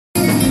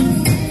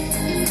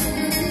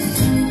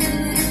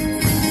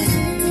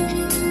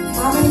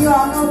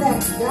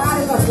God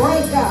is a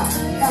great God.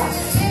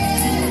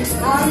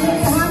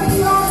 Hallelujah. How many of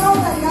y'all know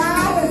that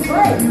God is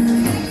great?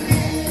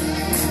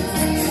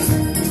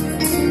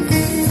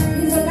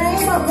 He's the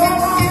name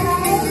above all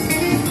names.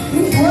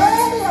 He's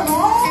worthy of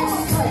all the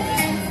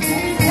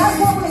praise. That's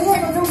what we're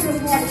here to do this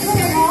morning. Give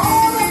him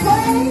all the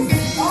praise,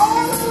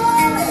 all the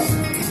glory.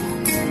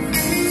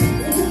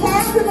 If you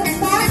can't, you can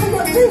stand to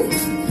your feet.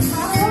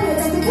 Hallelujah.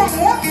 Because you can't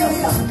help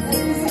yourself.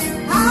 And you say,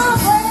 how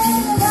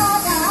great is our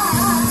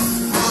God?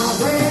 How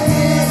great,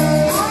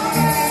 how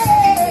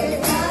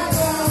great, how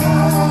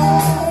great.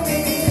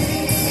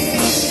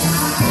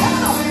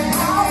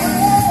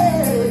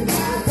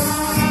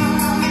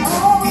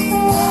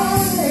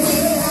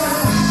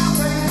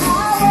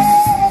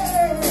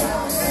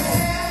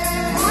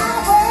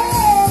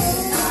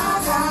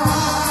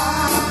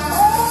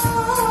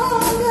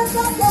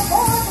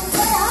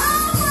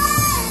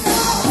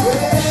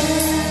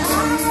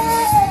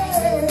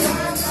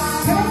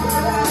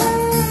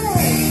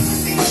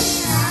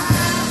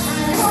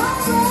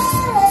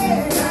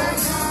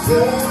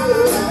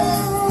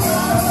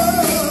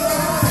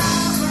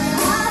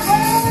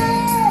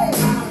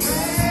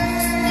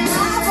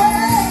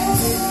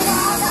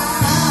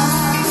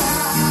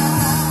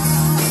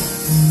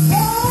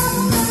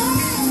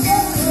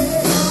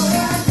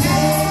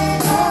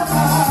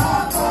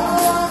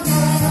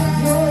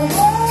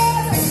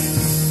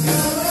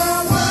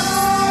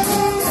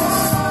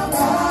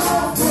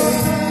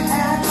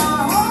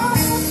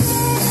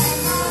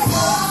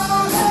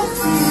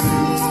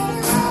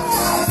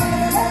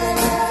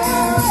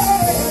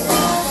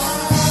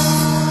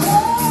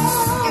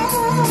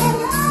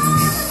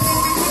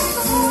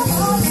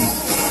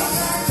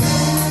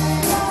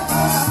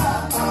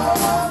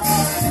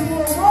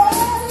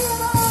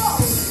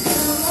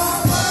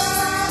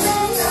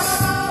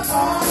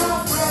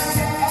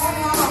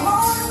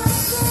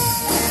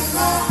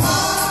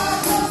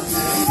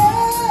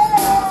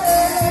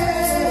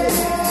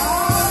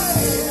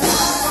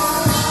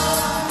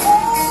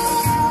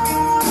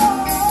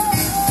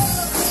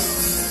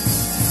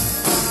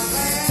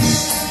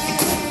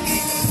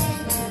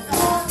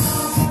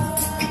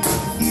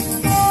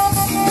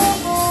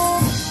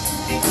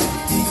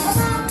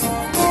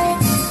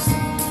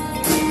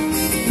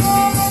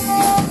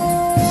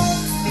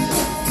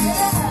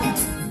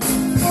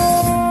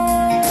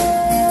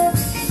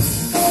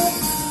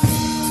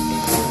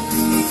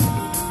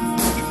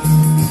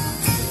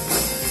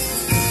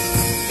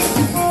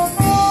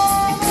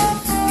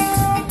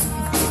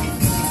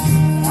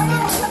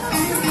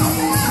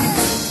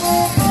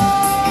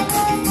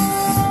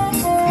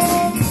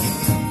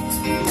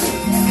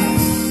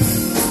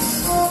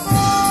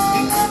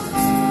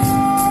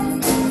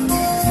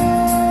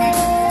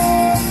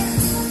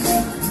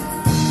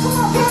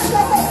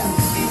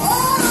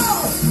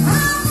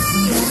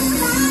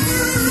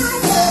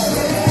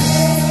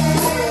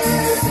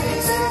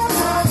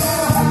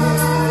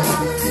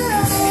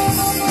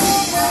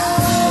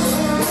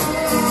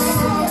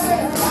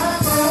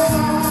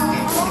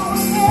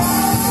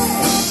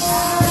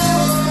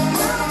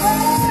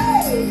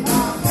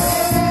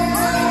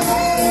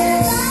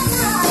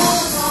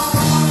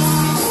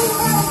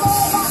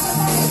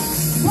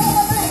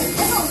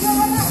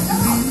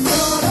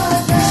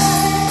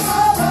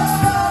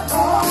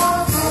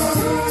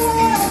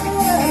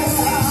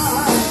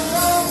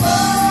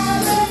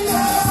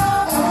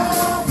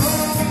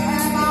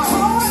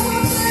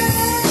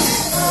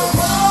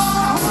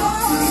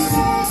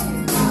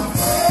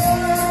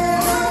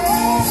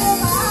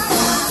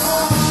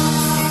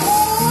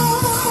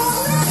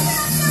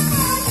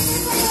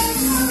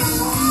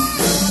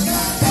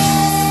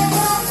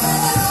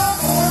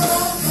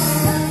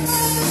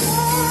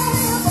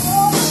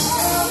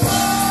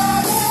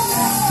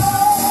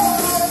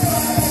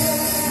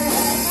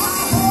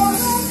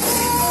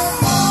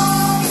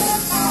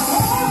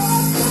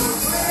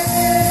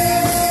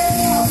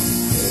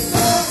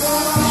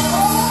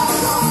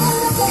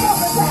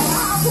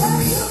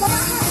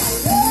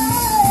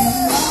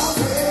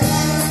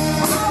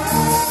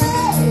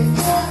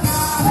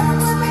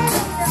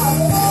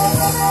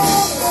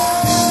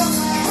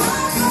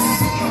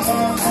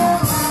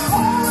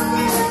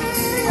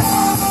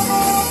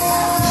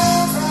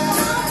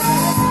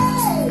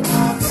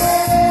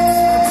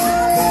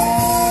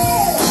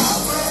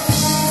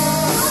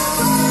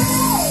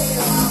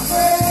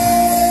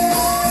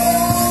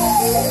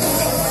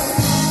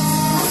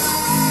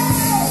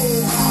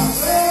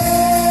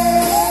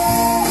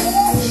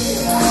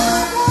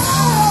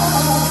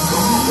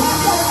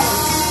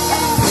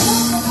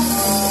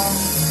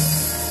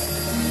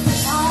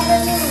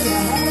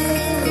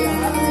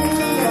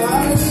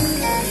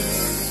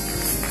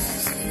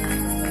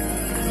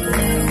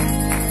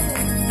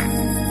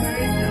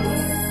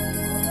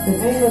 The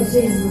name of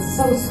Jesus is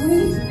so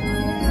sweet.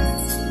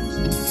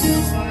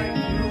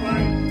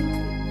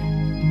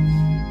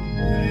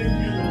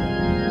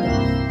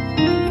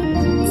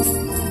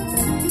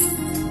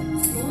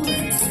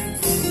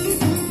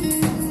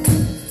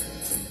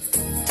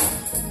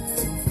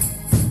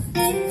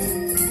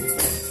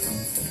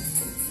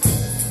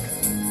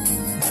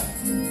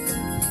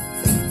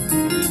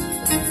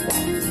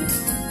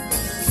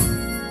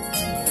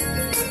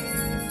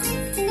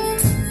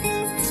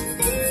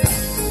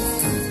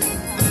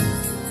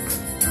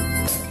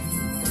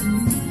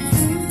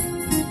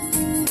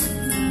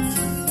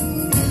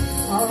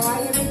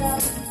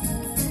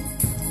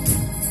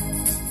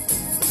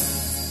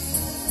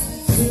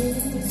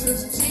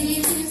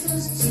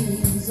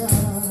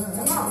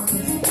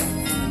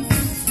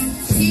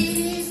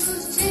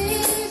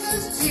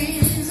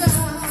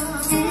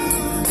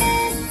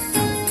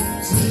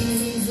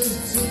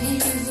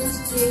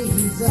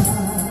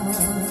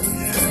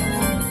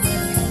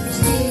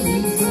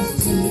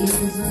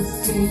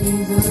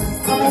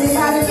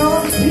 Everybody know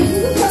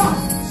Jesus.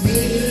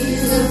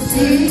 Jesus,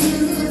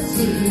 Jesus,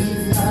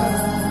 Jesus.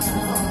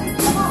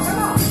 Come on,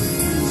 come on.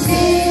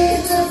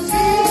 Jesus,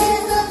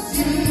 Jesus,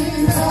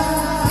 Jesus.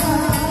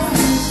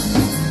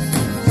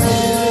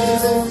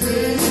 Jesus,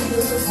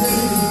 Jesus,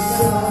 Jesus.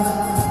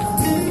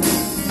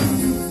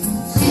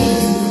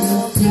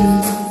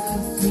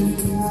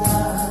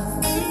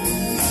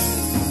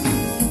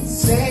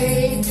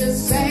 Savior,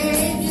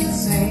 Savior,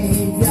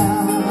 Savior.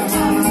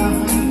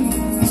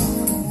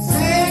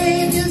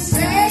 Savior,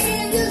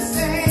 Savior,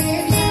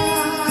 Savior.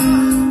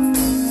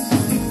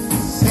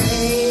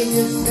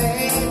 Savior,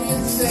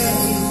 Savior,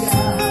 Savior.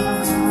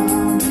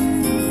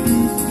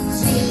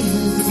 Jesus,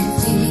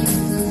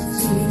 Jesus,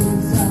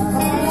 Jesus.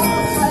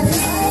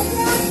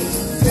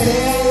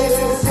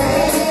 Savior,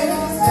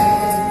 Savior,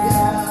 Savior.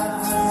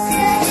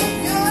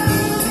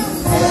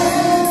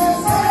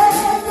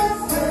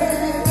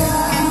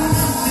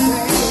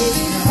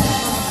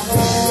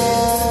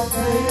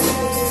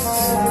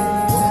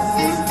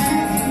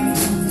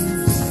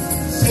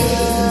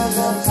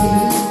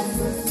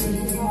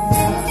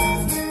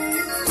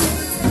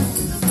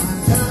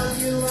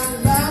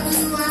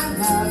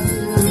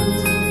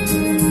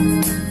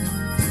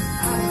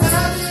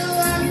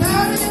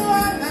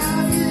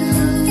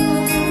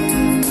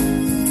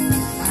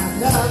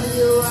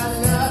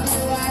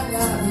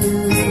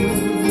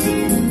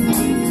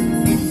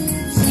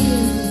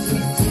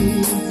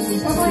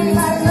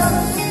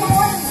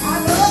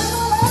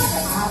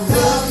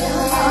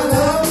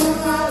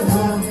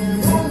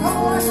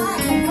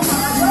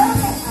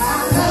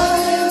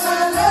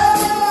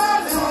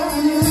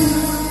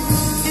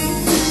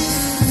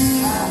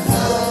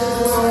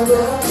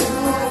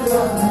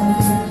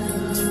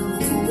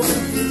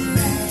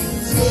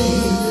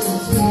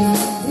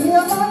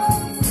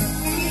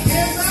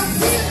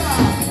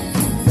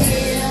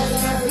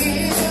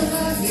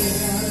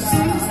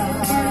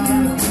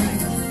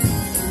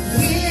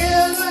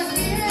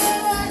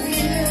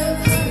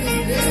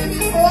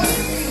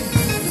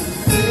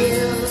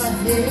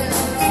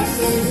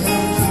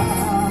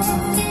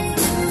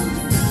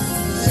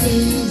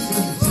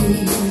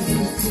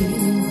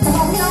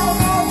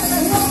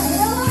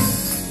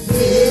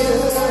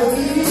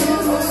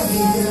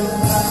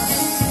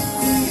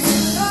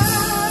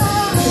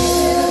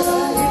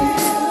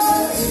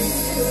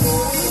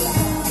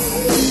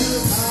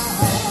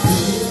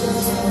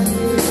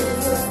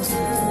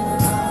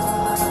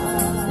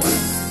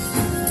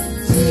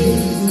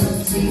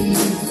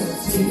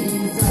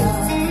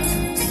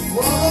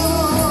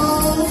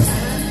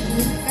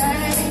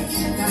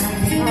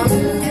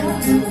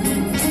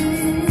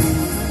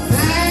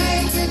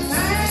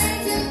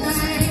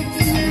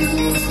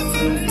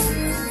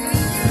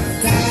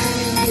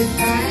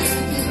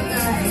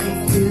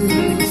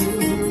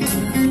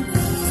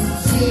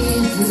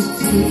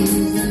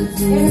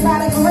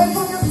 Anybody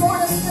grateful this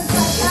morning?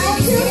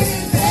 Thank you.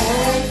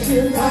 Thank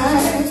you,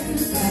 thank you,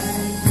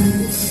 thank you.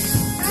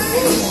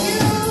 Thank you,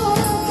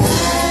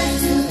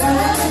 thank you,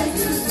 thank you, thank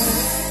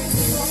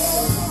you.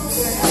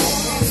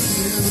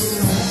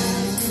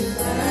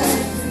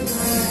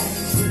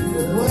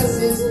 What's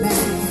his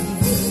name?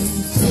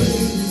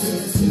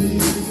 Jesus,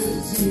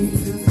 Jesus,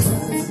 Jesus.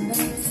 What's his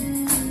name?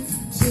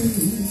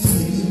 Jesus,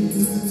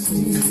 Jesus,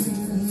 Jesus.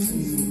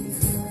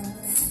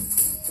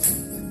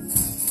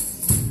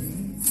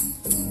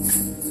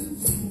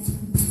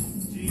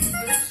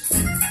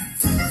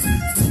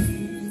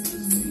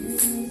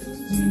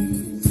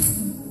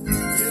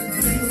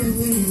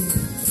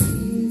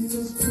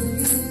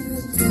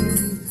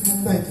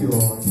 Thank you,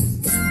 Lord.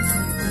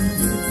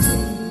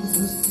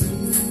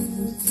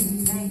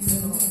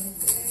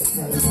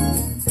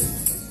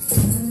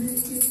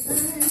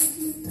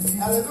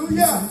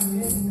 Hallelujah.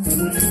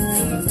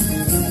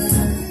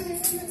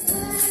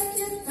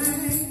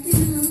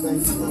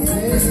 Thank you,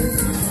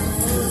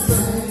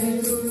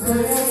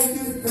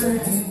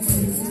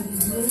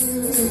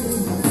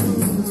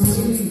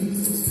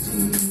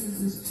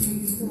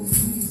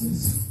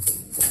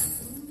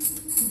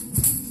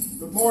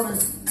 Good morning.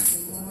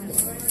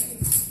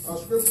 Our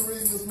scripture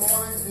reading this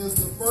morning is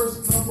the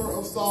first number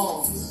of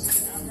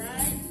Psalms.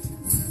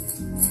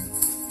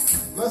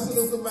 Blessed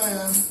is the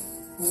man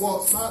who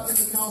walks not in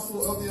the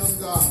counsel of the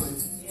ungodly,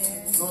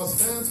 nor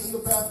stands in the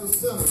path of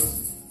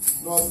sinners,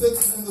 nor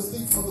sits in the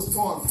seat of the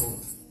scornful.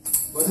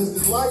 But his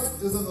delight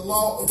is in the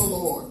law of the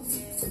Lord,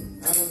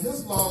 and in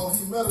his law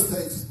he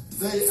meditates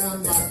day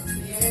and night.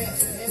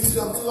 He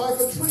shall be like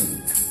a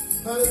tree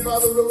planted by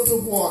the rivers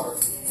of water,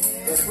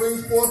 that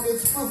brings forth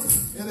its fruit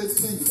in its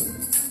season,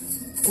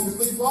 whose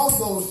leaf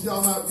also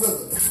shall not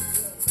wither,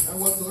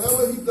 and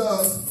whatsoever he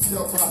does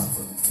shall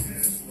prosper.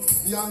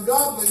 The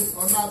ungodly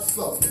are not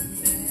so,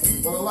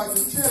 but are like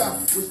the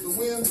chaff which the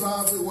wind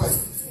drives away.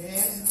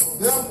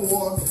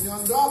 Therefore, the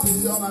ungodly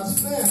shall not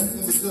stand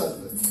in the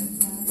judgment,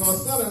 nor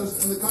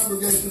sinners in the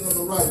congregation of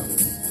the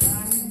righteous.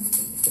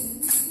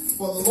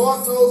 For the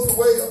Lord knows the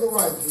way of the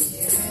righteous,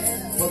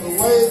 but the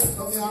way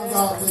of the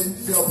ungodly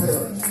shall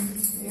perish.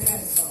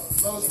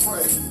 Let us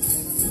pray.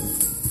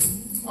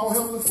 Our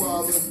Heavenly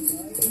Father,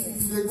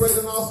 You're a great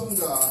and awesome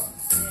God.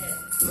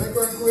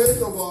 Maker and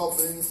creator of all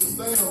things,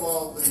 sustainer of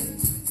all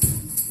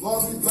things.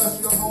 Lord, we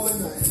bless your holy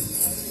name.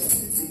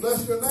 We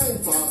bless your name,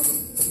 Father.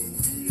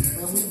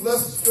 And we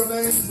bless your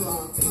name,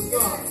 Son, the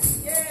Son.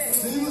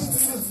 Jesus,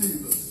 Jesus,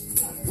 Jesus.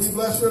 We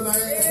bless your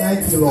name.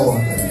 Thank you,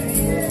 Lord.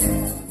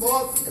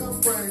 Lord, we come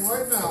praying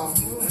right now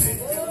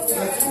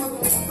that you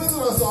would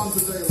visit us on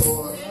today,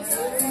 Lord.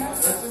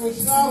 That you would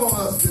shine on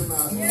us, dear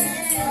Master.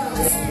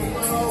 That you would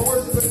find our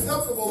worship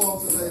acceptable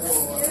on today,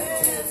 Lord.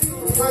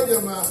 We pray,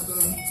 dear Master,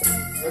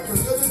 that your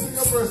goodness and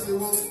your mercy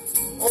will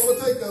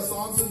overtake us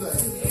on today.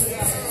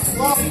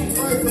 Lord, we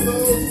pray for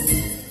those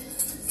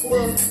who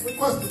have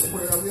requested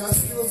prayer. We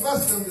ask you to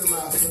bless them, dear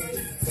Master.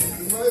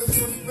 We pray that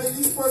you would make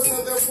each person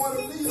at their point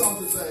of need on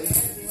today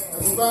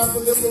and provide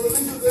for them the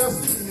releases they are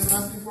seeking and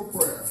asking for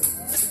prayer.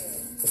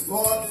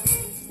 Lord,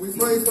 we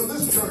pray for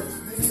this church,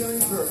 the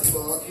beginning church,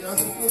 Lord. We ask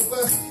that you would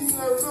bless each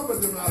and every member,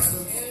 dear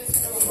Master,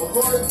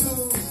 according to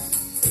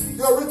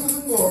your riches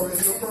and glory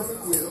and your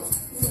perfect will.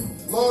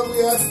 Lord,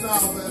 we ask now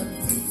that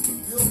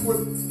you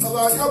would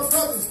allow your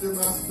presence, dear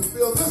Master, to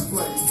fill this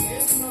place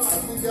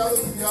as we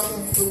gather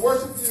together to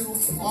worship you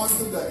on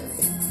today.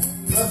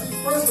 Bless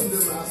each person,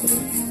 dear Master.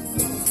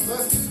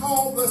 Bless each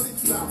home, bless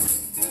each family.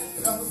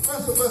 That's a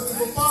special blessing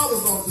for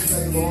fathers on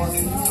today, Lord,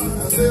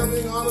 as they are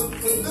being honored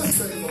with this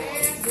day, Lord.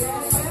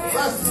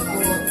 Bless them,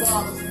 Lord,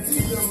 fathers, and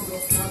keep them,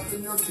 Master,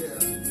 in your care.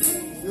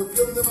 You've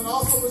given them an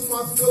awesome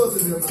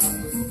responsibility, dear Master.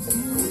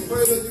 And we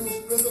pray that you will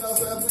strengthen us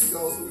as we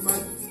go, so we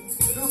might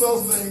do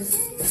those things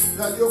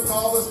that you've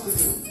called us to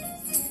do.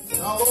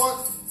 Now, Lord,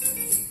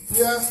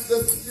 we ask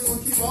that you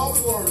will keep all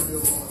the glory, dear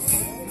Lord.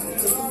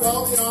 That you will keep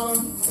all the honor,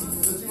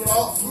 that you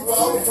will keep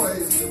all the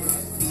praise, dear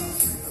Master.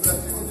 And that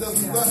you will just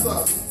bless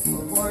us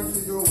according to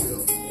your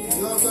will.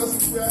 Your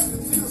blessings we ask in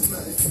Jesus'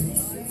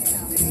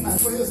 name. And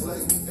for his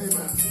sake,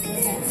 amen.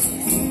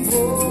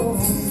 Oh,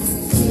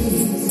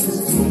 Jesus,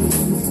 Jesus,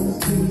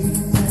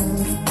 Jesus.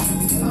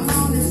 Come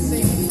on and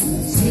sing.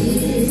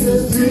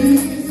 Jesus,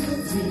 Jesus.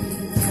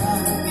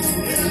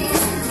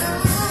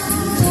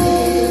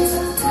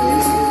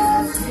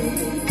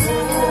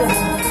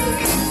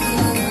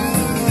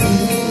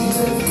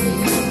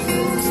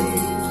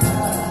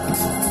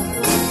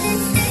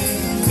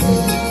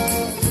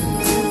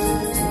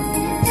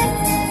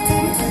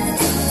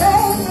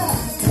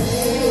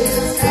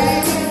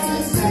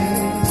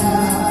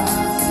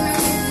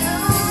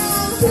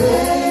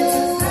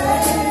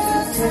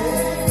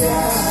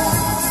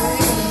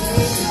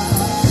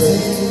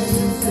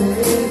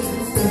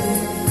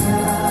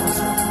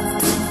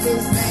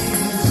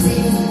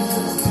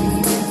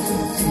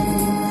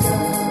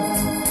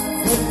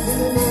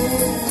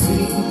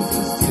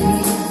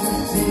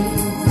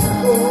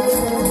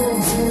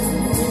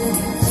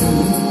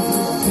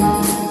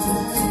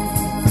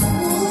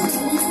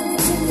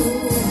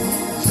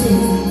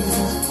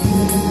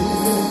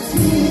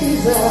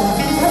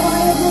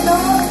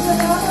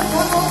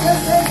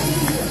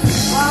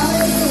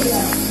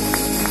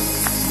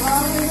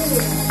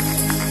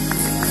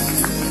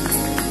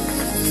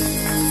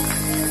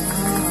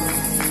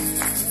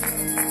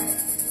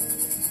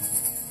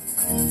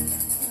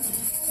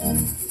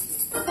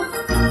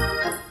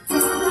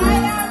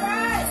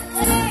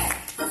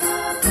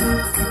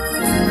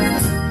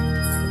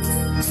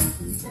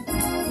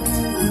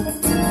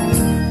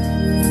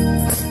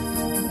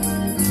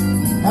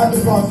 Happy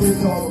birthday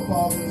to all the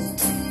fathers.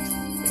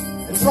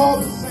 And to all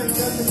the saints,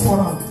 I just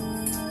want to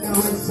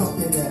iterate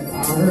something that I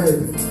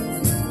heard.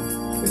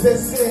 It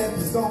just said,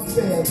 the song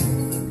said,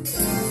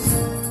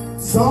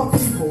 some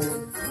people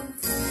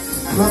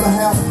rather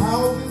have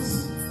houses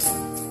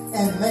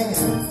and land.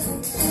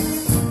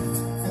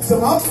 And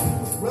some other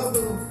people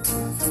rather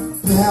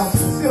to have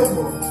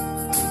silver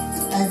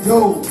and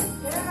gold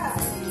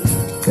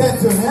than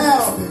to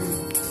have the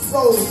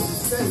soul to be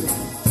saved.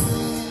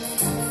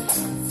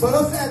 But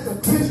us as a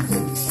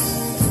Christian,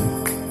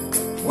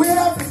 we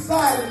have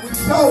decided, we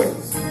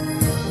chose to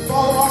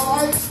follow our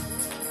life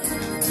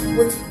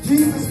with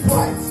Jesus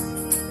Christ.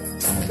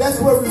 And that's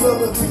where we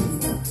love to be.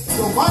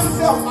 So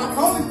myself, I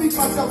can only speak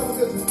myself in the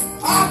business.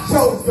 I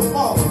chose to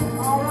follow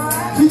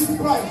Jesus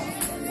Christ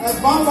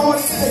as my Lord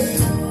and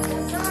Savior.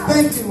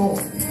 Thank you,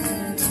 Lord.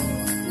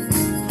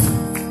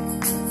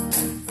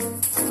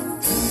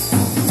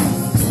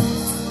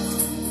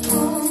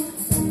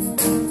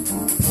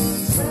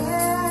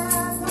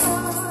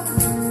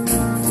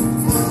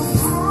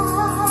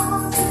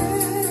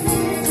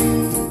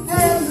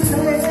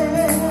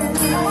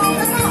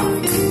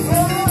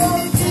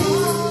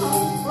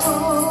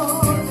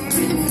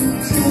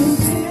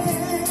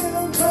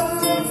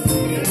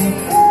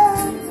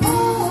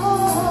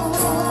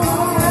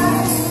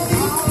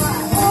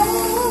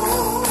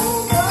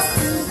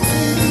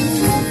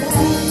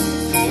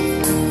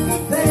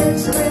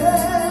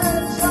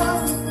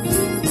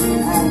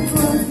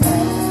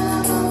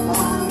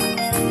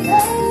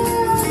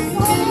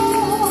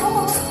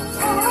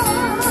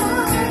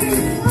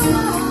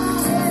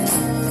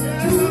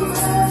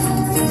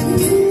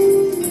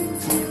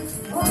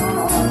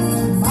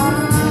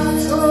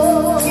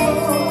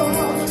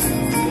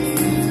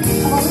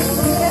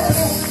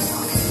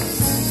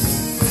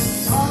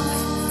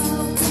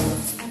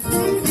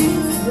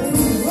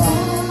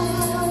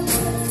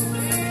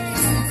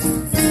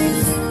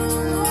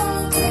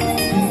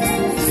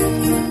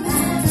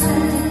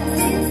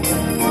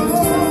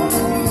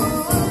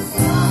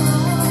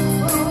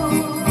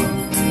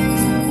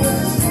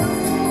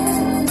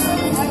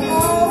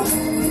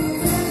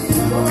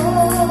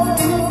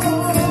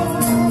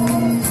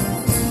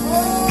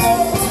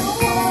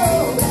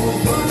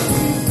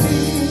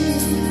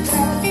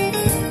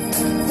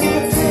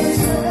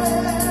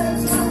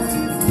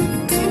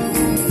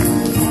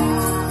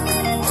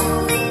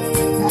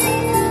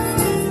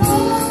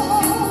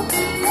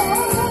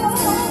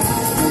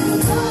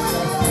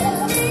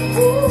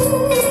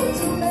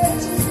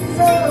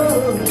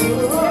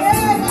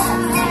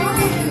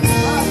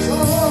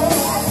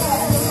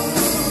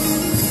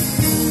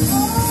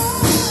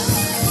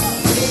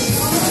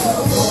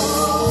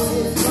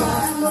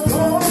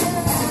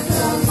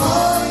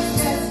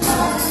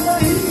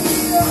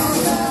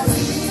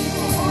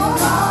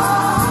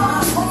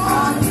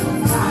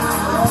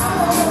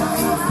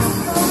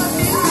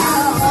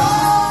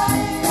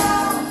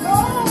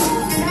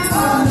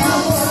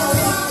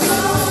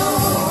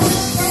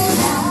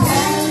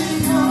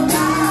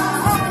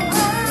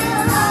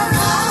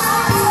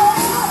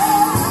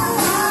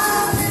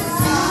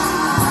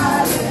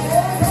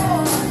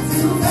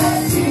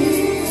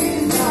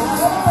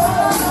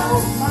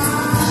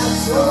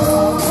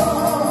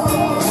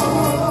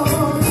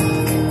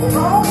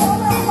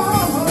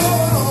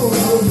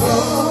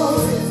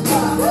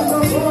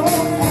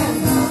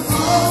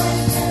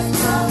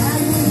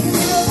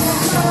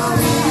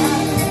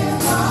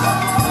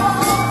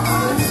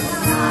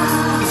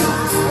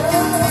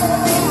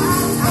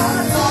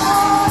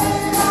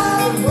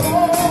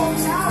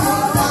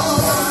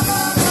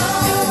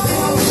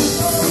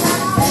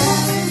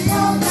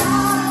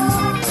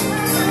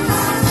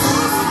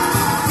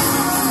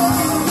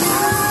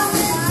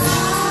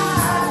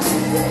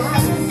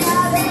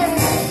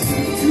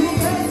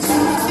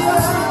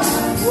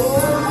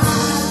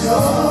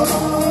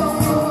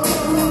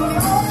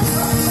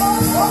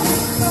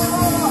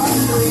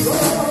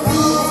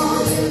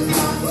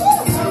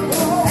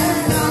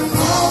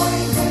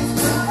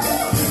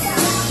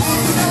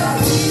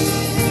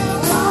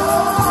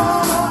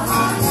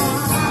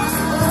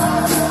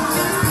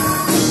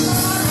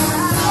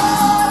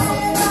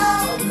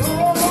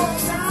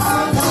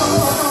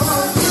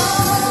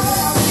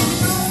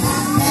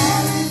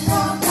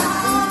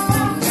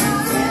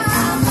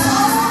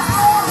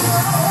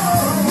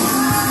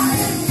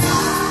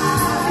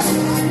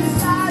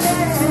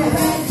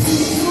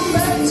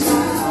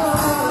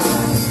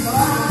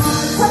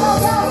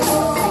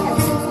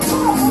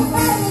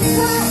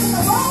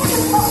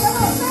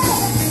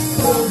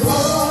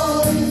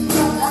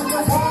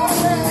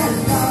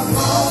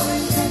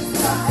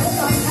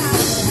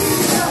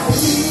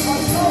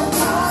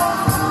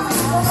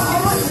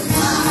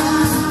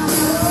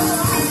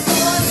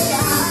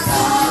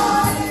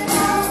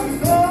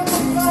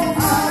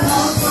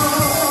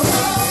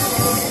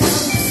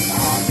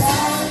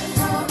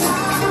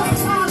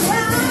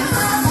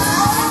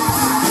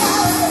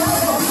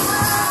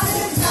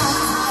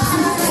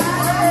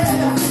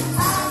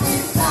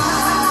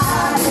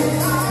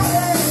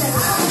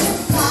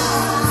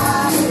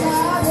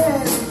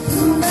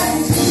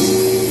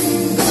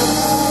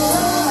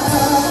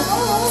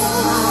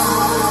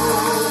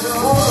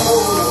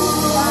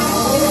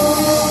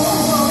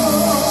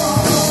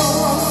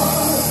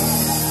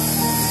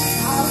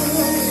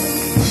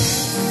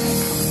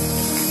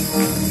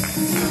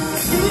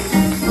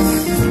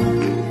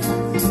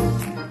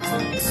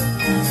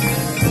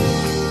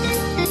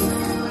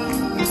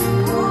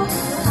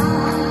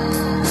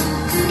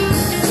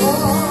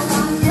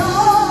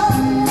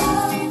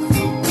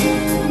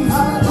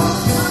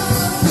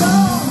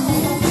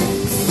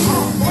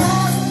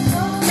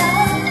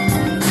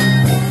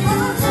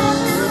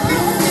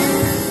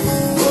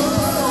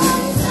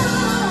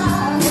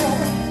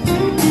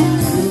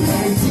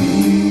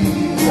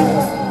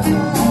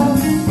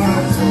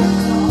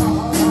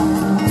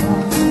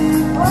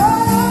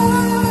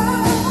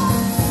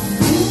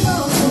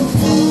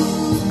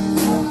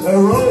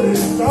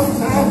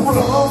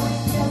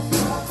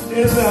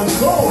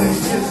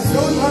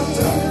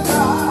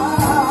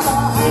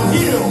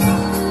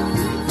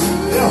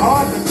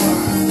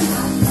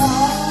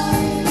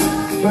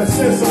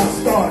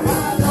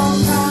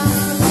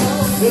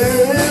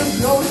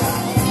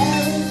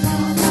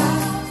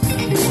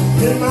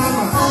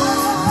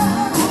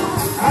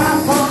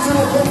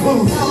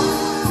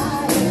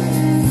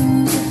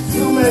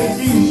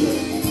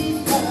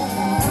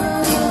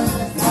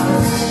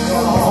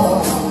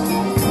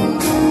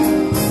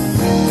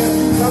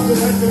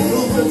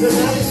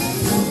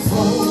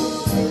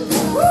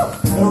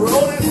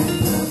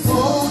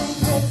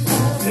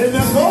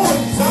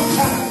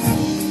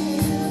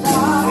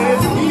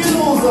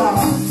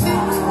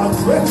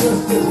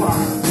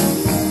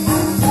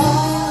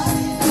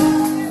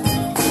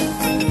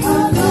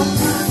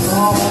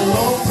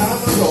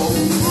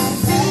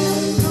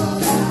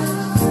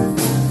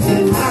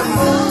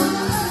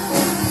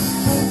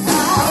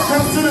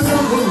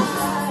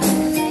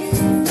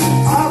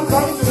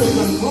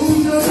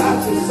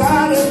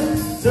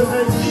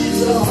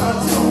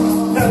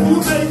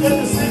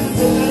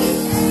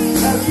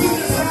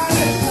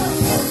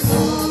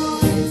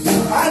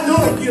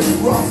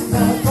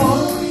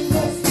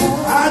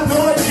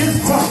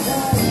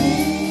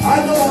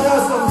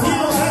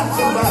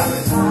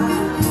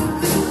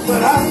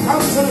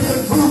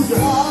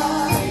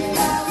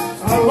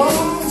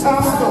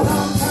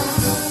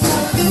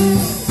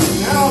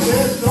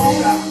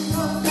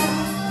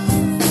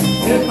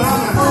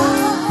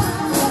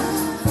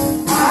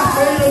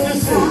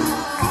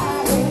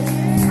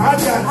 I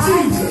got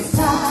Jesus.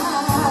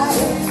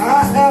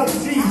 I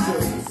have Jesus.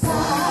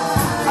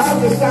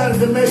 decided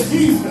to make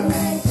Jesus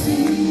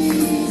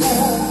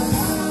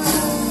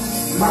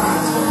my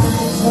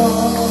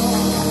choice.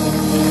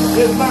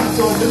 It's my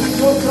choice. Is it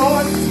your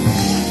choice?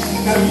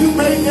 Have you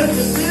made that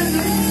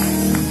decision?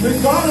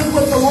 Regardless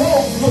what the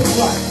road looks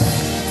like,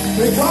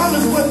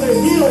 regardless what the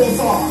hills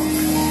are,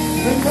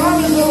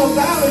 regardless of the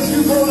valleys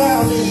you go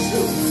down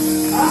into,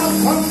 I've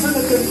come to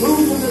the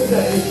conclusion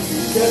today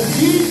that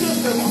Jesus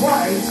the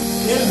Christ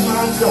is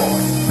my joy.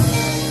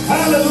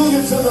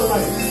 Hallelujah to the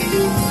Lamb.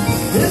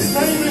 His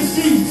name is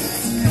Jesus,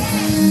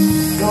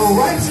 the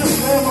righteous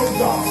Lamb of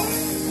God.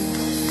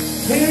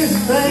 His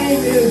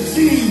name is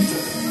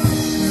Jesus.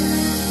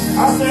 I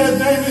said his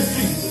name is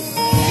Jesus.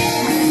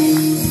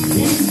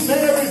 He's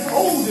Mary's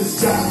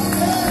oldest child.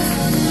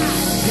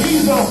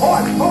 He's the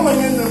heart pulling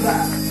in the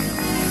valley.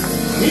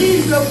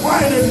 He's the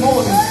bright and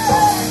morning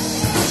star.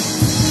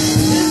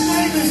 His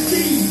name is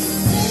Jesus.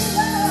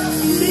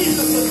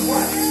 Jesus the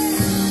Christ.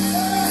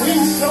 We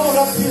showed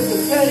up here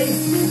today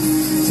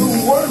to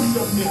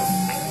worship him,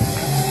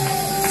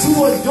 to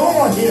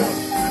adore him,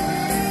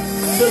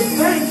 to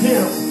thank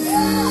him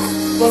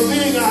for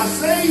being our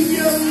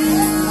Savior,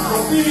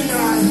 for being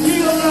our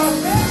healer,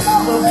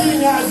 for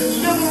being our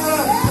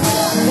deliverer,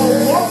 for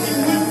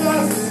walking with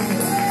us.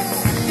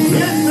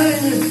 His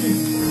name is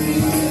Jesus.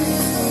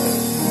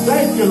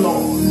 Thank you,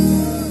 Lord.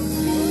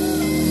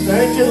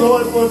 Thank you,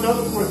 Lord, for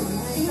another privilege.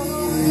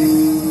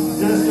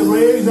 Just to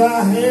raise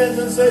our hands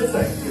and say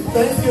thank you.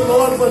 Thank you,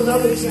 Lord, for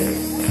another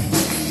chance.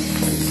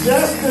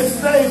 Just to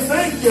say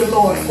thank you,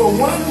 Lord, for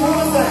one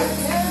more day.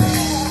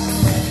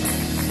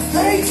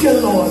 Thank you,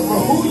 Lord, for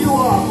who you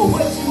are, for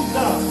what you've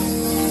done,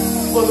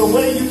 for the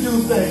way you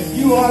do things.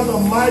 You are the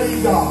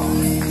mighty God.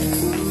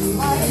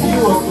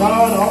 You are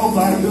God all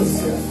by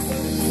yourself.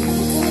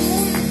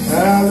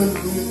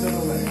 Hallelujah to the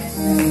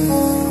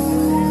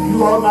Lamb.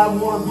 You ought not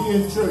want to be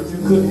in church you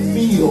couldn't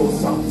feel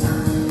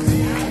sometimes.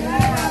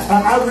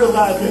 I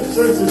realize that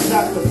church is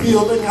not the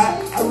feeling.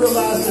 I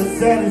realize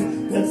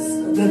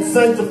that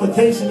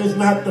sanctification is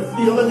not the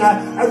feeling.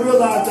 I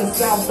realize that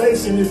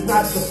salvation is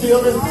not the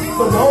feeling.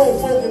 But the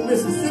old folk in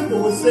Mississippi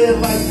would say it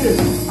like this: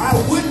 I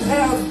wouldn't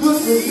have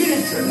good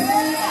religion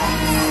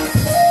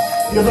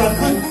if I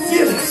couldn't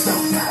feel it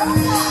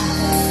sometimes.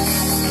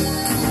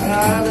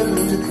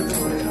 Hallelujah to the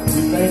Lamb.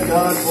 We thank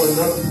God for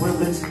another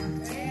privilege,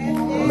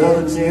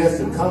 another chance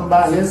to come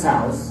by his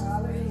house,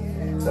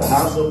 the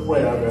house of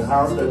prayer, the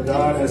house that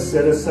God has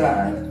set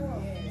aside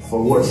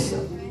for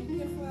worship.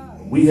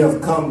 We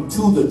have come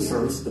to the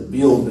church, the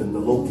building, the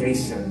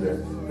location,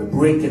 the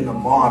brick and the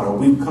mortar.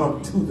 We've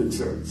come to the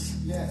church.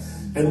 Yes.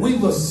 And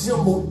we've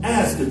assembled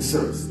as the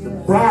church, the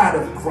bride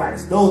of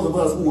Christ. Those of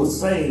us who are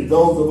saved,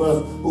 those of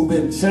us who've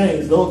been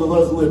changed, those of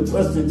us who have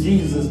trusted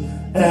Jesus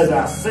as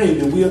our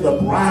Savior. We are the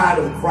bride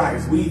of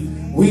Christ.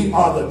 We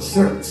are the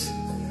church.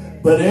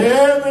 But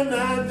every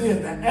now and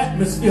then, the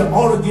atmosphere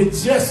ought to get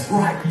just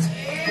right,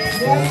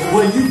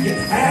 where you can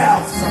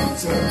have some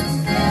church.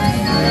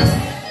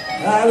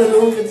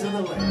 Hallelujah to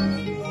the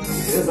Lamb.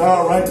 It's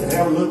all right to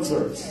have a little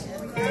church.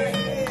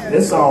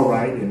 It's all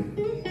right. And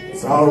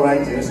it's all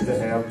right just to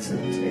have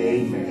church.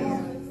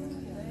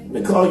 Amen.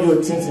 Let me call your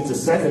attention to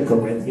 2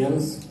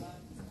 Corinthians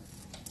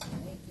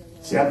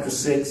chapter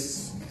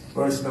 6,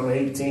 verse number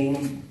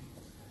 18.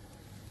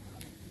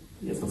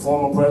 If the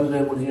former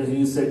president would hear,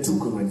 he'd say 2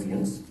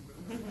 Corinthians.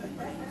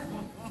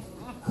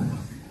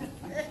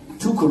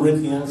 2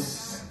 Corinthians.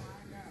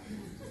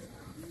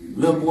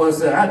 Little boy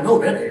said, I know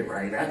that ain't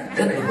right. That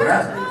ain't what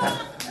I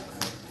heard.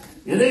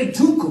 It ain't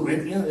 2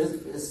 Corinthians,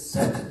 it's 2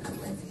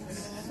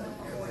 Corinthians.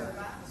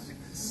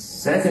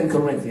 2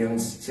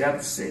 Corinthians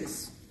chapter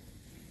 6,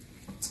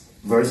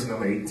 verse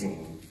number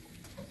 18.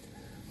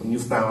 When you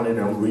found it,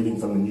 I'm reading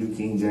from the New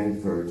King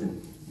James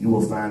Version, you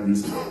will find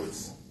these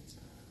words.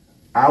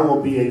 I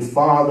will be a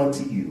father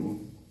to you,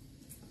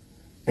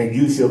 and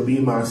you shall be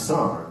my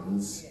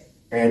sons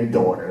and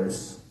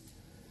daughters,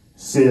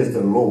 says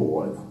the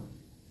Lord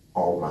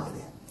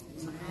Almighty.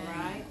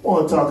 I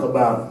want to talk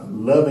about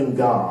loving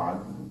God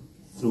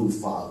through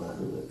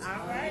fatherhood.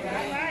 All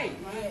right.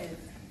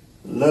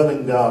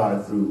 Loving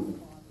God through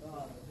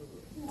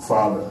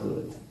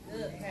fatherhood.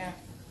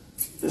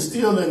 We're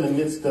still in the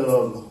midst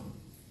of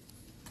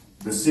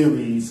the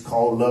series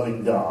called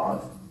Loving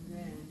God.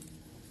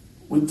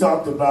 We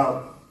talked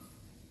about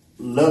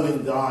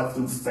loving God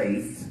through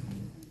faith,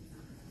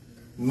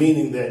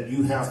 meaning that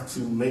you have to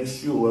make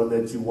sure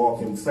that you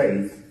walk in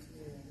faith.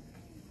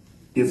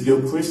 If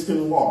your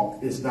Christian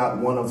walk is not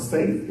one of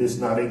faith, it's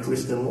not a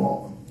Christian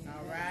walk.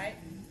 All right.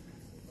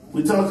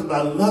 We talked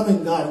about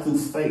loving God through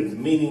faith,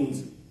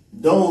 meaning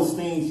those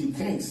things you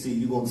can't see,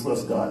 you're going to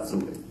trust God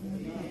through it.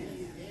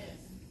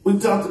 We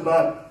talked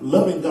about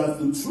loving God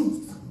through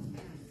truth,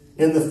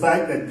 in the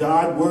fact that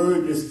God's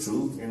word is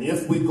truth. And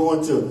if we're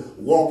going to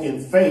walk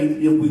in faith,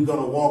 if we're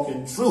going to walk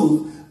in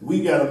truth,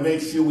 we got to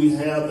make sure we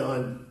have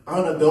the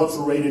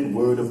unadulterated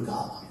word of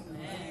God.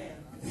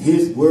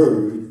 His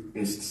word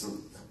is truth.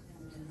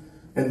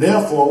 And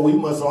therefore, we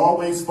must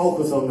always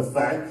focus on the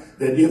fact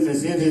that if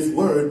it's in his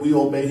word, we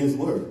obey his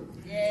word.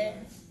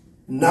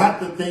 not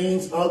the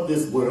things of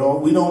this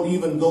world. We don't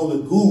even go to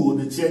Google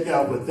to check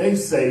out what they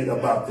say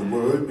about the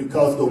word,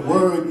 because the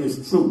word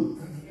is truth.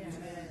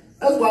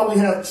 That's why we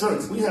have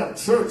church. We have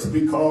church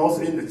because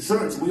in the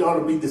church we ought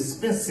to be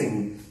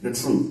dispensing the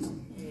truth.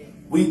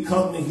 We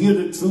come to hear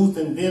the truth,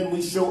 and then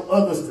we show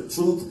others the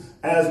truth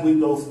as we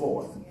go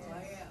forth.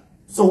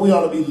 So we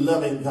ought to be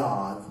loving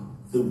God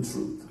through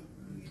truth.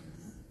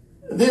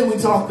 And then we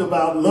talked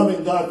about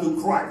loving God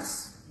through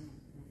Christ.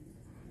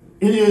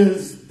 It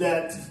is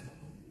that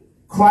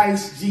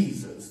Christ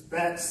Jesus,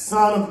 that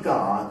Son of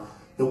God,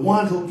 the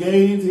one who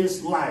gave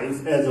his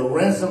life as a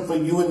ransom for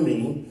you and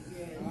me,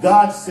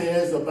 God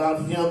says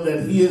about him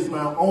that he is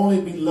my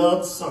only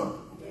beloved son.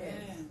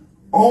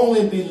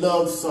 Only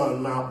beloved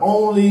son, my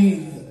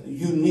only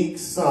unique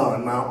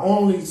son, my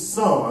only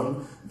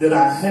son that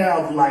I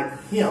have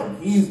like him.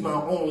 He's my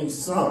only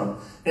son.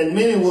 And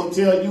many will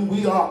tell you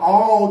we are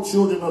all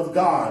children of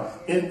God,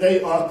 and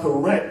they are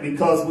correct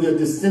because we are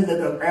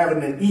descendant of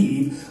Adam and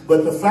Eve.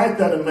 But the fact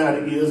of the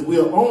matter is we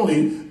are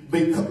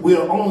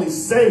only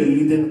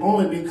saved and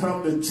only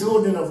become the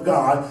children of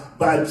God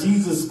by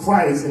Jesus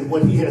Christ and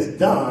what he has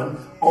done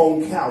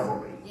on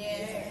Calvary.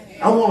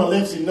 I want to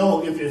let you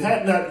know, if it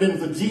had not been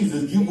for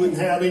Jesus, you wouldn't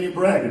have any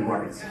bragging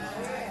rights.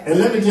 And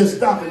let me just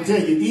stop and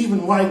tell you,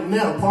 even right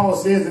now, Paul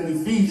says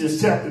in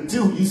Ephesians chapter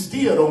 2, you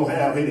still don't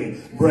have any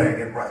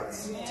bragging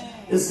rights.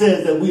 It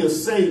says that we are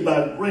saved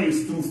by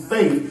grace through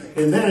faith,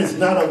 and that is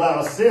not of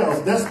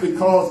ourselves. That's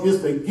because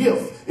it's a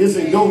gift. It's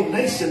a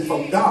donation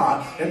from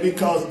God, and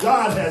because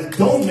God has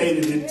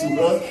donated it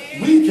to us,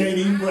 we can't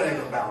even brag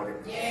about it.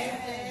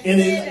 And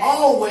it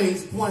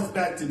always points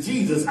back to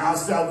Jesus. Our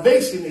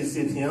salvation is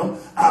in him,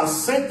 our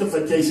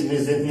sanctification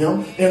is in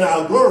him, and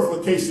our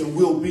glorification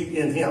will be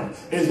in him.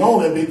 It's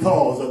only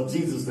because of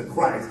Jesus the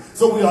Christ.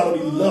 So we ought to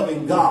be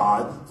loving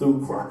God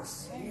through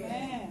Christ.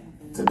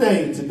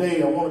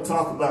 Today I want to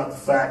talk about the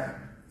fact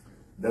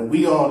that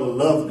we ought to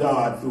love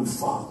God through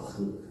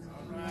fatherhood.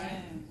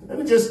 Let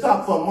me just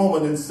stop for a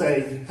moment and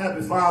say Happy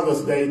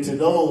Father's Day to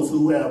those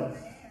who have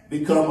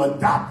become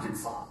adopted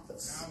fathers.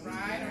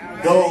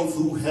 Those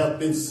who have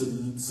been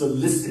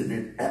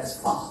solicited as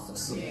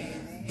fathers.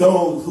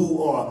 Those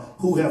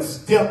who have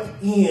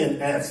stepped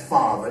in as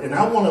father. And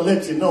I want to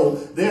let you know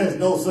there's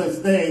no such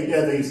thing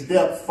as a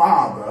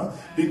stepfather,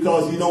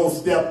 because you don't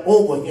step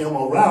over him,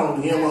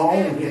 around him, or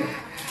on him.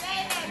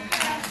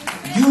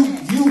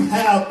 You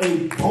have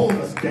a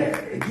bonus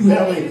daddy. You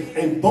have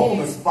a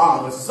bonus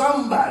father.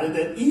 Somebody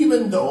that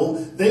even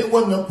though they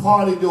wasn't a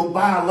part of your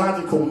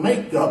biological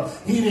makeup,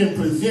 he didn't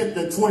present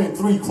the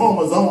 23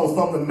 chromosomes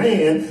from the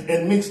man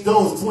and mix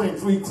those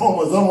 23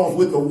 chromosomes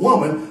with the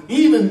woman.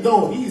 Even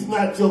though he's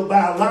not your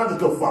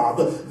biological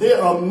father,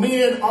 there are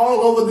men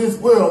all over this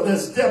world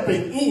that's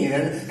stepping in,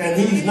 and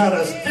he's not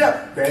a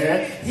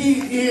stepdad.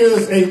 He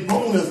is a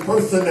bonus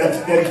person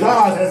that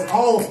God has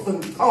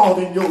often called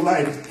in your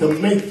life to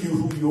make you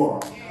who you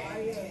are.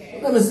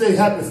 Let me say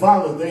Happy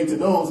Father's Day to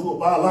those who are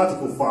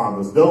biological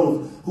fathers,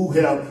 those who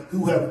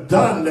have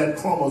done that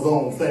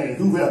chromosome thing,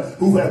 who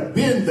have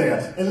been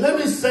there. And let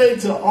me say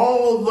to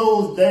all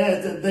those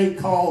dads that they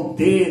call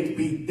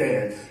deadbeat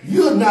dads,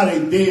 you're not a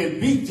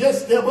deadbeat,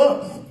 just step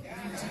up.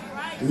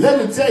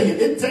 Let me tell you,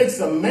 it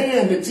takes a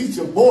man to teach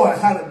a boy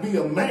how to be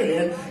a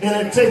man,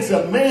 and it takes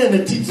a man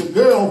to teach a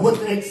girl what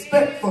to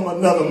expect from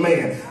another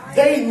man.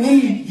 They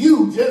need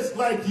you just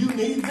like you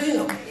need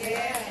them.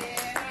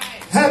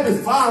 Happy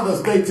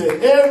Father's Day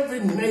to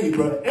every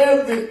neighbor,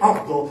 every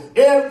uncle,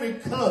 every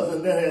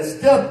cousin that has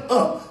stepped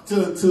up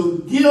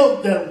to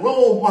give that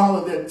role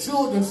model that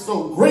children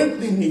so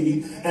greatly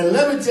need. And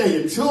let me tell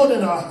you,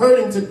 children are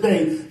hurting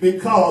today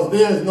because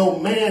there's no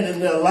man in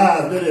their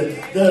lives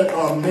that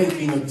are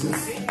making a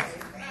difference.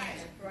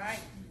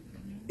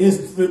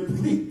 It's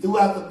replete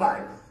throughout the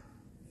Bible.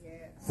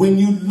 When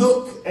you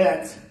look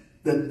at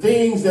the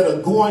things that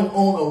are going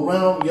on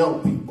around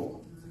young people,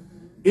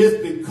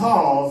 it's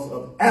because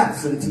of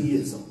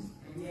absenteeism.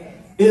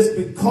 It's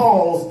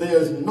because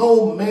there's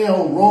no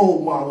male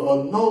role model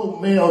or no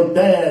male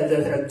dad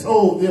that had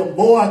told them,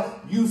 boy,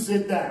 you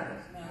sit down.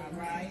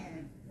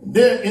 And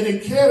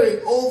it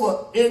carried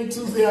over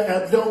into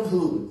their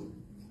adulthood.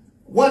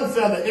 One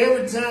fella,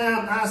 every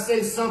time I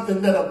say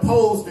something that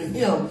opposed to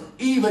him,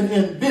 even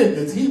in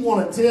business, he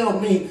want to tell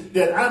me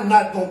that I'm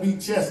not going to be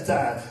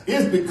chastised.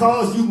 It's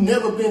because you've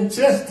never been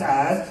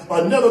chastised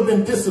or never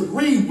been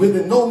disagreed with,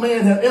 and no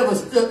man have ever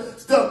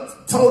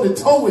stuck toe to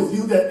toe with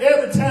you, that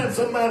every time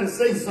somebody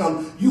says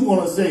something, you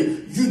want to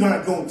say, you're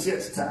not going to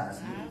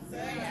chastise me.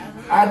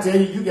 I tell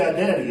you, you got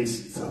daddy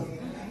issues.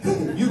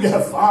 You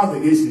got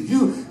father issues.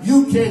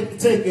 You can't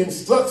take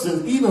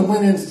instructions even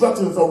when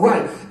instructions are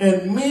right.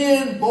 And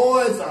men,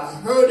 boys are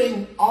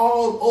hurting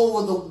all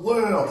over the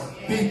world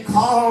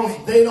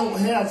because they don't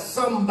have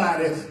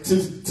somebody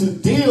to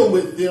deal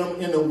with them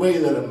in the way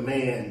that a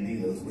man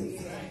deals with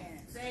them.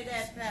 Say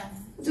that, Pastor.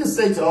 Just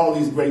say to all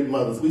these great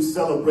mothers, we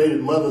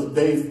celebrated Mother's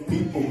Day.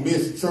 People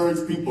missed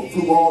church. People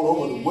flew all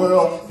over the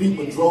world.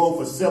 People drove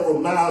for several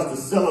miles to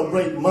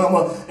celebrate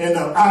Mama. And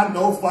I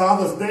know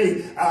Father's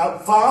Day,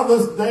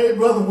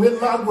 Brother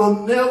Whitlock,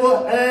 will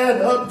never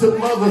add up to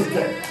Mother's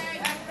Day.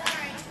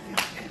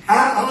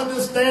 I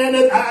understand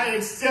it. I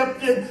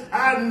accept it.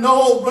 I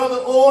know, Brother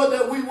Orr,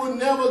 that we will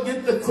never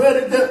get the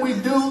credit that we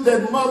do,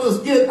 that mothers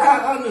get.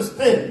 I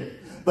understand it.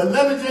 But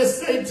let me just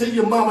say to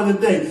your mama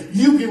today,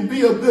 you can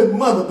be a good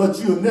mother, but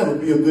you'll never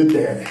be a good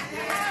daddy.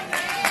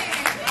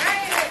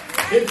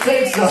 It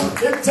takes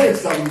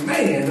a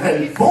man,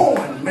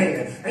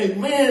 a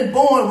man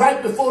born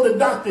right before the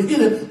doctor hit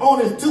him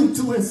on his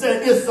tutu and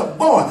said, it's a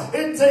boy.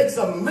 It takes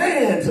a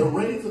man to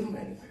raise a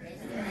man.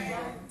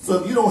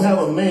 So if you don't have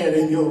a man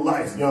in your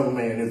life, young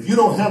man, if you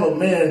don't have a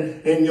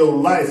man in your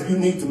life, you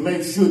need to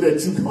make sure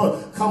that you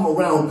come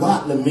around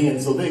godly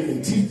men so they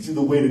can teach you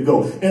the way to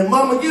go. And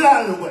mama, get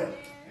out of the way.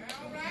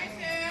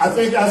 I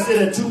think I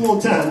said it 2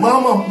 more times.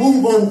 Mama,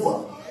 move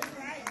over.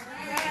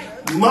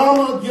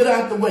 Mama, get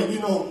out the way. You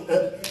know,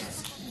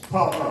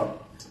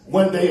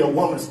 one day a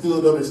woman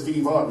stood up at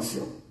Steve Harvey's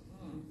show.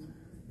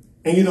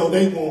 And you know,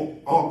 they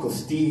want Uncle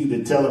Steve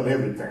to tell them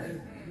everything.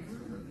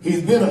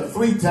 He's been a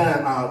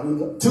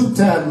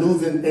 2-time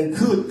losing and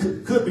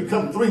could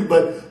become 3,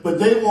 but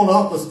they want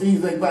Uncle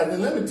Steve's advice.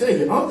 And let me tell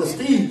you, Uncle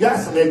Steve got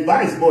some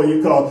advice for you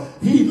because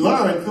he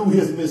learned through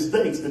his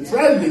mistakes. The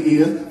tragedy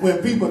is when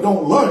people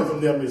don't learn from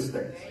their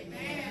mistakes.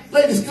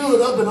 Lady stood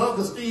up at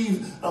Uncle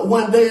Steve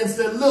one day and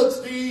said, look,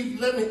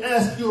 Steve, let me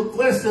ask you a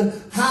question.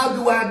 How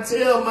do I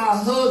tell my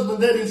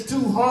husband that he's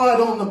too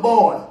hard on the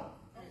boy?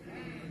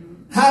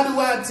 How do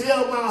I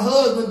tell my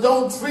husband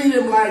don't treat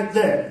him like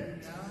that?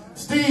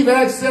 Steve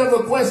asked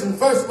several questions.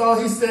 First of all,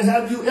 he said,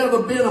 have you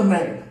ever been a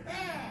man?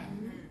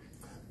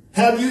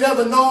 Have you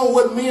ever known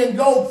what men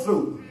go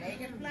through?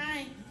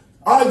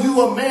 Are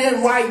you a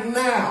man right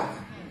now?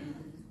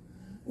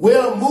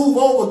 Well, move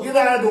over, get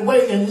out of the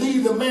way, and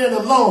leave the man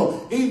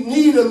alone. He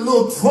needs a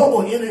little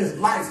trouble in his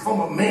life from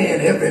a man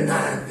every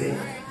now and then.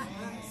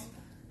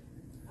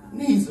 He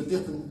needs a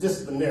different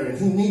disciplinarian.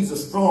 He needs a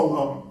strong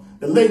arm.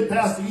 The late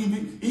Pastor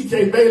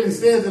E.K. Bailey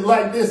says it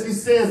like this. He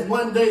says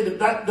one day the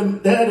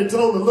daddy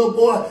told the little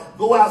boy,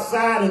 go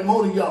outside and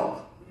mow the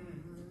yard.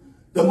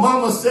 The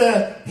mama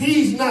said,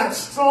 he's not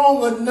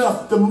strong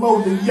enough to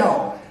mow the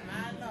yard.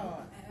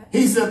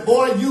 He said,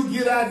 boy, you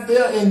get out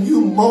there and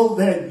you mow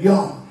that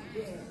yard.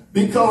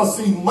 Because,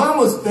 see,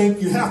 mamas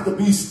think you have to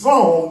be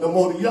strong to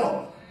mow the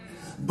yard.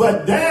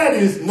 But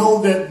daddies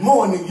know that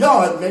mowing the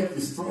yard makes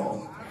you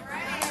strong.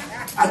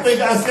 I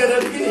think I said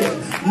that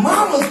again.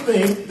 Mamas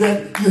think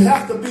that you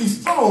have to be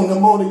strong to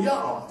mow the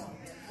yard.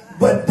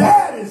 But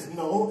daddies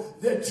know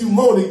that you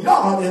mow the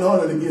yard in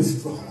order to get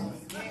strong.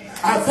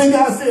 I think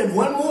I said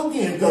one more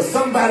again because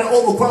somebody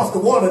over across the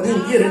water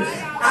didn't get it.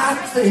 I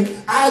think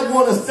I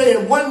want to say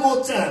it one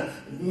more time.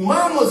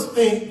 Mamas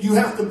think you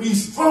have to be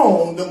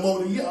strong to mow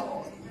the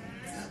yard.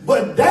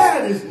 But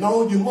daddies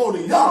know you mow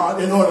the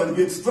yard in order to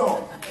get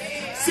strong.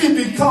 See,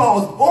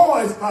 because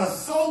boys are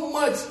so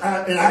much,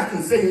 and I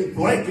can say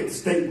blanket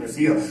statements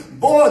here,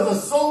 boys are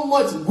so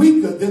much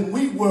weaker than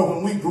we were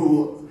when we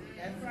grew up.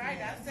 That's right.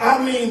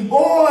 I mean,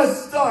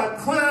 boys start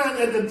crying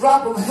at the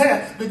drop of a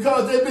hat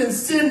because they've been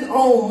sitting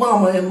on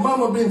mama, and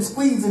mama been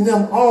squeezing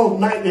them all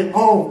night and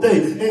all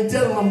day and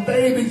telling them,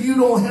 baby, you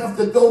don't have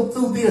to go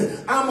through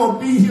this. I'm going to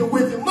be here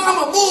with you.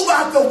 Mama, move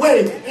out the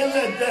way and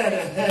let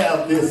daddy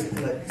have this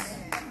place.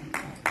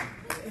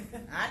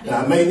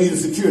 Now, I may need a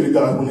security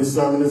guard when this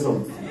sermon is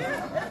over.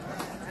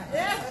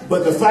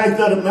 But the fact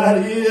of the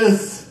matter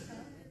is,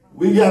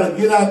 we got to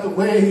get out the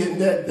way and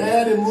let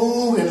daddy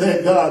move and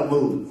let God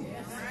move.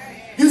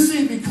 You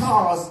see,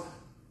 because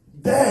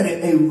daddy,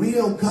 a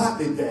real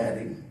godly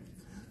daddy,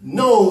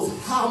 knows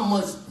how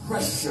much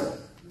pressure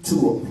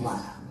to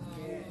apply.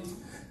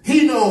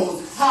 He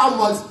knows how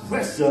much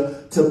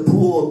pressure to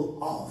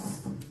pull off.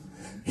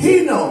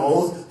 He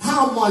knows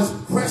how much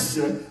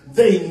pressure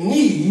they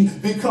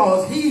need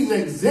because he's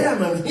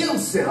examined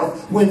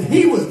himself when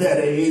he was that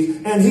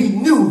age and he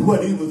knew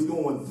what he was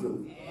going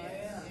through.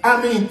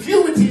 I mean,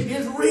 puberty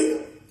is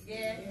real.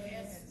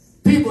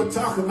 People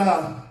talk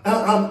about,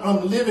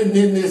 I'm living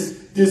in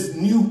this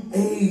new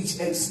age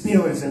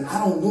experience and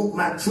I don't want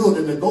my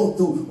children to go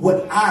through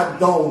what I've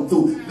gone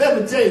through.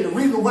 Let me tell you, the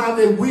reason why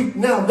they're weak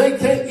now, they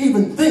can't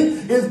even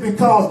think, is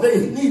because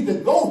they need to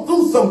go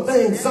through some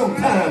things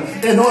sometime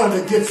in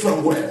order to get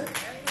somewhere.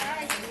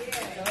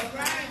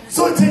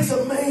 So it takes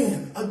a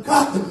man, a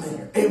godly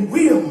man, a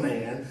real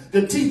man,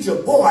 to teach a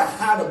boy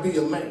how to be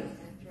a man.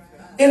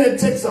 And it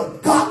takes a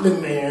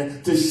godly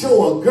man to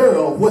show a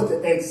girl what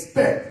to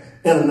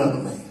expect in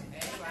another man.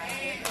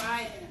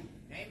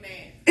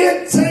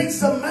 It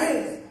takes a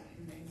man.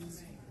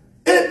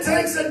 It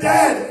takes a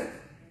daddy.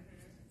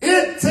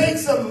 It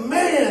takes a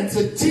man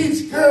to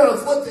teach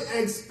girls what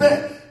to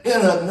expect in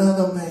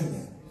another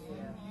man.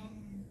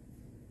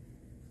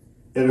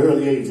 At an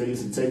early age, I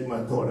used to take my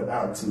daughter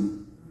out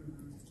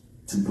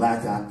to to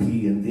Black Eyed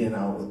Peas, and then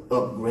I was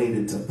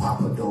upgraded to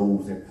Papa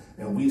Do's,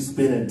 and we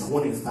spending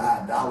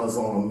 $25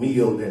 on a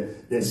meal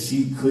that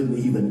she couldn't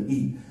even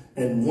eat.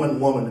 And one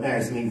woman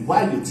asked me,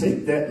 why you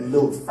take that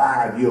little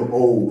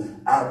 5-year-old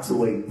out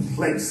to a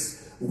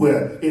place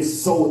where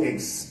it's so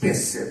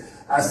expensive?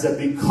 I said,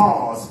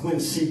 because when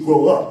she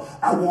grow up,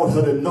 I want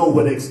her to know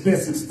what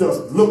expensive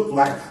stuff look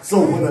like. So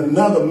when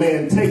another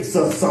man takes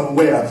her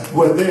somewhere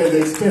where there's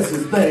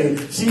expensive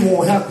things, she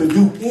won't have to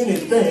do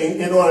anything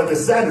in order to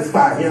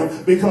satisfy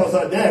him because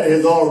her daddy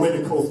has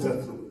already coached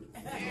her through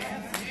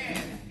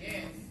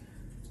it.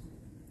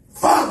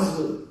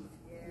 Fatherhood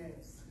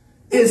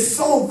is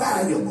so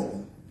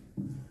valuable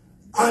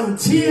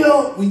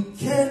until we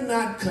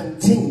cannot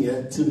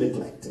continue to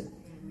neglect it.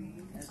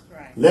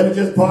 Let me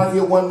just pause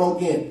here one more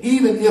again.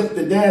 Even if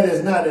the dad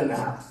is not in the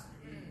house,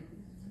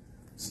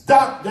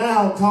 stop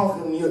down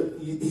talking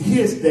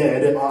his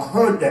daddy or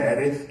her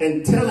daddy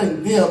and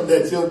telling them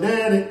that your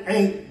daddy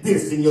ain't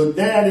this and your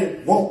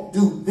daddy won't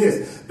do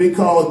this,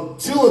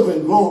 because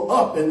children grow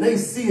up and they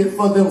see it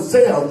for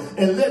themselves,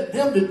 and let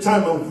them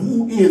determine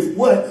who is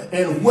what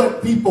and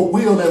what people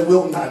will and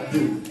will not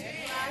do.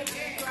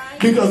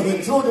 Because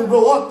when children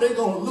grow up, they're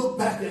going to look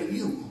back at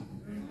you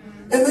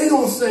and they're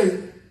going to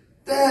say,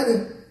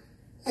 Daddy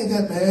ain't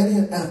that bad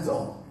here after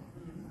all.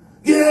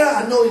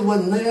 Yeah, I know he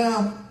wasn't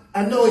there.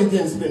 I know he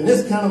didn't spend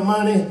this kind of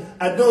money.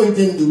 I know he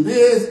didn't do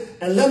this.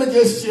 And let me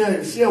just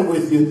share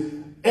with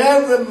you,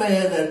 every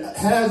man that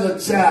has a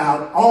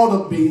child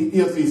ought to be,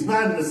 if he's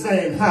not in the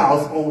same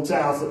house, on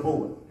child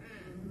support.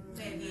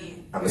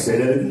 I'm going to say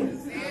that again.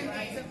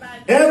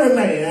 Every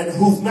man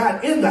who's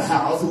not in the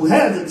house, who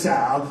has a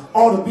child,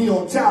 ought to be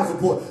on child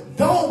support.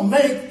 Don't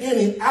make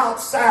any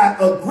outside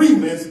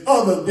agreements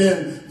other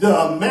than the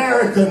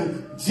American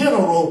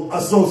General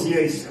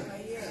Association.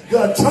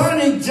 The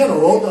Attorney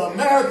General, the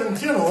American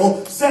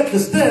General, set the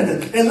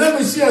standard. And let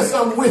me share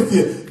something with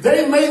you.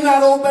 They may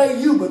not obey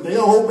you, but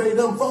they'll obey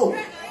them folks.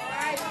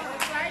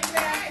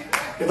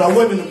 If I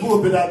went in the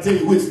pulpit, I'll tell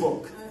you which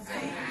folk.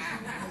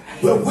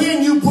 But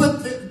when you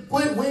put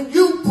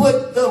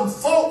them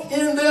folk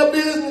in their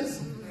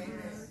business,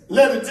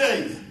 let me tell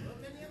you,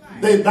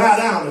 they bow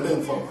down to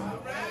them folk,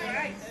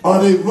 or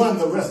they run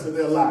the rest of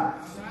their lives.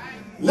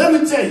 Let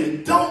me tell you,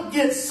 don't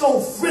get so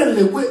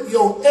friendly with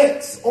your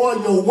ex or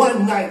your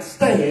one-night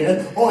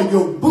stand or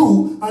your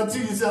boo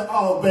until you say,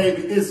 oh,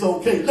 baby, it's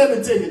okay. Let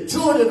me tell you,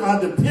 children are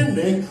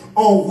depending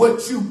on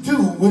what you do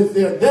with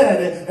their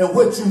daddy and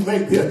what you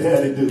make their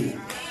daddy do.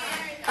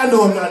 I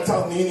know I'm not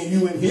talking to any of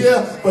you in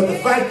here, but the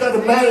fact of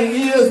the matter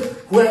is,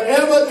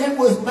 wherever it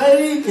was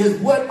made is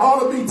what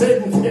ought to be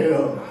taken care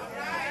of.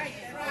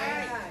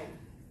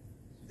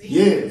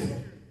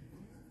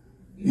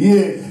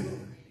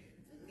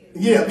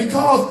 Yeah,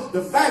 because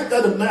the fact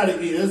of the matter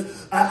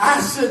is,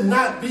 I should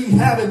not be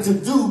having to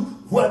do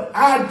what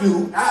I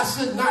do. I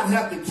should not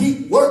have to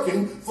keep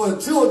working for the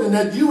children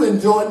that you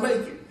enjoy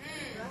making.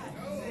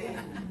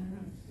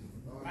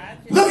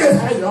 Look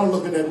at how y'all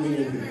looking at me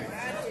in here.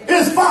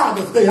 It's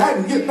Father's Day. I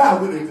can get by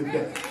with it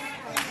today.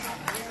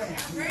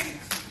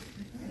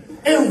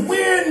 And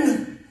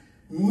when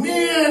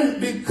men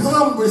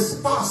become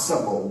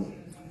responsible,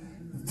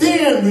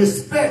 then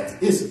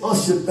respect is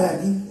ushered back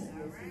in.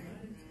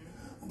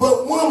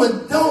 But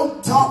woman,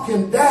 don't talk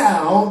him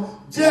down.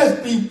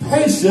 Just be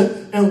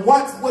patient and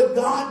watch what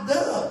God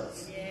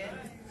does.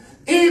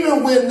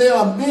 Even when there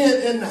are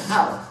men in the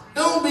house,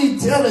 don't be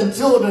telling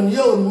children,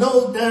 yo,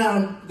 no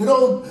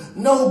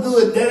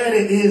good daddy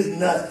is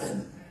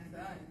nothing.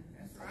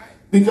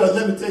 Because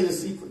let me tell you a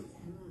secret.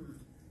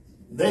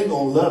 They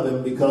gonna love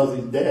him because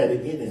he's daddy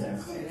anyhow.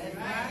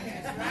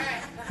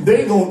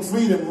 They gonna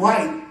treat him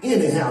right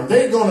anyhow.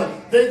 They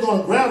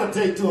gonna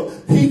gravitate to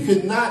him. He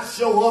could not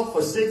show up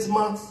for 6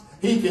 months.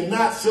 He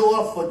cannot show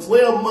up for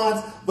 12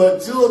 months,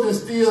 but children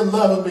still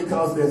love him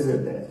because they're their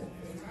daddy.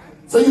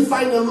 So you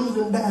fighting a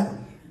losing battle.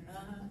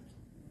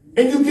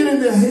 And you get in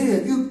their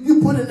head.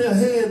 You put in their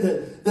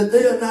head that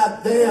they are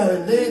not there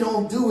and they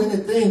don't do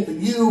anything for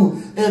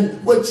you.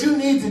 And what you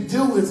need to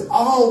do is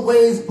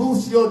always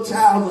boost your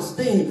child's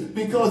esteem,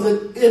 because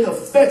it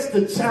affects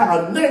the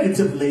child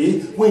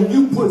negatively when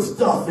you put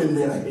stuff in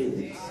their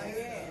heads.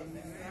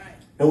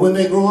 And when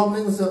they grow up,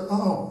 they will say,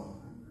 oh,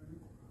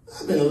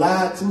 I've been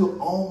lied to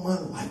all my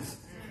life.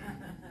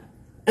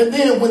 And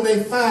then when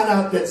they find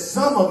out that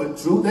some of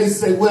it's true, they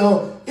say,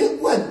 well,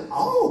 it wasn't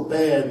all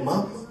bad,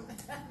 Mama.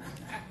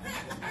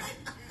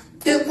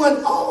 It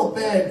wasn't all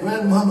bad,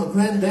 grandmama,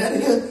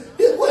 granddaddy.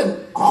 It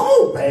wasn't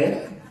all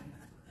bad.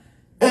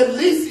 At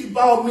least he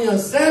bought me a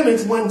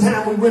sandwich one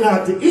time we went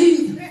out to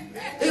eat.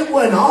 It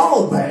wasn't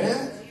all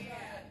bad.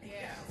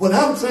 What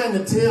I'm trying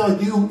to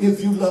tell you,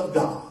 if you love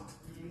God,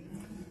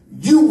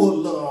 you will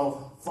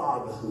love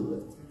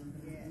fatherhood.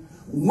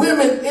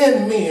 Women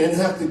and men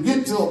have to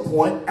get to a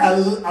point,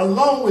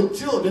 along with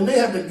children, they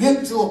have to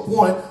get to a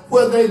point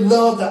where they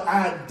love the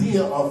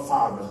idea of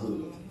fatherhood.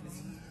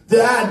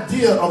 The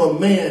idea of a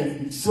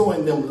man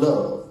showing them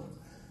love.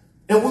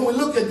 And when we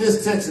look at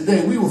this text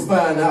today, we will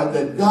find out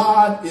that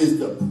God is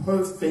the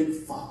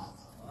perfect father.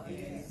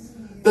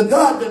 The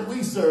God that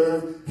we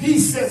serve, he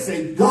sets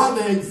a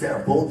godly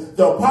example.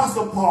 The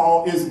Apostle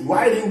Paul is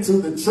writing to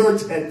the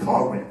church at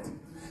Corinth.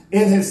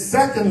 In his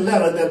second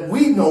letter that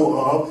we know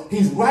of,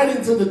 he's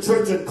writing to the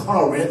church at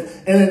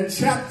Corinth, and in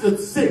chapter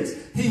 6,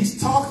 he's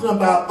talking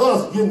about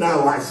us getting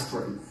our life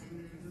straight.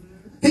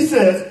 He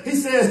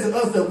says to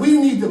us that we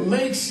need to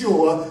make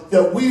sure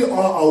that we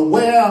are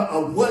aware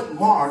of what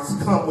marks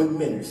come with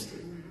ministry.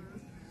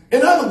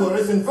 In other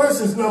words, in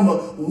verses number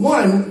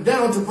 1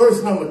 down to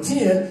verse number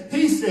 10,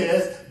 he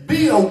says,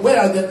 be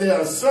aware that there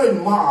are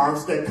certain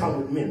marks that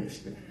come with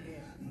ministry.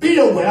 Be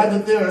aware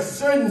that there are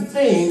certain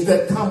things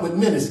that come with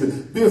ministry.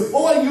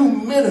 Before you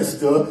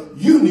minister,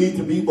 you need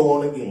to be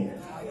born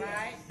again.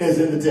 As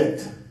in the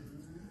text.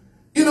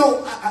 You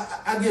know,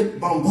 I get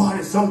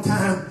bombarded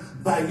sometimes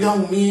by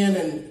young men,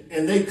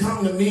 and they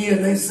come to me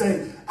and they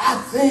say, I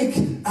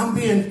think I'm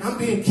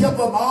being kept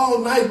up all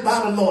night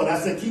by the Lord. I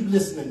say, keep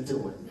listening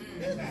to it.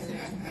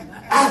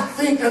 I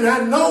think, and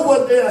I know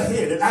what they're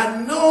headed.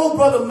 I know,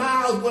 Brother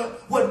Miles,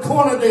 what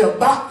corner they're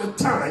about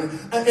to turn.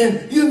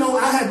 And you know,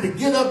 I had to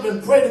get up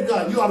and pray to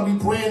God. You ought to be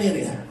praying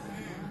anyhow.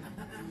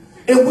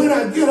 And when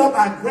I get up,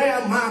 I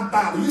grab my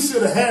Bible. You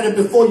should have had it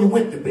before you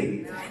went to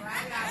bed.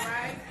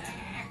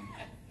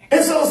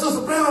 And so,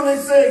 Sister Brown, they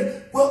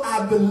say, well,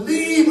 I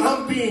believe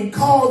I'm being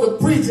called to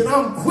preach, and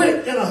I'm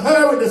quick in a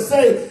hurry to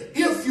say,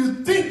 if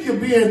you think you're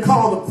being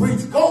called to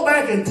preach, go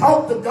back and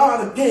talk to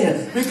God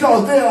again,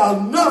 because there are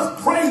enough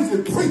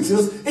crazy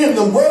preachers in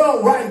the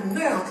world right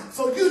now.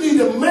 So you need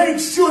to make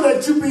sure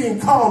that you're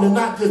being called and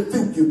not just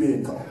think you're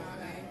being called.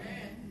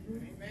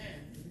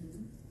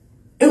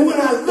 And when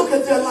I look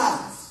at their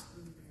lives,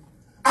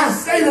 I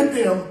say to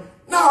them,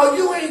 no,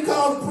 you ain't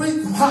called to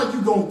preach. How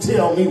you going to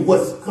tell me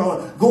what's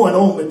going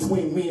on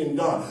between me and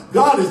God?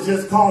 God is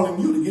just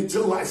calling you to get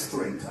your life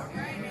straight.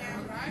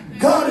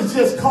 God is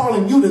just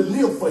calling you to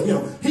live for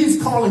him. He's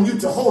calling you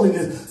to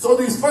holiness. So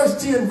these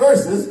first 10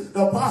 verses,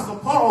 the Apostle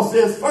Paul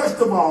says, first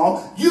of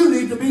all, you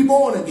need to be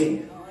born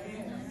again.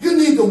 You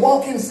need to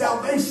walk in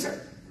salvation.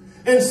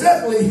 And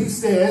secondly, he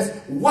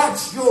says,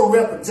 watch your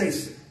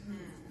reputation.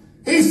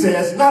 He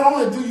says, not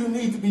only do you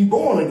need to be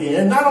born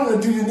again, not only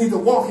do you need to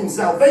walk in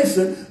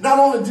salvation, not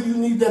only do you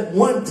need that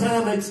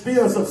one-time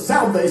experience of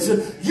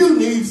salvation, you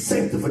need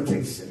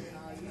sanctification.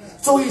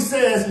 So he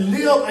says,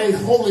 live a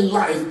holy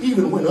life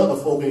even when other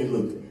folk ain't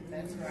looking.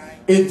 That's right.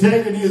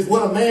 Integrity is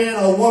what a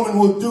man or a woman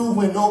will do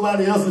when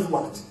nobody else is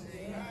watching.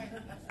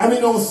 I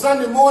mean, on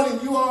Sunday morning,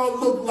 you all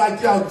look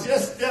like y'all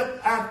just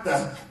stepped out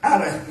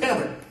of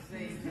heaven.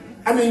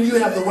 I mean, you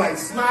have the right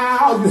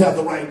smile, you have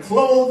the right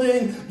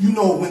clothing, you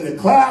know when to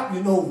clap,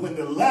 you know when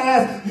to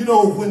laugh, you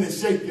know when to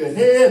shake your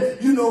head,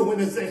 you know when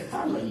to say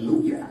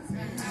hallelujah.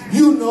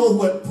 You know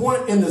what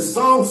point in the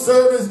song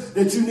service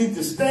that you need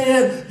to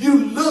stand.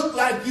 You look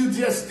like you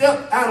just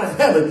stepped out of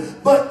heaven.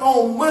 But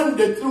on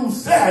Monday through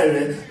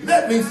Saturday,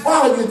 let me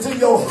follow you to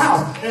your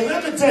house. And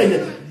let me tell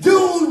you,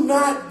 do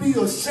not be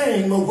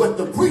ashamed of what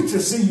the preacher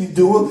see you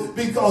doing,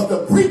 because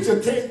the preacher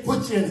can't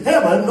put you in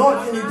heaven, nor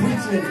can he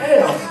put you in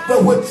hell.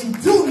 But what you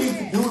do need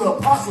to do, the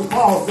Apostle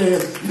Paul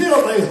says,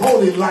 live a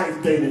holy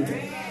life day to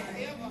day.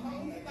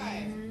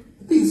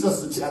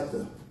 Ephesians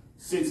chapter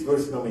 6,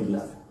 verse number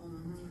 11.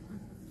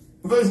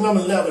 Verse number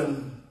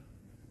 11,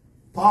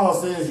 Paul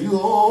says,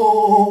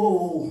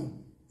 you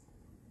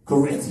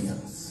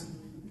Corinthians.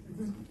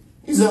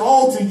 He said,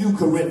 all to you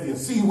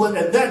Corinthians. See, what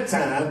at that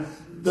time,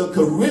 the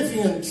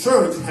Corinthian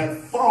church had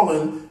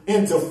fallen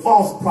into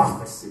false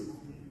prophecy.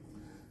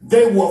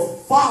 They were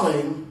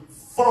following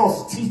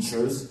false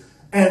teachers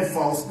and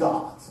false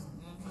gods.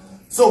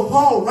 So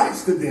Paul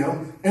writes to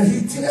them and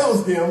he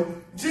tells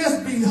them,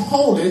 just be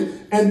holy.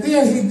 And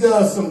then he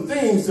does some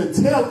things to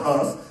tell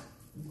us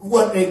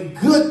what a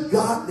good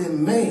godly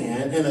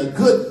man and a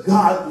good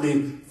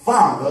godly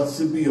father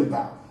should be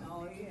about.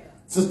 Oh, yeah.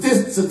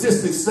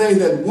 Statistics say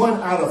that 1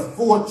 out of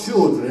 4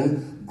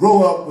 children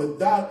grow up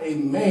without a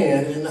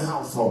man in the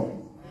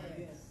household. Oh,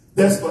 yeah.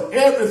 That's for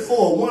every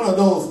 4, one of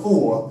those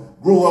 4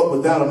 grow up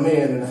without a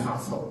man in the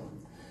household.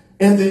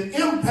 And the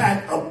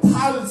impact of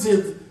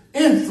positive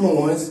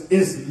influence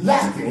is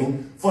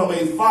lacking from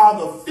a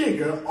father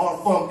figure or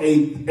from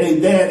a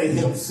daddy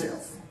himself.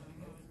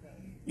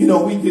 You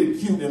know, we get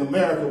cute in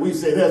America. We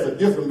say there's a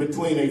difference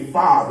between a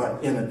father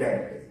and a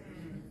daddy.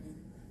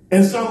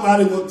 And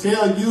somebody will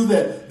tell you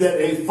that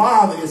a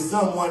father is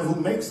someone who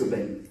makes a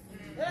baby.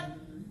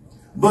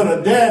 But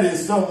a daddy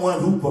is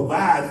someone who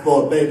provides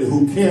for a baby,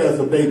 who cares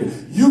a baby.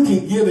 You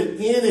can give it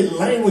any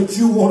language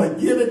you want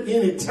to give it,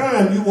 any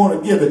time you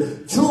want to give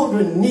it.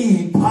 Children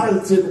need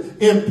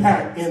positive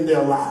impact in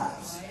their lives.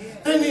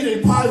 They need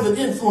a positive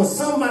influence,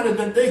 somebody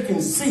that they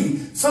can see,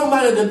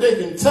 somebody that they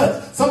can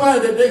touch,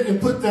 somebody that they can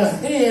put their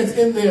hands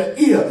in their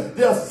ear,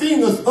 their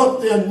fingers up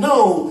their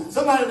nose,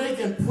 somebody they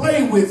can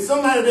play with,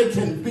 somebody they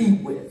can be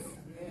with.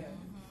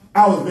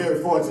 I was very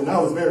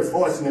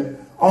fortunate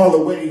all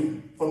the way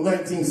from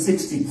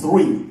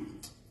 1963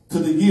 to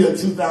the year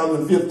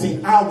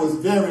 2015. I was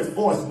very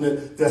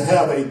fortunate to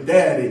have a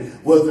daddy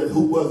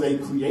who was a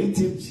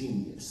creative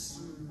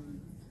genius.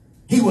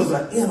 He was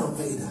an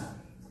innovator.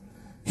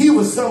 He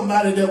was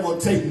somebody that will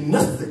take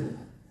nothing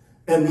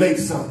and make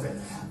something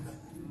happen.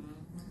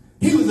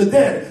 He was a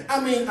daddy. I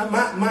mean,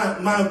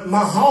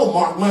 my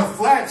hallmark, my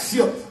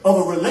flagship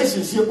of a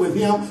relationship with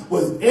him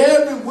was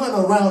every winter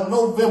around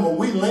November,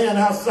 we laying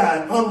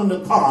outside under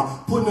the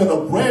car, putting in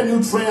a brand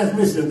new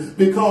transmission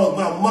because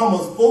my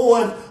mama's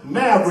Ford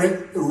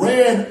Maverick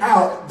ran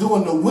out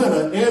during the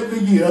winter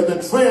every year.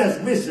 The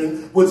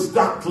transmission would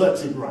stop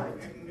clutching right,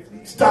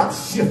 stop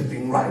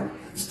shifting right,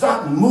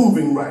 stop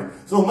moving right.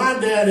 So my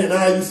dad and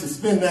I used to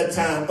spend that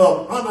time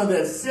up under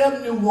that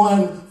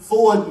 71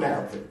 Ford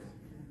Maverick.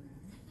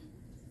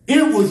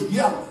 It was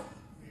yellow.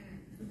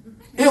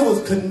 It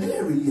was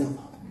canary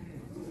yellow.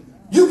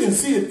 You can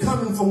see it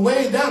coming from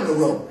way down the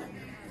road.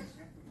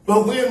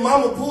 But when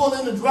mama pulled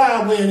in the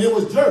driveway and it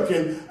was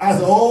jerking, I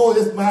said, oh,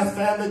 it's my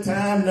family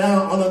time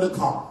now under the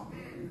car.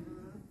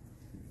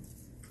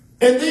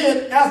 And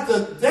then after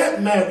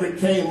that Maverick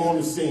came on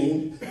the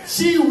scene,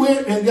 she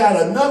went and got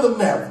another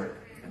Maverick.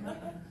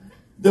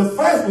 The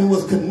first one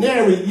was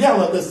canary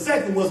yellow. The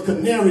second was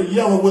canary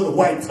yellow with a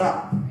white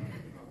top.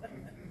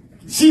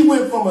 She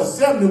went from a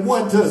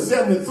 71 to a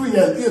 73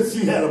 as if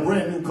she had a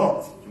brand new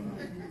car.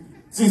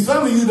 See,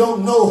 some of you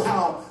don't know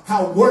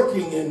how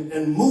working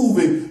and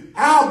moving,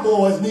 our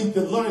boys need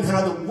to learn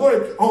how to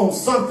work on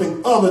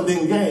something other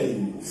than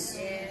games.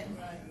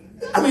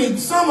 I mean,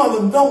 some of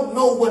them don't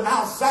know what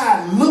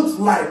outside looks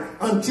like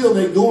until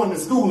they go into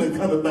school and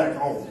coming back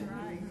home.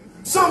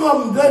 Some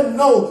of them doesn't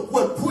know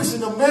what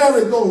pushing a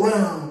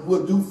merry-go-round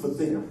will do for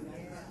them.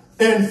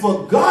 And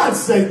for God's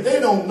sake, they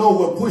don't know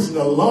what pushing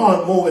a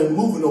lawnmower and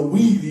moving a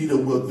weed eater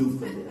will do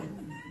for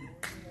them.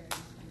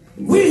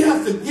 We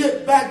have to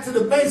get back to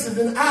the basics,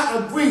 and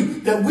I agree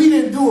that we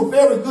didn't do a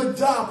very good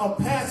job of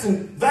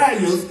passing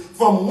values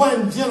from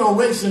one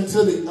generation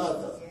to the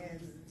other.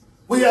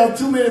 We have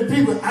too many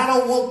people. I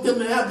don't want them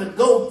to have to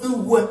go through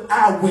what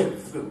I went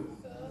through.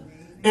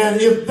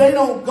 And if they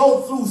don't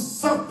go through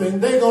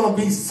something, they're going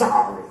to be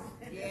sorry.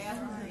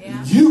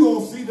 You're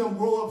going to see them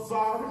grow up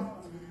sorry.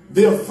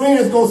 Their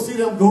friends going to see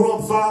them grow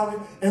up sorry.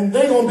 And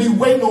they're going to be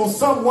waiting on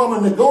some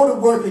woman to go to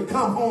work and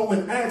come home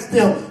and ask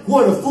them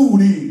what the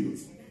food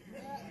is.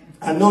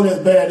 I know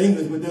that's bad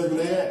English, but that's what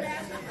they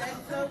ask.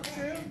 That's so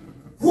true.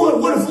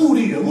 What the food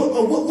is?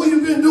 What you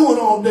been doing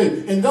all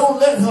day? And don't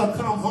let her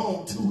come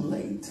home too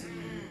late.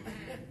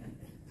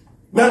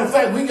 Matter of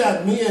fact, we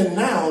got men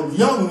now,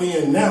 young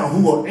men now,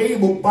 who are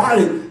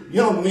able-bodied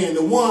young men,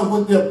 the ones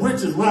with their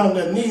breeches around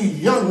their knees,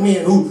 young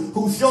men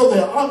who show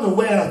their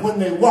underwear when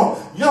they walk,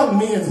 young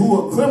men who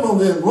are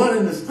criminals and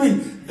running the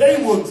street.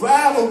 They will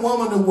drive a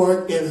woman to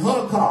work in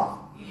her car,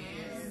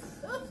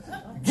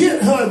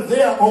 get her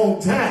there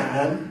on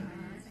time,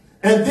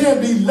 and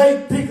then be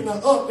late picking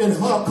her up in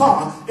her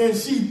car, and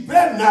she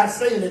better not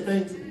say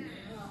anything to you.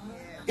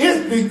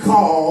 It's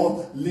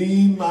because,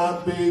 leave my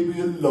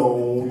baby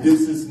alone.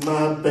 This is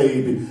my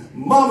baby.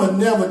 Mama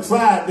never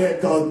tried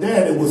that because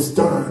daddy was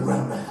stirring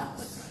around the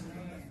house.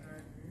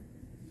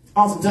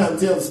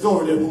 Oftentimes tell the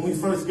story that when we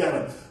first got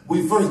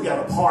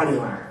a party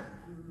line.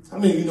 How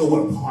many of you know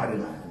what a party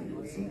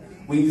line is?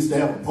 We used to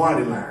have a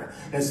party line.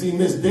 And see,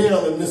 Miss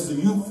Dale and Mr.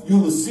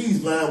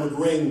 Ulysses' line would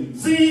ring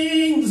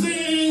zing,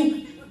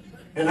 zing.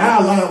 And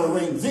our line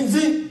would ring zing,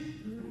 zing.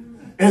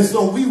 And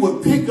so we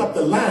would pick up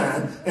the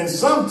line, and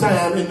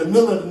sometime in the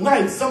middle of the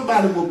night,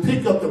 somebody would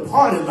pick up the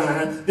party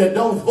line that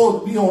don't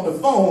supposed to be on the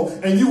phone,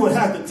 and you would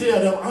have to tell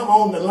them, I'm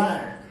on the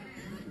line.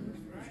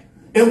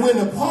 And when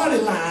the party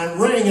line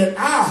rang at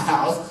our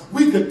house,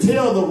 we could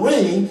tell the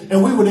ring,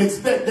 and we would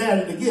expect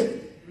daddy to get it.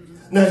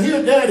 Now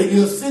here daddy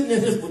is sitting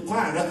in his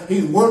recliner.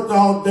 He's worked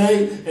all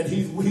day, and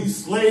he's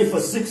slaved for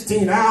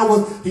 16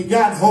 hours. He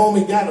got home,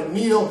 he got a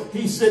meal.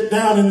 He sit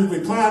down in his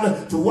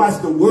recliner to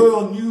watch the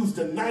world news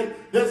tonight.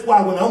 That's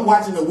why when I'm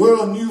watching the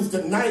world news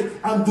tonight,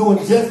 I'm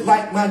doing just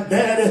like my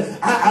daddy.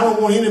 I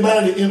don't want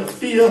anybody to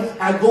interfere.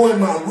 I go in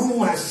my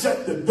room, I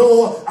shut the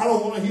door. I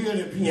don't want to hear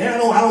any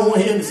piano. I don't want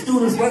to hear any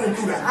students running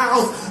through the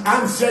house.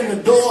 I'm shutting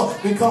the door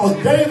because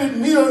David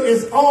Miller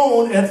is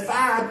on at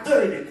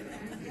 5:30.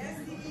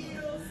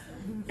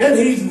 And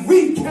he's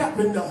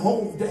recapping the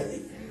whole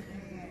day.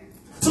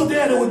 So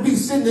daddy would be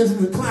sitting in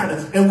the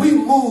recliner, and we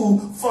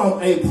moved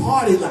from a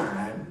party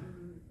line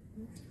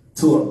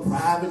to a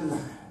private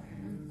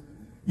line.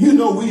 You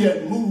know, we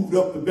had moved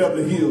up to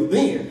Beverly Hills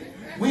then.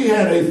 We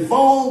had a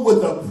phone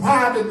with a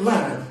private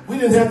line. We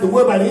didn't have to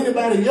worry about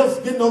anybody else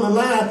getting on the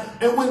line.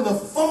 And when the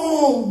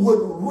phone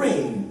would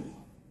ring,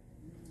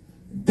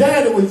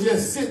 daddy would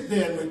just sit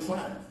there and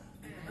recline.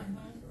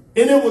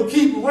 And it would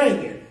keep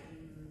ringing.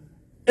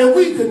 And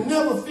we could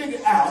never figure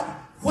out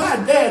why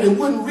daddy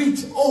wouldn't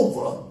reach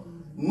over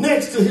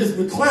next to his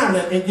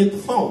recliner and get the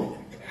phone.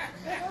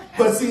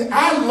 But see,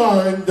 I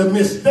learned the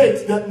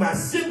mistakes that my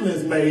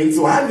siblings made,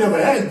 so I never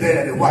asked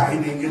daddy why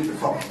he didn't get the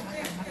phone.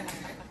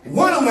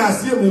 One of my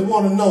siblings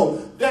wanted to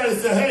know, daddy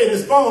said, hey,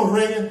 this phone's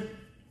ringing.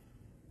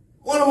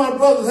 One of my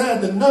brothers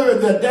had the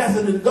nerve, the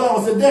audacity to go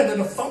and said, daddy,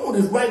 the phone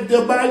is right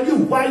there by you.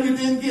 Why you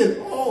didn't get it?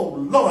 Oh,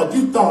 Lord,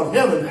 you thought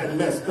heaven had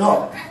messed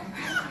up.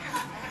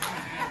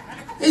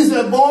 He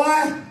said,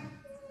 boy,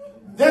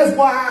 That's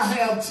why I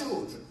have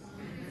children.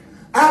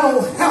 I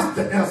don't have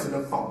to answer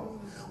the phone.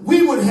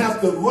 We would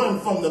have to run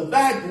from the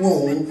back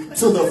room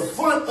to the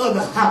front of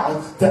the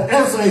house to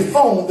answer a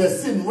phone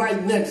that's sitting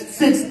right next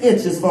 6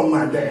 inches from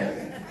my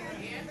dad.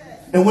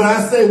 And when I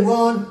say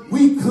run,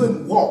 we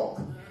couldn't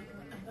walk.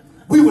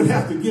 We would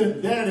have to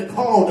get daddy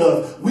called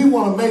us. We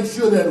want to make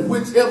sure that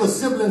whichever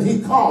sibling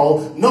he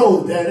called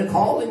knows daddy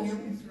calling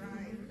you.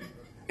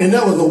 And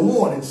that was a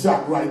warning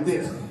shot right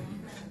there.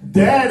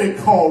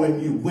 Daddy calling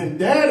you. When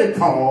daddy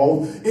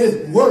called,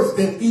 it's worse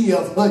than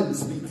E.F. Hutton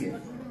speaking.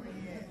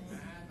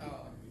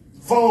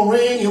 Phone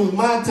rang, it was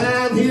my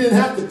time, he didn't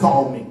have to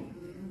call me.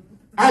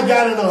 I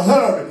got in a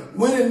hurry,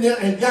 went in there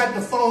and got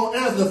the phone,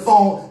 answered the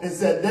phone, and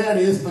said,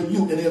 Daddy, it's for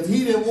you. And if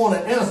he didn't want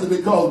to answer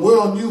because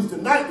World News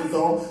Tonight was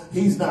on,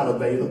 he's not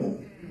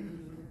available.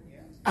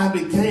 I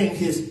became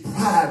his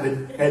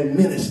private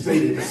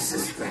administrative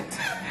assistant.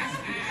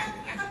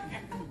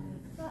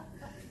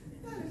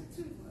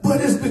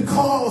 But it's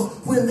because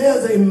when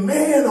there's a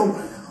man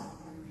around,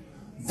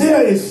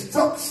 there is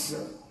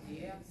structure.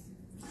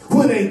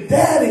 When a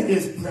daddy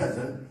is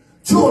present,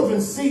 children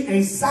see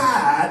a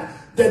side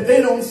that they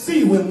don't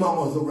see when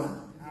mama's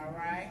around. All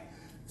right.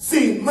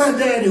 See, my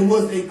daddy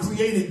was a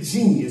creative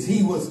genius.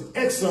 He was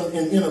excellent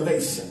in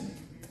innovation.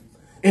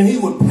 And he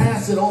would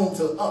pass it on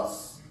to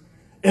us.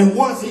 And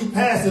once he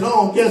passed it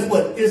on, guess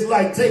what? It's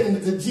like taking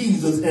it to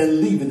Jesus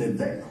and leaving it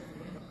there.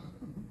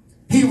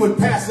 He would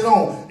pass it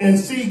on. And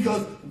see,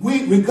 because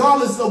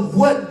regardless of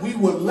what we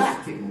were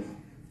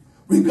lacking,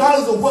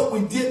 regardless of what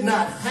we did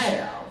not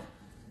have,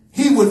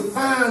 he would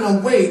find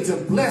a way to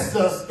bless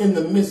us in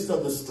the midst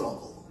of the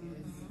struggle.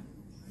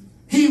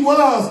 He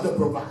was the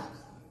provider.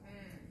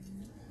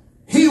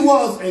 He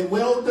was a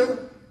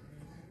welder.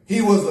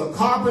 He was a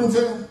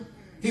carpenter.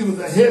 He was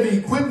a heavy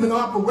equipment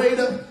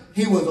operator.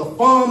 He was a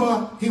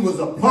farmer. He was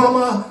a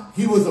plumber.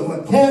 He was a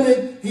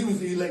mechanic. He was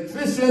the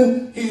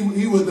electrician.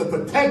 He was the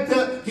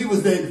protector. He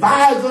was the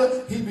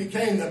advisor. He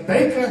became the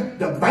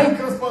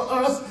banker for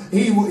us.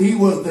 He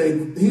was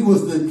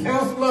the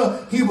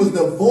counselor. He was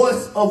the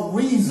voice of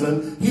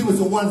reason. He was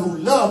the one who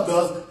loved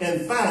us.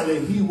 And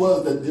finally, he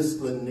was the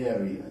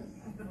disciplinarian.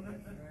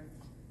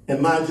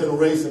 In my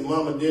generation,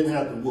 mama didn't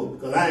have to whoop,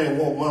 because I didn't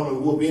want mama to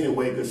whoop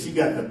anyway, because she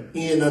got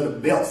the end of the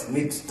belts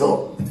mixed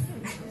up.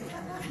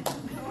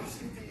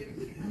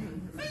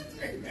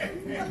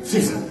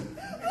 She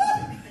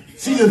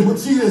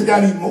just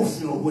got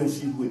emotional when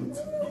she whipped.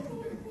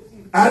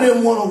 I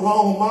didn't want a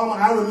wrong mama.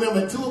 I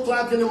remember 2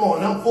 o'clock in the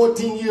morning, I'm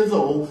 14 years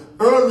old,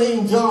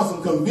 Earlene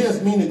Johnson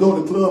convinced me to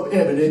go to Club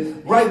Ebony,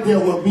 right there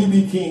where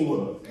B.B. King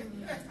was.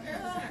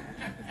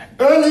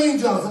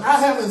 Earlene Johnson, I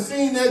haven't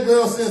seen that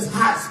girl since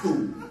high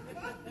school.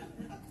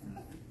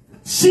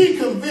 She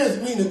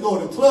convinced me to go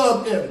to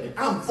Club Ebony.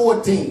 I'm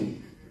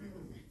 14.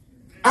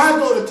 I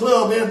go to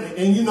Club Ebony,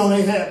 and you know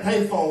they had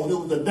payphones. It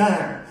was a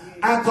dime.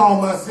 I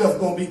called myself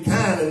going to be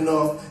kind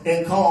enough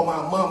and call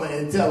my mama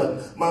and tell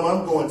her, Mama,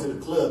 I'm going to the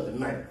club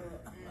tonight.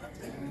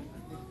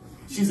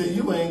 She said,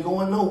 you ain't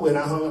going nowhere. And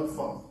I hung up the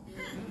phone.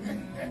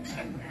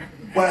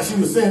 While she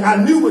was saying, I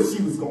knew what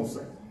she was going to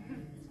say.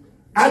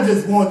 I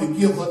just wanted to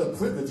give her the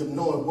privilege of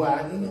knowing where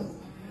I am.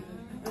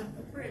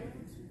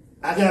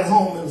 I got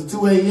home, it was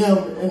 2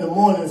 a.m. in the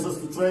morning,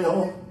 Sister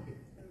Trejo.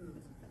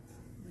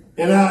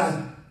 And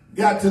I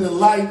got to the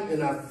light,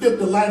 and I flipped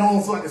the light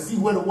on so I could see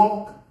where to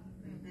walk.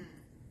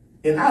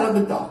 And out of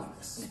the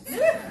darkness,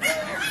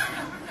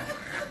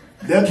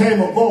 there came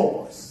a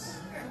voice.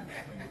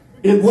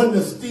 It wasn't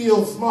a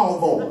still, small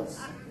voice.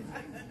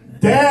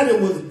 Daddy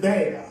was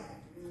there,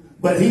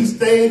 but he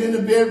stayed in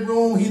the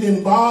bedroom. He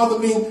didn't bother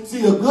me.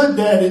 See, a good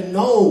daddy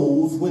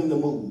knows when to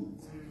move.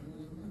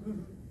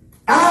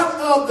 Out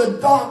of the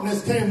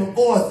darkness came a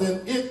voice,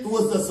 and it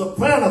was a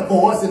soprano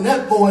voice, and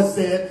that voice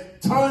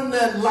said, turn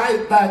that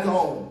light back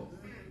on.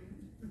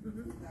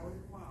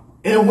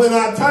 And when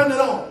I turned it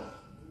on,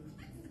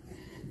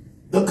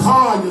 the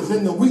Colliers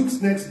in the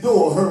weeks next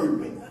door heard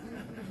me.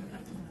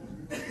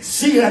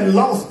 She had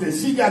lost it.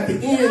 She got the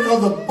end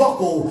of the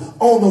buckle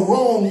on the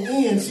wrong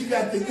end. She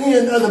got the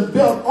end of the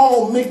belt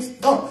all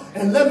mixed up.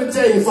 And let me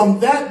tell you, from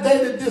that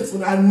day to this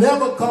one, I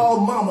never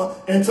called mama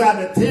and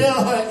tried to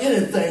tell her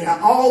anything. I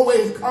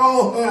always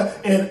called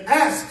her and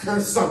asked her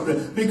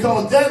something,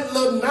 because that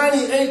little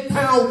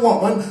 98-pound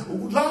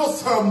woman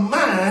lost her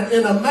mind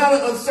in a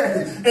matter of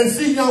seconds. And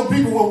see, young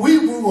people, when we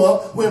grew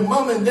up, when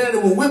mom and daddy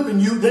were whipping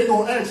you, they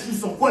going to ask you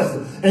some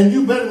questions. And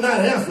you better not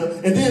answer.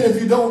 And then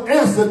if you don't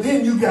answer,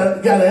 then you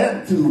got an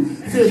attitude.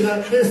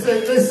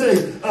 They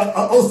say,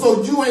 oh,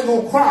 so you ain't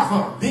going to cry,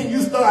 huh? Then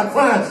you start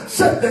crying.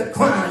 Shut that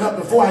crying up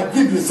before I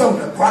give you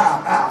something to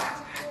cry about.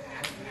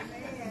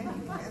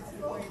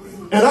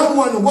 And I'm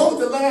wondering, what was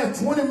the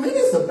last 20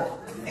 minutes about?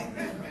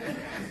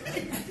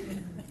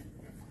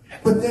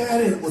 But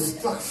Daddy was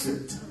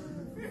structured.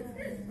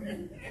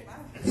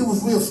 He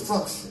was real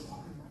structured.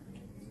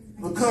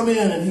 He would come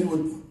in and he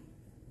would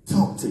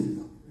talk to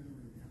you.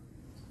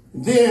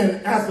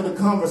 Then, after the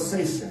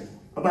conversation,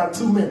 about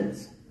 2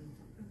 minutes,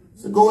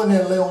 so go in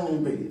there and lay on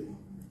your bed.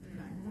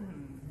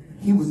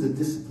 He was a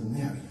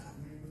disciplinarian.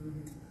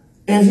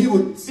 and he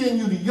would send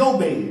you to your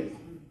bed.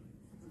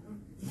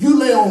 You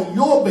lay on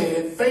your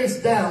bed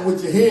face down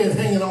with your head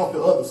hanging off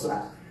the other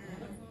side.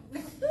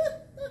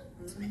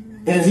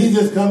 And he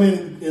just come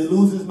in and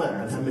lose his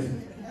mind. I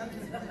mean,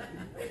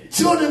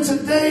 children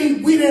today,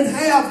 we didn't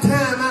have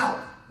time out.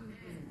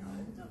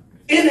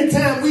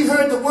 Anytime we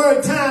heard the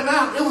word time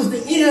out, it was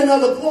the end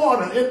of the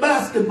quarter in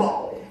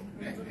basketball.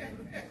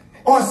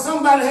 Or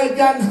somebody had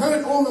gotten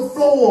hurt on the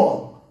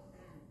floor.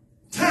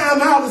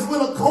 Time out is when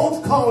a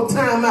coach called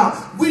time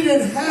out. We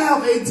didn't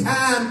have a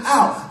time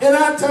out. And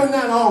I turned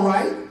out all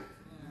right.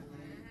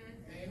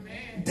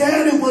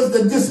 Daddy was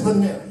the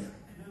disciplinarian.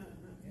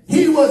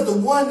 He was the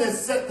one that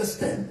set the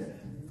standard.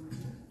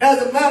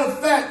 As a matter of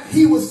fact,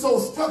 he was so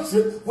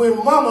structured, when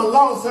mama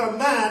lost her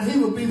mind, he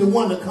would be the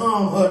one to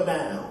calm her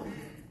down.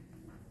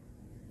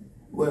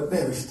 We're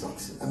very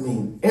structured. I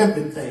mean,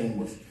 everything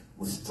was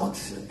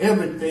structured.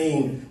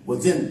 Everything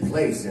was in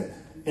place.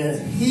 And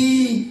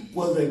he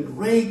was a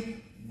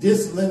great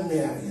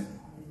disciplinarian.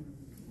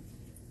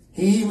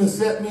 He even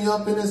set me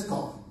up in his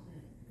car.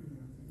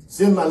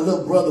 Send my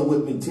little brother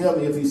with me. Tell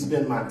me if he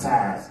spent my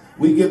tires.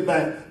 We get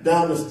back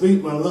down the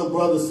street. My little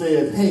brother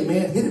says, hey,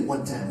 man, hit it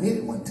one time. Hit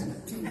it one time.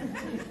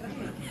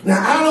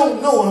 Now, I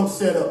don't know I'm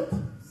set up.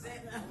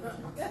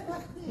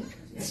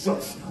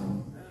 Structure.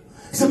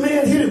 He said,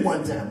 man, hit it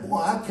one time. Boy,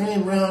 I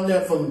came around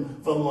there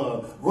from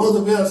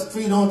Roosevelt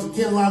Street onto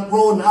Kenlock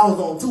Road, and I was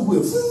on two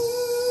wheels.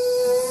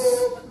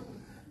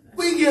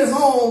 We get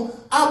home.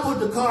 I put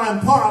the car in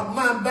park.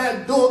 My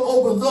back door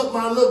opens up.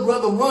 My little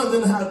brother runs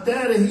in the house.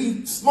 Daddy,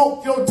 he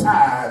smoked your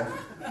tire.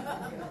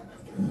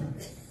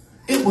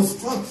 It was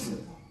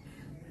structured.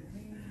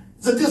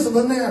 It's a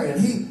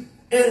disciplinarian.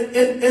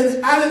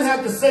 And I didn't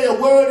have to say a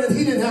word, and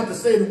he didn't have to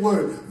say the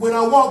word. When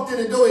I walked in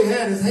the door, he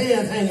had his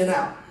hands hanging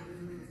out.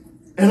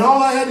 And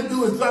all I had to do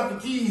was drop the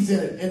keys in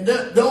it. And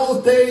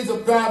those days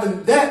of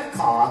driving that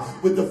car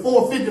with the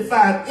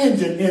 455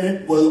 engine in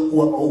it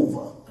were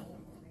over.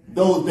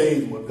 Those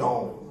days were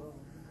gone.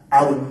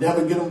 I would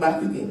never get them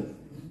back again.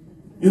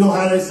 You know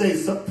how they say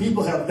some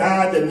people have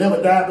died that never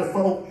died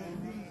before?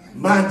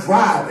 My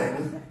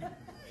driving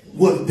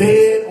was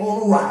dead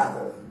on arrival.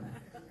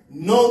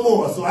 No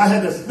more. So I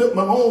had to flip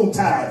my own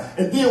tire.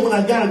 And then when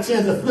I got a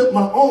chance to flip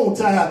my own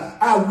tire,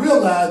 I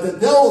realized that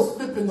those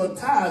flipping of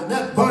tires,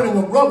 that burning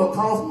of rubber,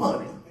 cost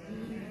money.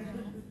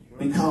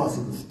 Because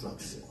it was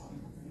structured.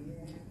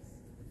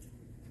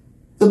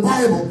 The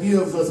Bible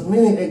gives us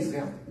many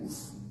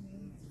examples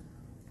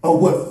of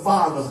what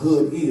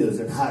fatherhood is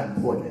and how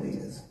important it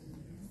is.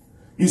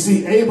 You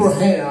see,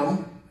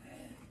 Abraham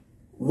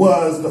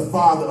was the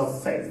father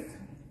of faith.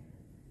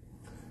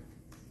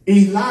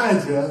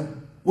 Elijah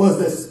was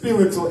the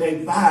spiritual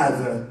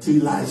advisor to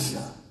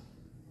Elisha.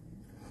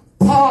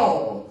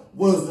 Paul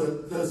was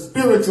the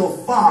spiritual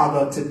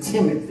father to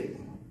Timothy.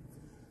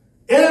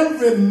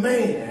 Every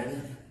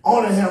man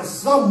ought to have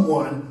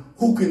someone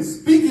who can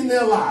speak in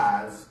their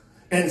lives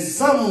and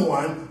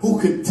someone who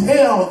could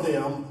tell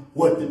them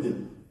what to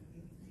do.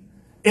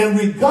 And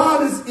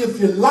regardless if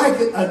you like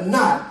it or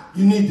not,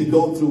 you need to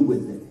go through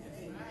with it.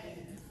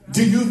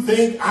 Do you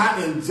think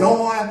I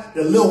enjoy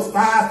the little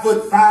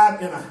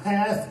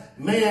 5'5.5"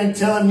 man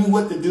telling me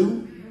what to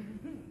do?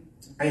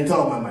 I ain't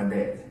talking about my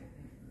dad.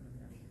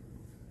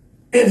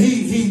 And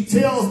he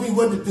tells me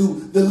what to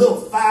do. The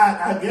little 5,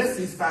 I guess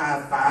he's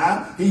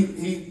 5'5".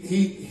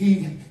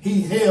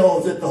 He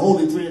hails at the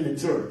Holy Trinity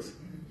Church.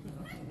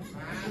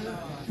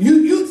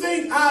 You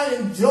think I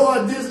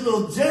enjoy this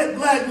little jet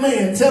black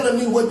man telling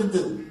me what to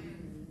do?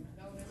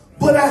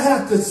 But I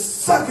have to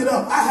suck it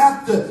up. I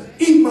have to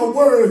eat my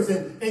words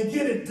and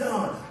get it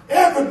done.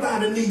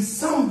 Everybody needs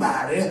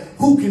somebody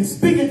who can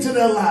speak into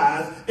their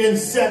lives and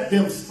set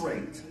them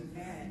straight.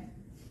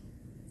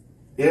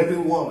 Every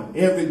woman,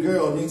 every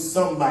girl needs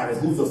somebody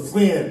who's a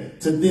friend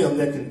to them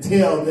that can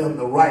tell them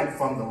the right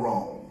from the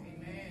wrong.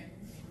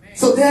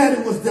 So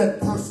Daddy was that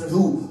person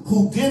who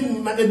it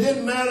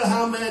didn't matter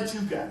how mad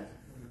you got.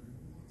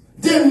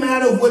 Didn't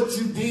matter what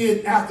you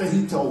did after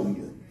he told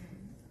you.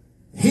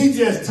 He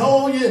just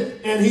told you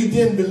and he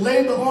didn't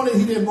belabor on it.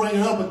 He didn't bring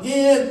it up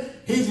again.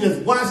 He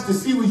just watched to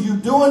see was you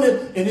doing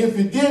it. And if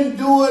you didn't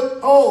do it,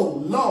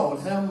 oh, Lord,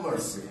 have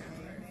mercy.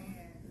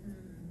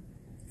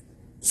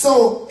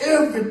 So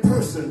every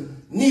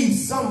person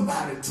needs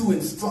somebody to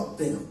instruct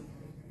them.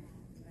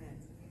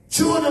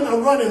 Children are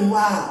running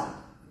wild.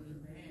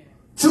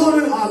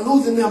 Children are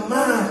losing their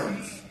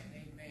minds.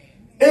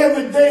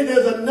 Every day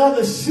there's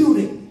another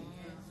shooting.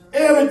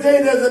 Every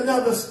day there's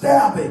another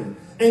stabbing.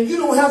 And you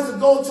don't have to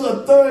go to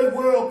a third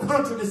world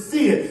country to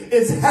see it.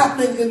 It's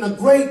happening in the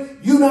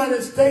great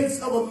United States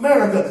of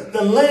America,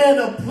 the land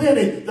of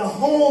plenty, the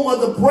home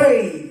of the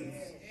brave,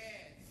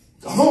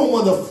 the home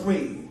of the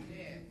free,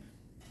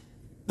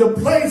 the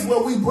place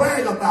where we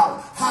brag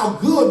about how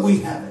good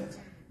we have it,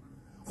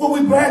 where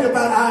we brag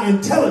about our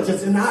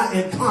intelligence and our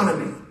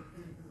economy,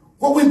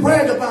 where we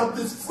brag about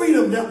this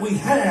freedom that we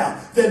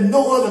have that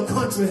no other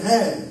country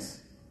has.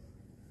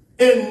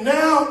 And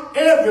now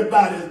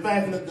everybody is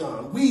backing a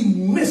gun. We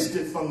missed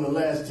it from the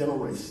last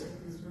generation.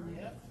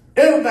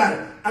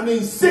 Everybody,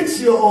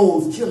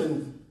 6-year-olds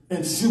killing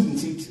and shooting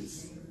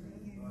teachers.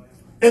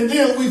 And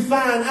then we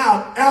find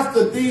out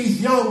after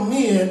these young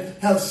men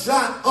have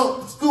shot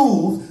up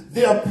schools,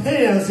 their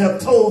parents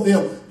have told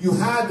them, you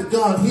hide the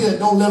gun here,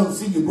 don't let them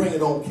see you bring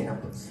it on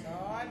campus.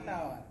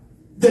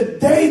 The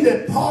day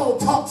that Paul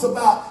talks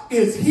about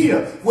is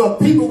here, where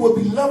people will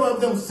be lover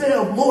of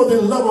themselves more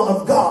than lover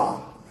of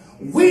God.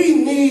 We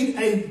need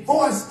a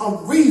voice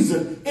of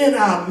reason in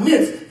our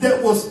midst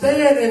that will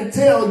stand and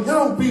tell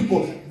young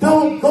people,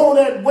 don't go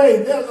that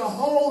way. There's a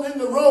hole in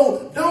the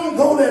road. Don't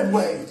go that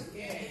way.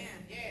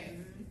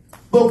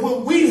 But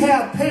when we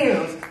have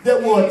parents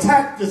that will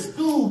attack the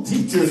school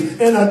teachers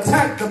and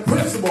attack the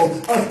principal,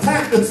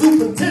 attack the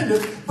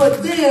superintendent,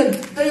 but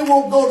then they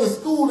won't go to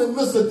school and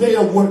miss a day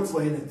of work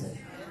for anything.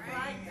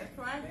 That's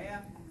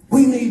right.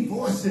 We need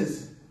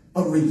voices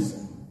of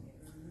reason.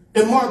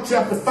 In Mark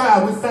chapter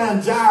 5, we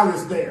find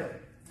Jairus there.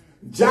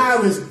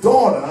 Jairus'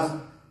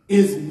 daughter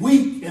is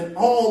weak and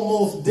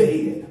almost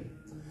dead.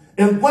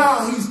 And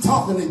while he's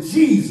talking to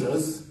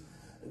Jesus,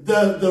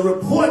 the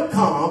report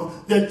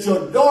comes that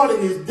your daughter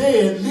is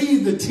dead,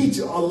 leave the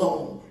teacher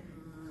alone.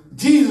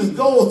 Jesus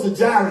goes to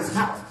Jairus'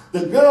 house.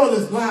 The girl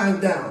is lying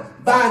down.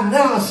 By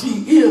now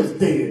she is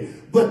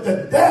dead. But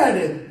the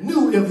daddy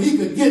knew if he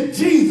could get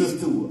Jesus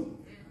to her.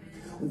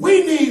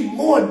 We need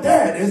more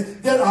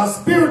daddies that are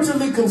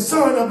spiritually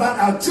concerned about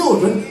our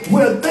children,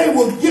 where they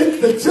will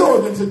get the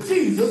children to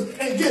Jesus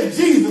and get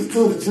Jesus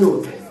to the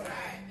children.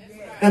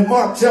 In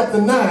Mark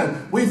chapter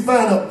 9, we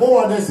find a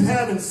boy that's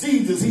having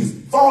seizures. He's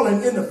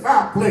falling in the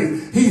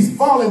fireplace. He's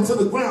falling to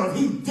the ground.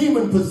 He's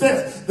demon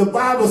possessed. The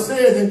Bible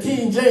says in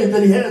King James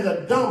that he has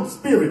a dumb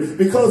spirit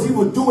because he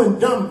was doing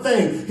dumb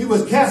things. He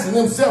was casting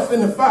himself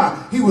in the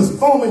fire. He was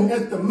foaming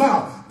at the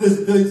mouth.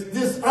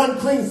 This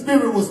unclean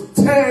spirit was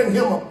tearing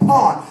him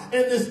apart.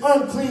 And this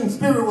unclean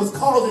spirit was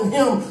causing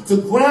him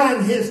to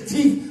grind his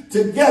teeth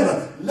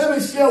together. Let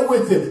me share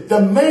with you. The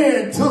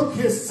man took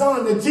his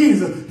son to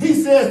Jesus. He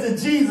says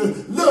to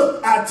Jesus,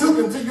 look, I took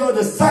him to your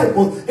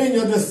disciples and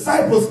your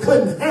disciples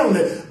couldn't handle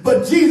it.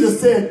 But Jesus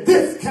said,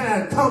 this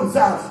kind comes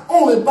out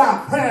only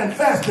by prayer and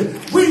fasting.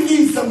 We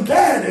need some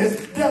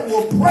daddies that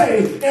will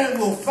pray and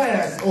will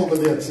fast over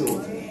their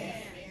children.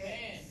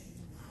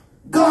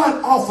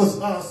 God offers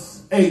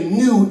us a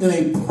new and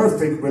a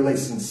perfect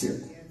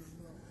relationship.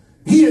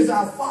 He is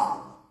our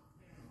Father.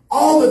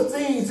 All the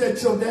things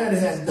that your daddy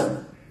has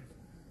done,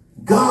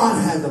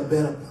 God has a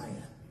better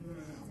plan.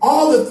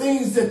 All the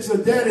things that your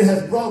daddy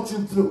has brought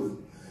you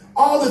through,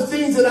 all the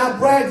things that I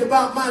bragged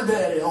about my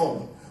daddy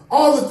on,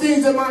 all the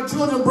things that my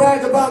children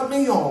brag about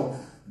me on,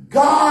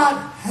 God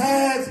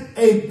has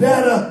a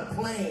better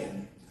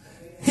plan.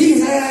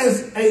 He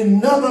has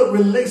another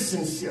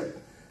relationship.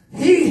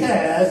 He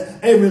has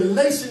a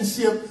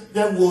relationship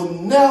that will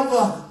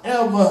never,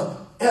 ever,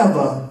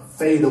 ever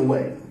fade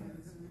away.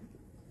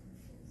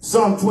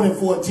 Psalm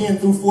 24, 10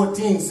 through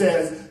 14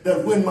 says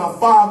that when my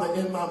father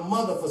and my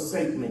mother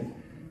forsake me,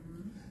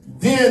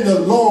 then the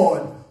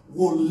Lord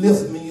will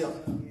lift me up.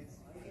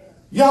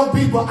 Young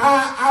people,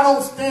 I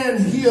don't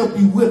stand here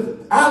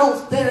bewildered. I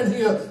don't stand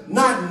here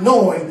not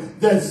knowing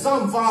that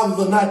some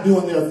fathers are not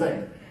doing their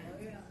thing.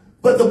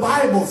 But the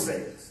Bible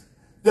says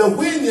that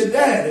when your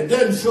daddy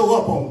doesn't show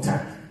up on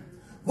time,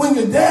 when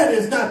your daddy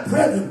is not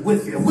present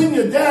with you, when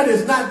your daddy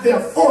is not there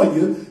for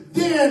you,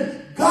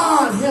 then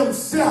God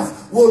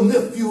himself will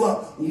lift you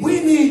up. We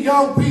need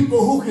young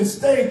people who can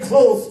stay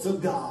close to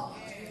God.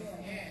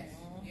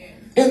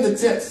 In the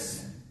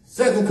text,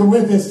 2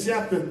 Corinthians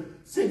chapter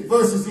 6,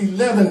 verses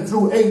 11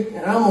 through 8,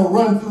 and I'm going to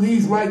run through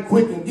these right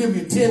quick and give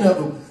you 10 of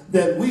them,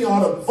 that we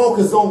ought to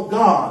focus on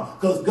God,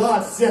 because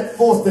God set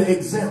forth the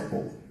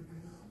example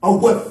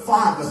of what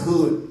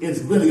fatherhood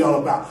is really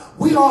all about.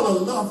 We ought to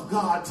love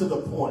God to the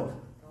point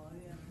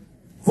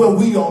where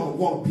we all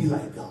want to be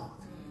like God.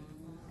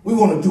 We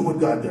want to do what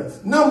God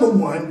does. Number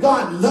one,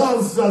 God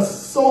loves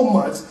us so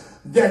much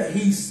that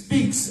he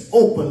speaks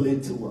openly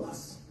to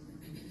us.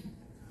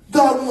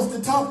 God wants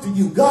to talk to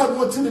you. God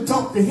wants you to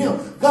talk to him.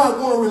 God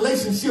wants a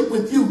relationship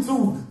with you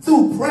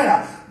through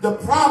prayer. The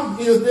problem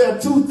is there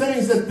are two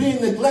things that's being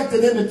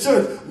neglected in the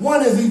church.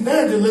 One is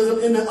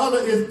evangelism and the other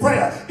is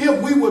prayer.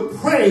 If we would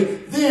pray,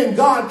 then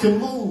God can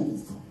move.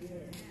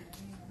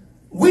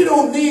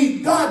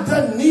 God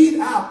doesn't need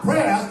our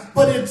prayers,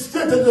 but it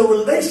strengthens the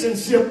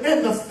relationship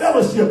and the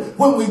fellowship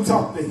when we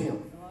talk to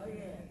him.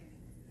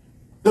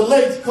 The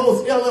late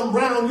coach L.M.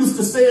 Brown used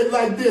to say it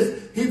like this.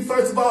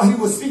 First of all, he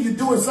would see you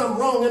doing something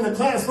wrong in the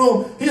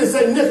classroom. He would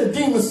say,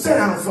 Nicodemus, sit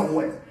down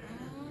somewhere.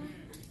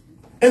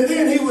 And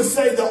then he would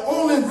say the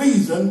only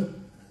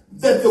reason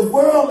that the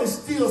world is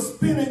still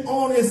spinning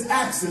on its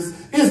axis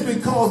is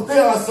because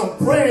there are some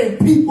praying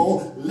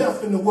people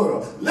left in the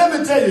world. Let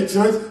me tell you,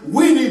 church,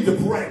 we need to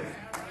pray.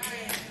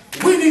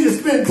 We need to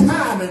spend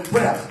time in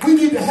prayer. We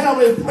need to have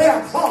a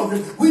prayer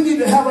closet. We need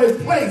to have a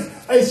place,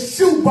 a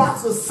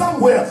shoebox or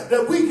somewhere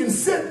that we can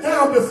sit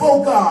down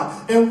before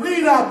God and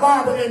read our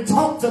Bible and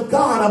talk to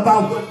God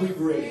about what we've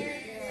read.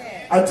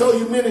 I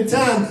told you many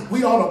times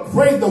we ought to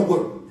pray the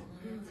word.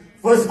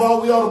 First of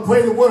all, we ought to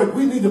pray the word.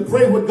 We need to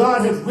pray what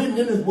God has written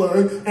in his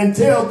word and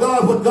tell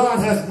God what God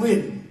has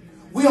written.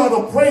 We ought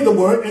to pray the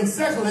word. And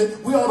secondly,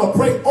 we ought to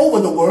pray over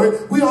the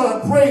word. We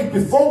ought to pray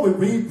before we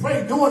read,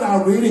 pray during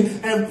our reading,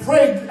 and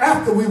pray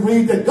after we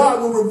read that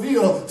God will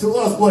reveal to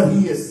us what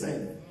he is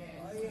saying.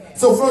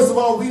 So first of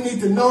all, we need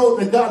to know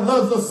that God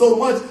loves us so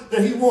much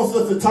that he wants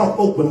us to talk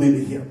openly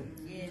to him.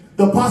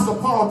 The Apostle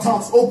Paul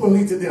talks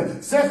openly to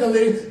them.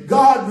 Secondly,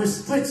 God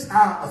restricts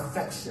our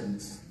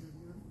affections.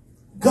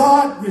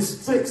 God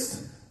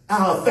restricts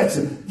our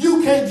affection.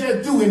 You can't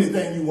just do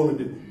anything you want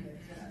to do.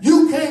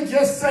 You can't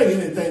just say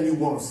anything you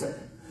want to say.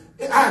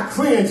 I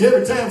cringe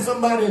every time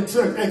somebody in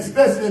church,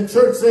 especially in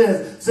church,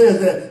 says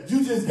that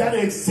you just got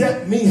to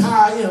accept me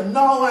how I am.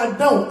 No, I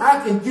don't.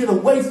 I can get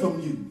away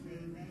from you.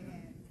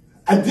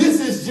 And this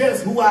is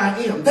just who I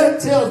am.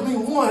 That tells me,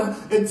 one,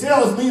 it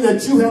tells me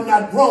that you have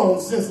not grown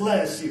since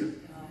last year.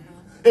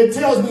 It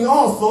tells me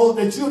also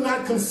that you're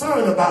not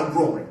concerned about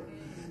growing.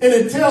 And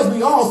it tells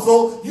me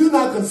also you're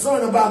not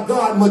concerned about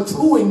God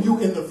maturing you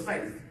in the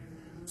faith.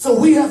 So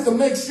we have to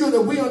make sure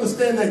that we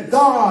understand that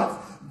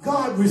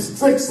God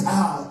restricts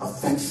our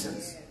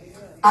affections,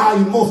 our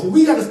emotions.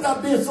 We got to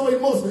stop being so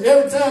emotional.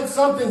 Every time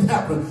something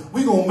happens,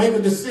 we're going to make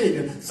a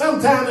decision.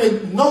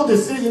 Sometimes no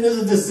decision is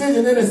a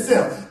decision in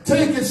itself.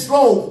 Take it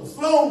slow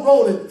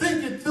roll it,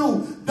 think it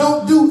through.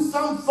 Don't do.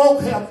 Some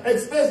folk have,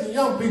 especially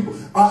young people,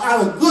 are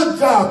out of good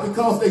job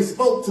because they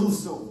spoke too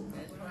soon.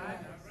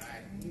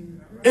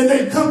 And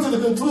they come to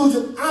the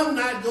conclusion, I'm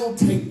not going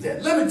to take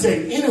that. Let me tell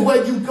you,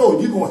 anywhere you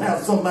go, you're going to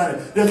have somebody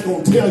that's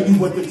going to tell you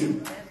what to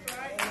do.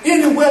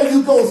 Anywhere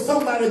you go,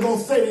 somebody going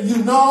to say to you,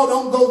 no,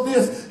 don't go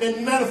this.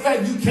 And matter of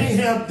fact, you can't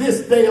have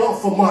this day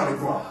off for Mardi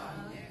Gras.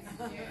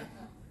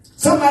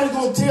 Somebody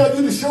going to tell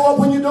you to show up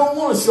when you don't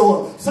want to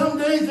show up. Some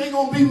days they're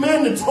going to be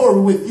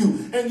mandatory with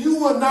you. And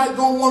you are not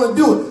going to want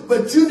to do it.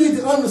 But you need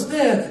to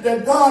understand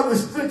that God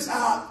restricts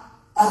our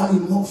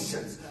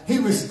emotions. He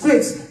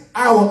restricts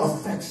our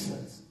affections.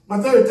 My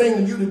third thing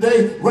to you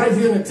today, right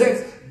here in the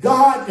text,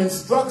 God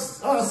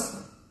instructs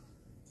us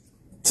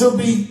to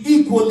be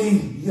equally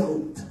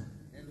yoked.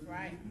 That's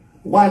right.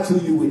 Watch who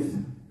you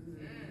with.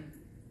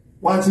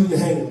 Watch who you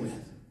hanging with.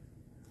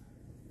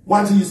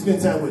 Watch who you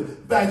spend time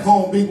with. Back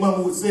home, Big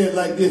Mama would say it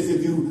like this: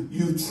 if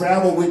you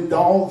travel with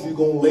dogs, you're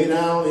going to lay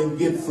down and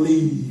get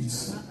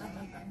fleas.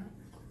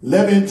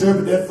 Let me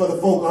interpret that for the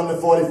folk under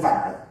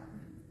 45.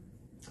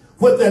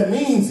 What that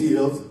means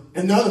is,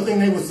 and the other thing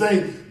they would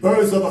say,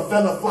 birds of a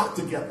feather flock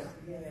together.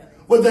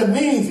 What that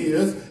means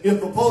is,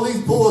 if the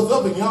police pulls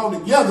up and y'all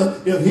together,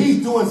 if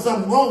he's doing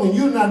something wrong and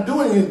you're not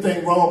doing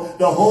anything wrong,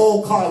 the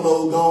whole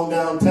carload gone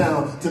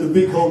downtown to the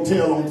big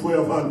hotel on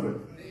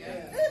 1200.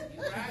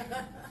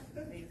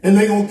 And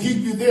they're going to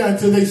keep you there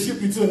until they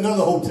ship you to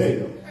another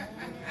hotel.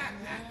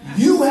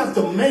 You have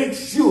to make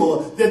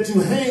sure that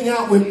you hang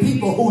out with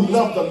people who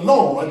love the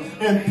Lord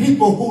and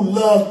people who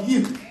love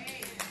you.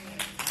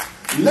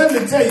 Let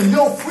me tell you,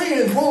 your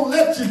friends won't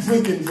let you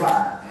drink and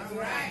drive.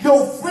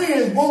 Your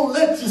friends won't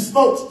let you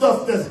smoke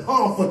stuff that's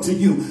harmful to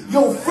you.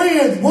 Your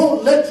friends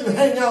won't let you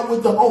hang out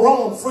with the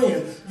wrong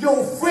friends.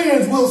 Your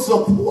friends will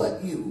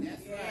support you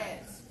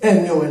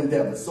in your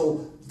endeavors.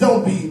 So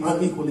don't be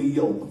unequally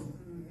yoked.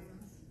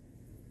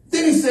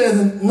 Then he says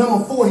in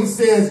number 4, he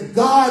says,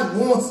 God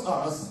wants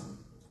us,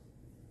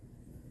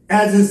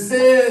 as it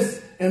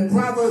says in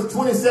Proverbs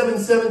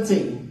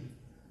 27:17,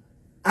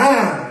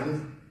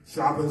 iron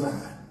sharpens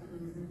iron.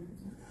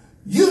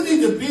 You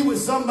need to be with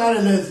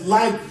somebody that's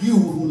like you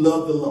who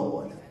love the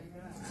Lord.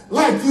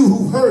 Like you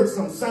who heard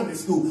some Sunday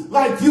school.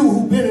 Like you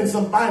who been in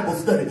some Bible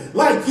study.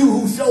 Like you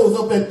who shows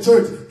up at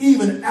church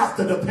even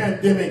after the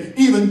pandemic,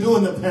 even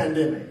during the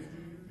pandemic.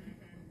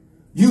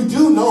 You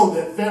do know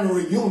that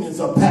family reunions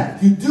are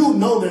packed. You do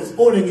know that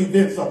sporting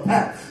events are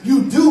packed.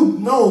 You do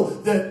know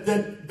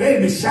that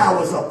baby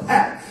showers are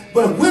packed.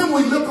 But when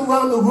we look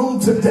around the room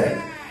today,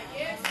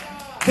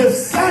 the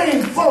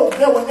same folk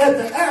that were at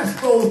the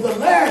Astros the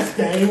last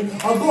game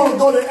are going to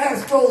go to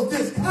Astros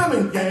this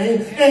coming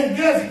game. And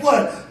guess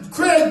what?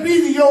 Craig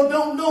Biggio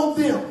don't know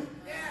them.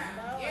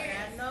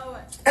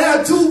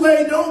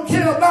 Altuve don't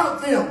care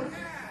about them.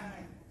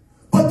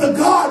 But the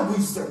God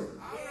we serve,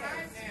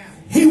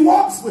 he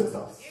walks with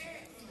us.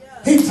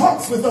 He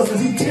talks with us and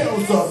he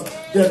tells us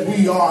that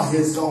we are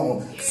his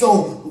own.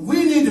 So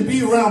we need to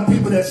be around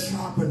people that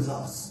sharpens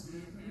us,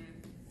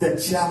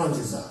 that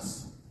challenges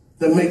us,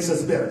 that makes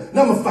us better.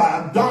 Number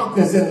 5,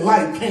 darkness and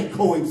light can't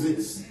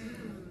coexist.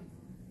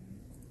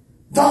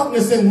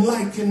 Darkness and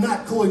light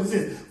cannot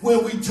coexist.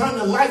 When we turn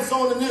the lights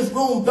on in this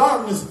room,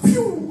 darkness,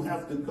 pew,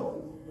 have to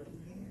go.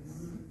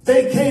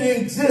 They can't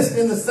exist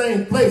in the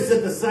same place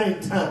at the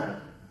same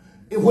time.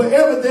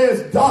 Wherever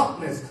there's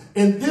darkness,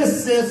 in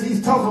this sense,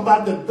 he's talking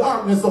about the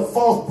darkness of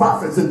false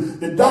prophets and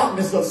the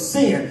darkness of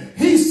sin.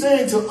 He's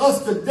saying to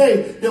us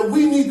today that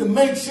we need to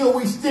make sure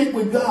we stick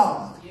with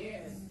God.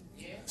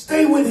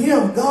 Stay with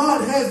him.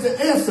 God has the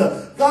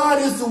answer.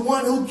 God is the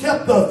one who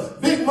kept us.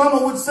 Big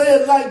Mama would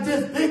say it like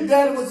this. Big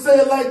Daddy would say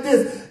it like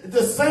this.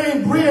 The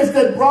same bridge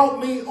that brought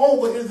me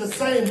over is the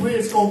same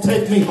bridge going to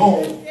take me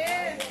home.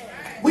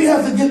 We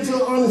have to get to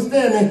an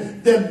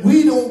understanding that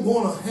we don't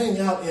want to hang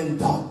out in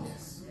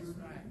darkness.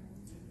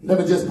 Let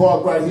me just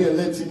park right here and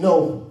let you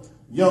know,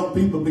 young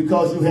people,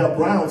 because you have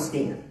brown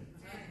skin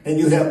and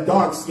you have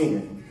dark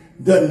skin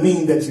doesn't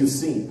mean that you're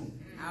sin.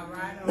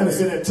 Let me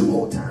say that 2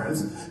 more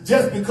times.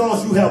 Just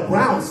because you have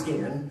brown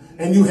skin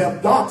and you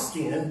have dark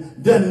skin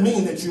doesn't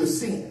mean that you're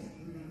sin.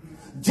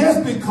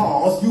 Just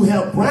because you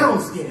have brown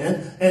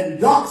skin and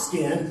dark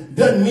skin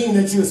doesn't mean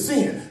that you're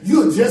sin.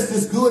 You're just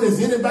as good as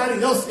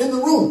anybody else in the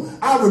room.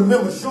 I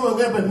remember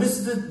showing up at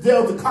Mrs.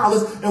 Delta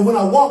College, and when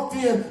I walked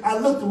in, I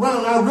looked around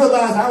and I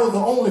realized I was the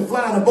only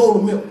fly in a bowl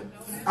of milk.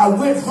 I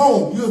went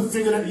home. You'll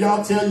figure that,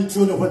 y'all tell your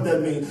children what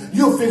that means.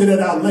 You'll figure that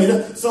out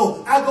later.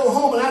 So I go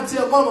home and I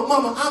tell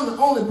Mama, I'm the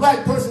only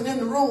black person in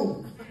the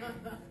room.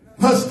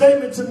 Her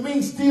statement to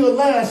me still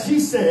lasts. She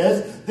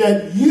says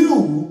that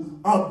you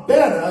are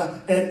better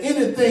at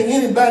anything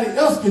anybody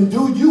else can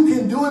do. You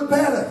can do it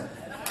better.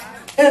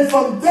 And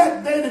from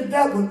that day to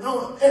that one,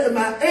 at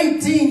my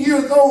 18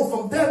 years old,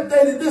 from that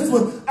day to this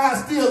one, I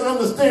still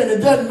understand it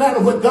doesn't matter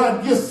what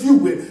God gifts you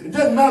with. It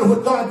doesn't matter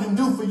what God can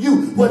do for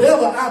you.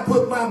 Whatever I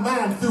put my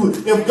mind through,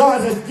 if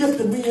God has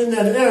gifted me in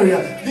that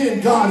area,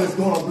 then God is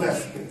going to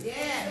bless me.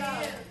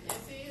 Yeah.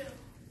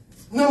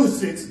 Number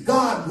 6,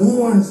 God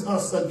warns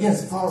us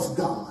against false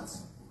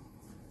gods.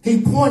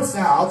 He points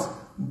out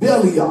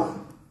Belial.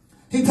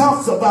 He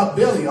talks about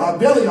Belial.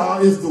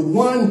 Belial is the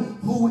one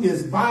who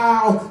is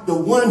vile, the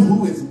one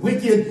who is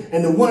wicked,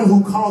 and the one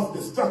who caused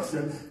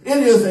destruction. It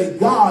is a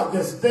god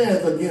that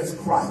stands against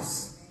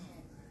Christ.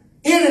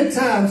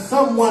 Anytime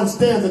someone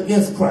stands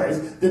against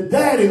Christ, the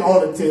daddy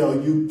ought to tell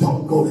you,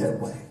 don't go that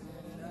way.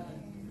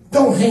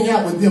 Don't hang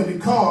out with them,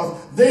 because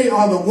they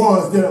are the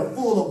ones that are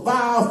full of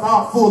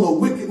violence, full of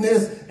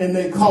wickedness, and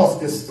they cause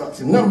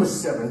destruction. Number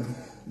 7,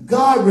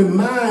 God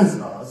reminds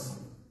us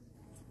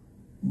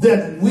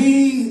that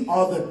we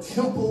are the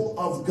temple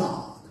of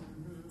God.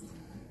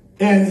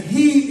 And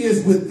he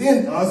is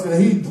within us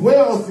and he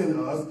dwells in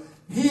us.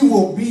 He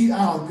will be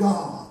our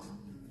God.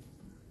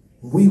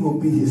 We will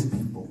be his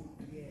people.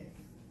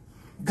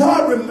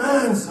 God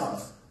reminds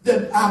us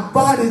that our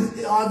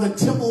bodies are the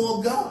temple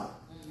of God.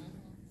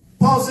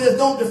 Paul says,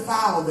 don't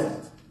defile that.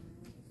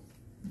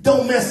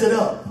 Don't mess it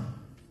up.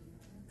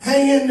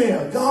 Hang in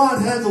there.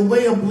 God has a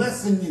way of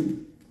blessing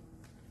you.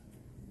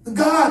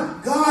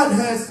 God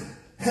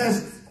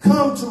has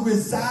come to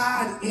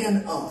reside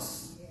in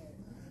us.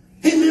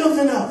 He lives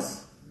in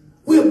us.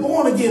 We're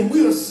born again.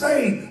 We are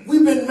saved.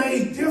 We've been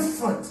made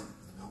different.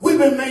 We've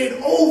been made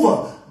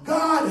over.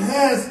 God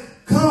has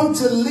come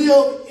to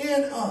live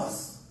in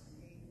us.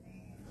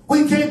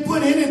 We can't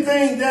put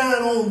anything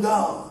down on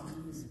God.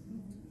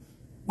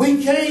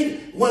 We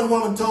can't. One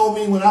woman told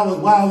me when I was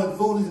wild and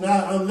foolish,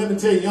 and let me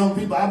tell you, young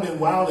people, I've been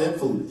wild and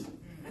foolish.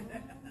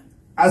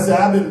 I said,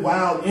 I've been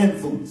wild and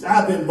foolish.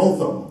 I've been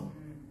both of them.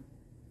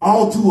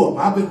 All 2 of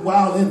them. I've been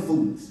wild and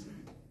foolish.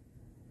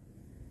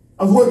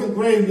 I was working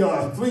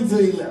graveyard 3 to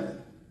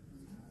 11.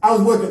 I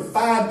was working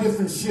 5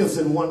 different shifts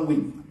in 1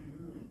 week.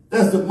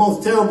 That's the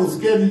most terrible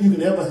schedule you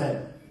can ever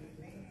have.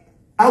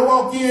 I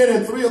walk in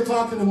at 3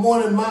 o'clock in the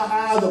morning, my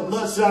eyes are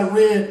bloodshot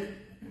red.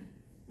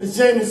 Miss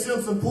Jamie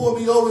Simpson pulled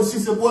me over and she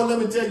said, boy, let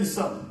me tell you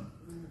something.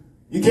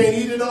 You can't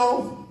eat it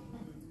all.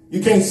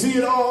 You can't see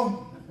it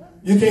all.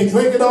 You can't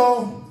drink it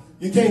all.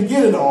 You can't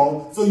get it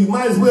all, so you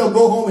might as well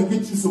go home and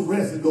get you some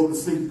rest and go to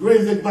sleep.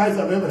 Greatest advice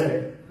I've ever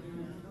had.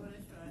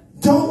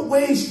 Don't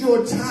waste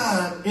your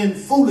time in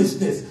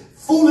foolishness.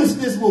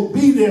 Foolishness will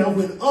be there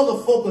when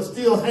other folk are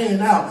still hanging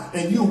out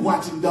and you're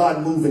watching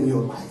God move in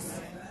your life.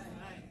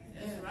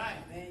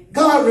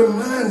 God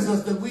reminds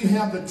us that we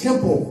have the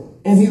temple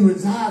and he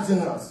resides in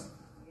us.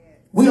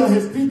 We are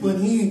his people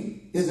and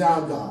he is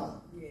our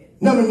God.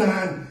 Number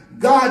 9,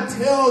 God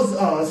tells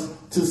us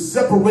to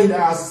separate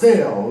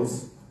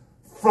ourselves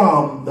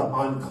from the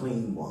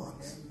unclean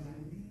ones.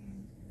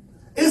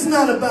 It's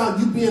not about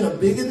you being a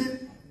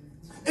bigoted.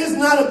 It's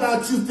not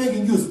about you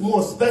thinking you're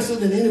more special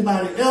than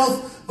anybody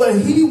else, but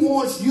he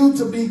wants you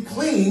to be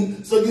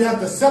clean, so you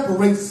have to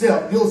separate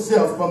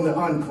yourself from the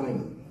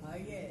unclean.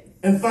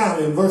 And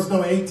finally, in verse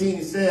number 18,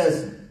 he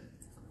says,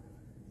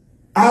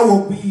 I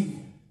will be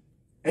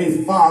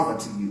a father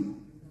to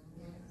you,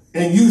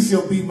 and you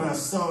shall be my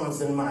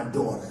sons and my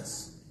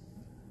daughters.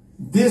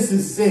 This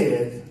is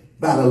said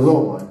by the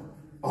Lord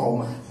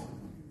Almighty.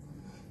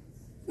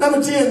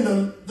 Number 10,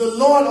 the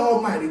Lord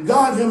Almighty,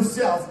 God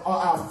himself,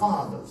 are our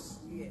fathers.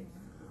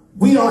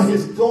 We are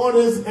his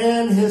daughters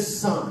and his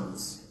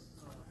sons.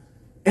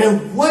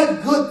 And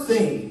what good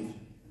thing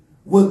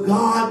would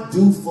God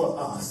do for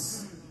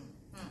us?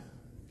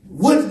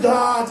 Would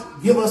God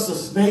give us a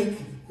snake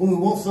when we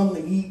want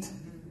something to eat?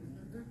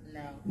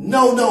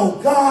 No.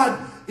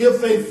 God,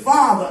 if a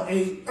father,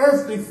 an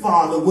earthly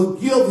father, would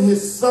give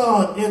his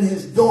son and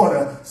his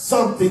daughter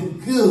something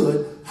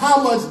good,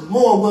 how much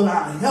more will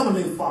our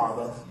Heavenly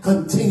Father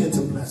continue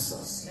to bless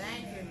us?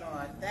 Thank you,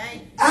 Lord.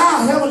 Thank you.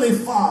 Our Heavenly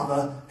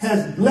Father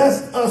has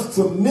blessed us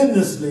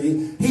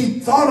tremendously. He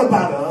thought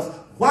about us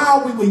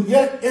while we were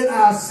yet in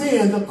our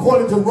sins,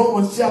 according to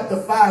Romans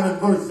chapter 5 and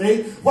verse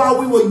 8, while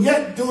we were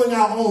yet doing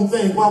our own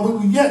thing, while we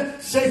were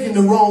yet shaking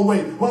the wrong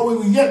way, while we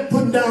were yet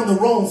putting down the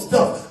wrong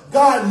stuff,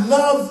 God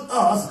loves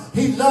us.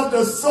 He loved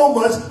us so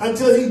much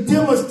until he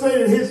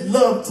demonstrated his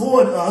love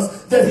toward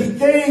us that he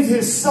gave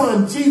his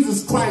son,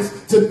 Jesus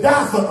Christ, to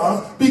die for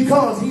us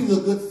because he's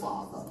a good father.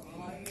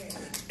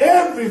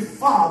 Every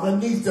father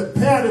needs to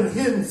pattern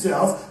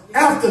himself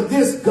after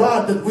this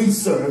God that we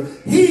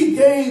serve. He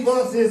gave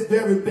us his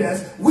very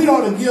best. We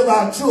ought to give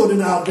our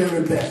children our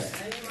very best.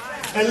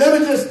 And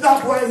let me just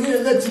stop right here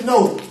and let you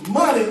know,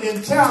 money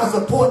and child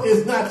support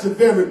is not your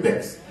very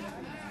best.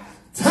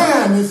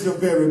 Time is your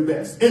very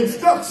best.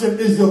 Instruction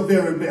is your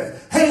very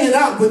best. Hanging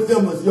out with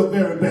them is your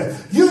very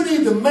best. You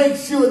need to make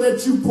sure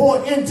that you pour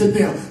into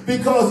them,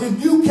 because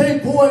if you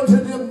can't pour into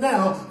them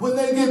now, when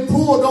they get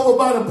pulled over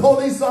by the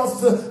police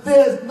officer,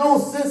 there's no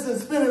sense in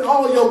spending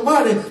all your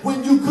money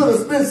when you could have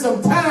spent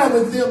some time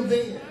with them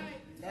then.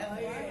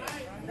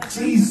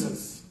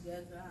 Jesus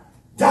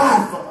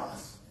died for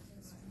us.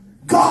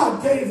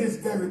 God gave his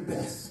very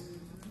best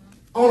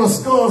on a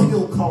skull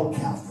hill called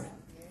Calvary.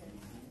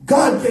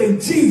 God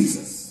gave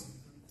Jesus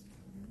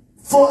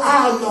for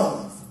our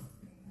love,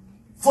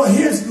 for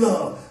his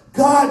love.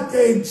 God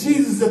gave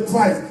Jesus the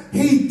Christ.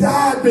 He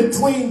died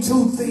between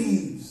two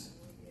thieves.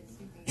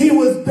 He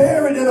was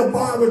buried in a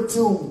borrowed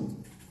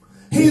tomb.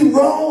 He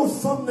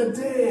rose from the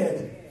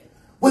dead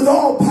with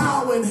all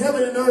power in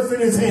heaven and earth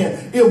in his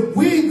hand. If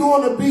we're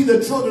going to be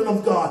the children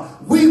of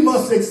God, we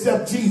must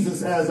accept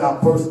Jesus as our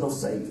personal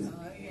Savior.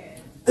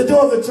 The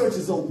door of the church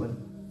is open.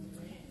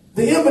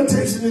 The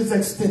invitation is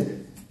extended.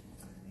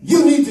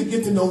 You need to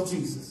get to know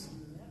Jesus.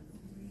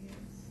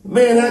 A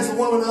man asked a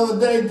woman the other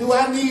day, do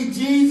I need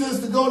Jesus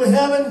to go to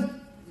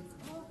heaven?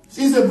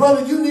 She said,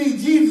 brother, you need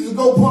Jesus to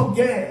go pump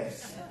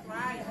gas.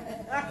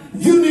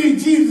 You need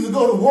Jesus to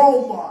go to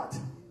Walmart.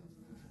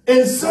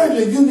 And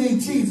certainly you need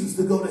Jesus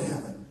to go to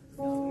heaven.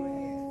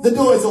 The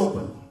door is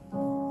open.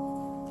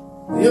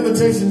 The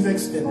invitation is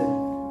extended.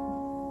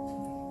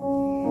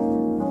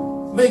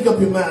 Make up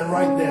your mind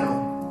right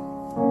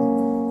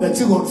now that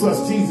you're going to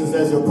trust Jesus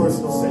as your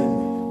personal Savior.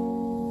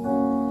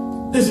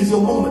 This is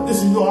your moment.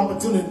 This is your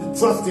opportunity to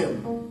trust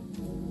him.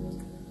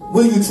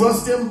 Will you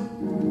trust him?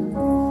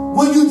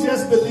 Will you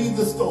just believe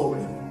the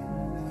story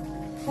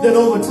that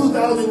over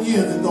 2,000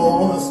 years ago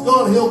on a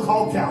skull hill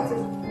called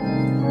Calvary,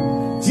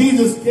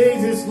 Jesus gave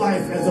his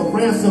life as a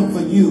ransom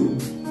for you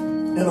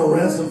and a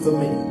ransom for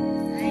me.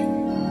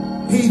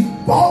 He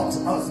bought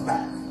us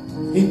back.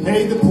 He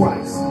paid the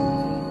price.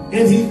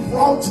 And he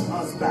brought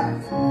us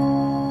back.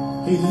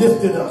 He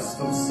lifted us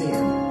from sin.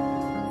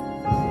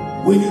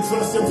 Will you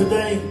trust him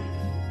today?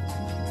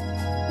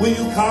 Will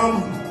you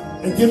come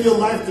and give your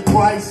life to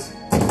Christ,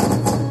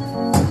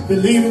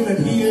 believing that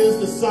he is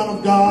the Son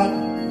of God?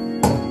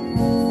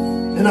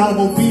 And out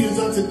of obedience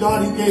unto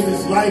God, he gave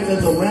his life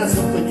as a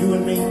ransom for you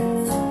and me.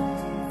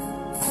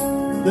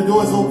 The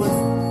door is open.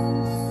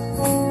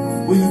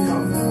 Will you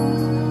come?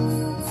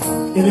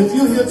 And if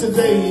you're here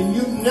today and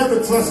you've never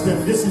trusted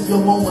him, this is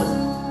your moment.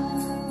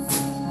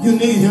 You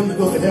need him to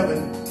go to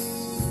heaven.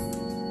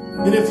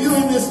 And if you're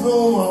in this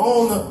room or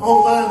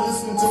online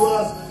listening to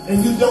us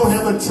and you don't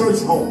have a church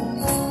home,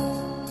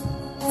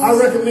 I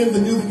recommend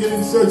the New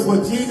Beginning Church,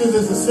 where Jesus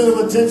is the center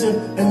of attention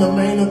and the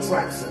main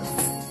attraction.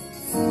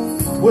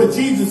 Where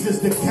Jesus is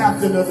the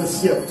captain of the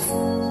ship.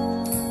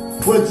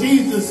 Where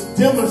Jesus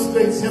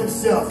demonstrates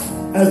himself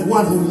as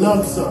one who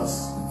loves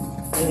us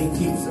and he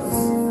keeps us.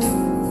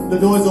 The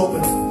door is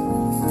open.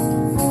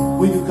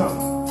 Will you come?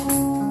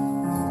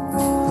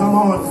 Come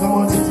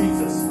on to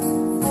Jesus.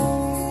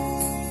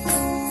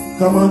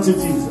 Come on to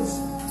Jesus.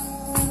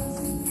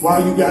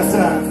 While you got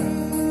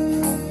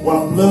time,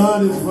 while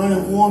blood is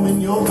running warm in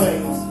your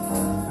veins,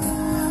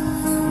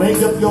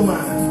 make up your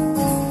mind.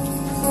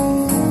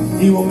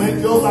 He will make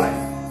your life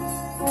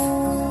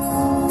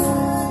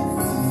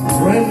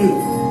brand new.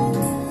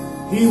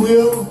 He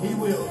will.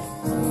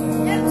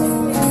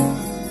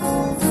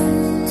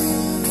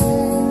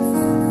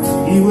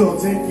 He will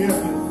take care of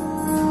you.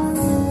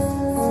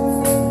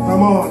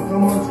 Come on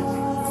to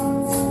Jesus.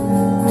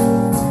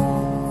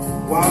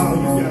 Wow,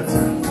 you got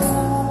time.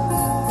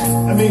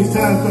 That means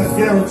time's not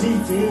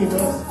guaranteed to any of us.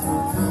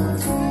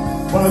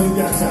 While you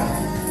got time.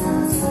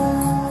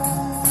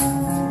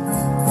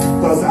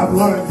 Because I've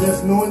learned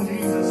just knowing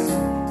Jesus,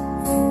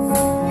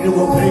 it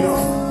will pay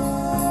off.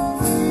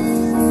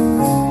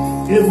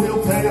 It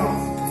will pay off.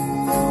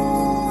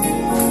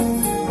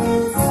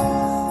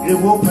 It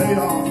will pay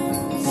off.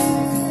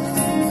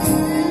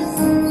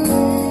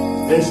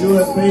 It sure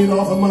has paid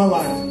off in my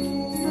life.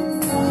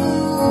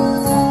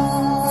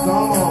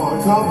 Come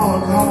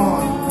on.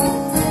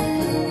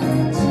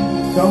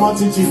 Come on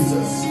to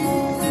Jesus.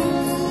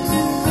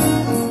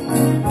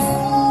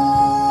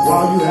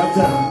 While you have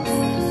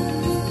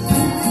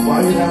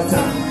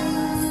time.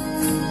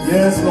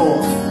 Yes,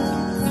 Lord.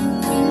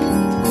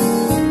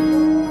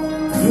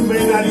 You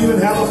may not even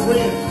have a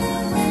friend.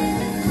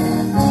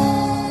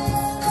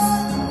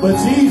 But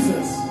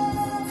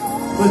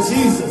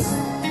Jesus,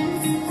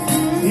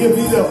 He He'll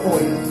be there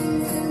for you.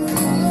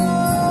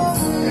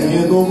 And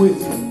he'll go with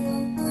you.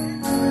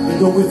 He'll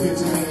go with you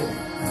to the end.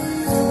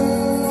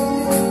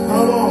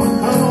 Come on,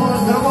 come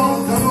on, come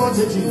on, come on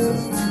to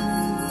Jesus.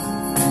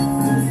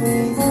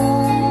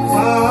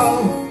 Wow.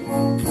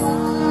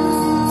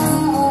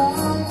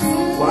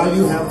 While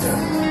you have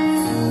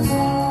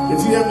time. If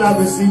you have not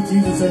received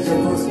Jesus as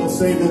your personal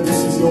Savior,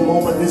 this is your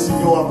moment, this is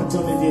your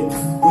opportunity.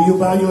 Will you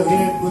bow your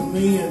head with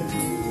me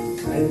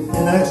and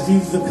ask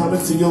Jesus to come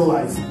into your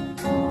life?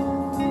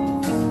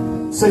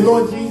 Say,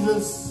 Lord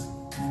Jesus,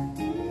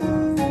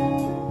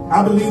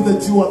 I believe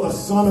that you are the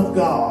Son of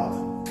God.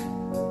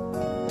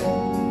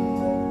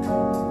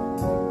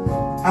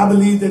 I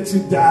believe that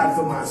you died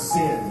for my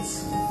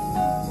sins.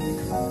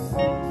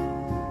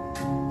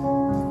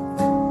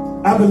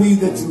 I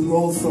believe that you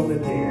rose from the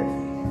dead.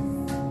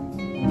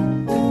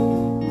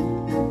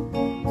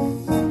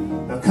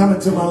 Now come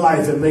into my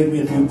life and make me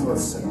a new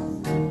person.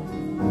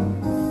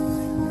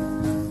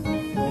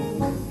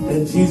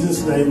 In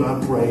Jesus' name I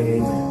pray,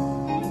 amen.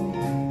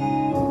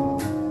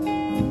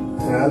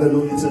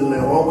 Hallelujah to the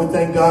Lamb. Oh, we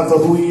thank God for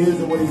who he is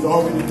and what he's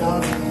already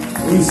done.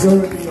 We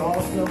serve the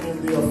awesome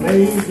and the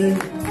amazing,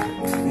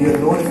 the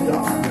anointing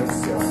God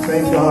himself.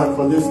 Thank God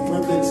for this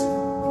privilege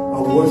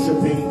of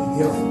worshiping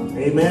him.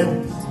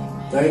 Amen.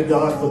 Thank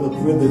God for the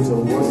privilege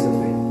of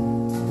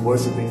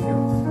worshiping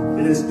him.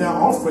 It is now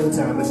offering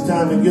time. It's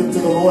time to give to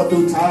the Lord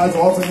through tithes,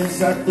 offering, and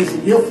sacrificial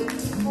gift.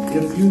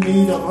 If you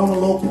need an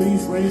envelope,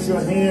 please raise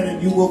your hand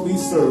and you will be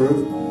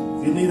served.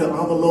 If you need an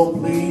envelope,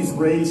 please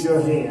raise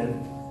your hand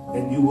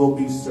and you will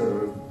be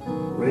served.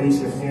 Raise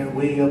your hand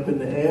way up in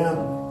the air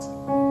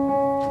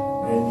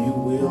and you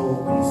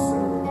will be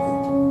served.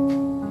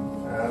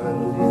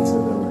 Hallelujah to the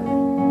Lamb.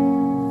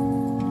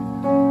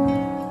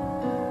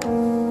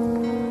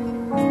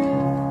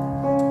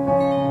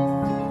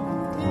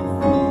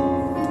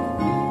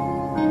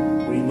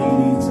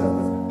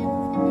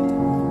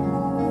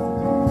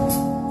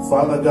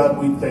 Father God,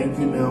 we thank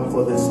you now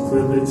for this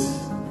privilege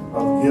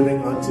of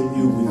giving unto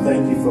you. We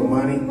thank you for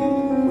money.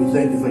 We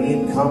thank you for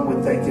income.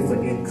 We thank you for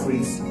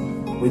increase.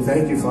 We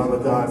thank you, Father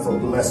God, for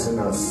blessing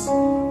us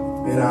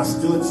in our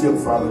stewardship,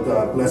 Father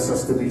God. Bless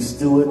us to be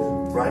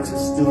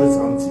righteous stewards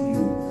unto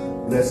you.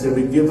 Bless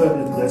every giver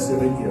and bless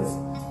every gift.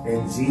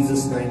 In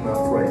Jesus' name I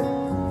pray.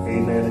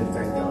 Amen and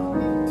thank God.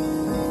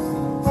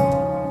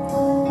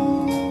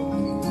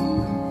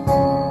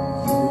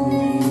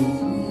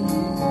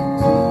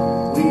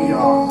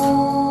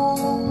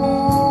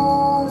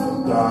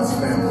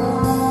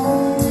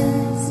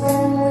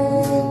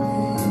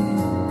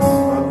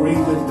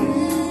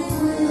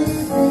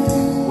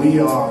 We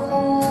are.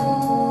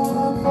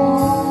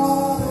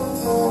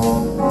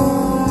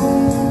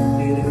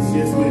 It is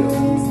his will.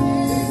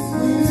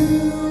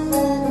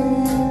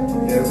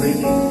 Every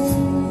day.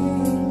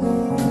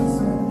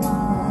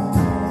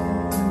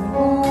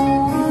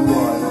 You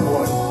are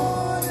important.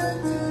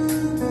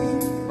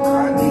 I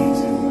need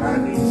you. I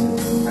need you.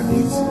 I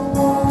need you.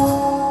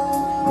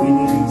 We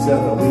need each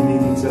other. We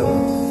need each other.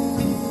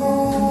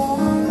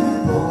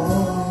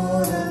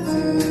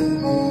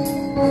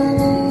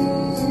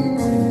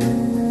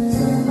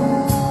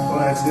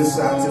 This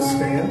side to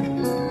stand.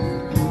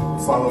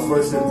 Follow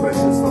first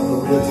impressions from the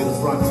rear to the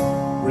front.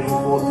 Bring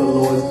forth the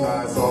Lord's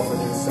tithes,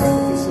 offering and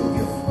sacrificial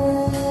gift.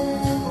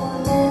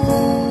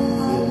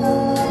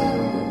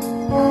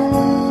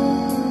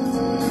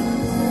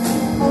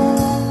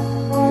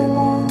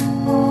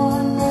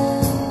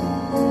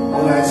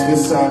 We'll ask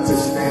this side to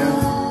stand.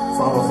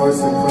 Follow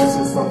first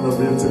impressions from the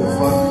rear to the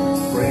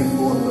front. Bring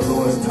forth the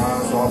Lord's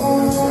tithes, offering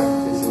and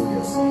sacrificial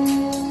gifts.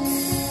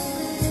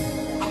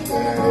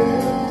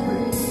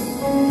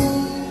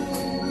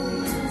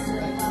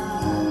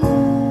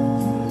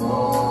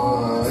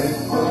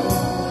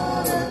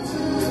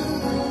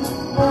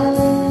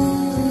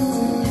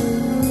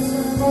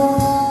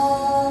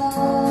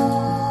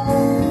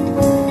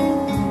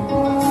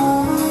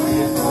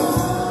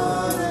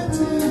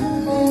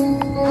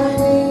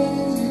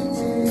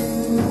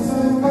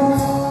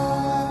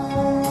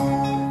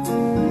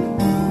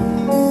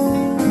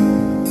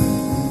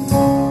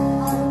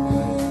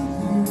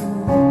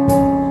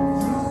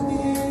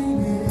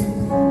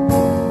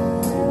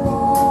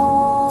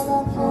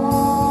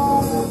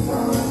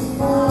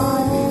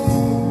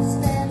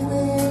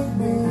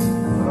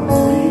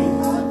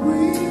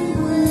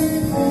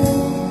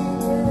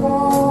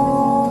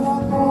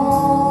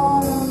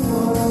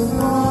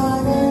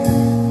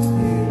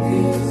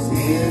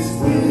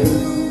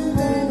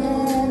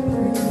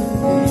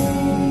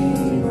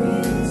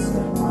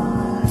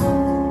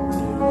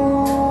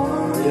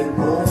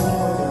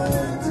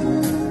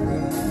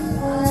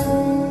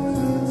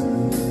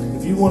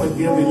 want to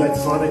give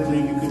electronically,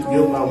 you can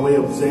give by way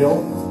of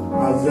Zelle.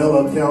 My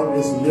Zelle account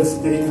is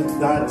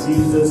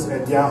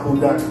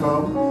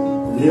Lifting.Jesus@yahoo.com.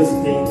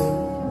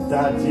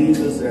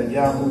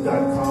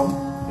 Lifting.Jesus@yahoo.com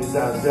is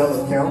our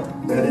Zelle account.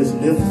 That is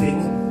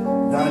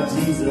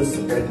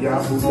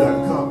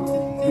Lifting.Jesus@yahoo.com.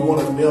 If you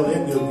want to mail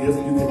in your gift,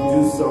 you can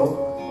do so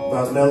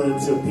by mailing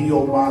it to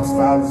P.O. Box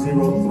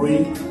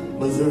 503,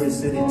 Missouri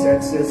City,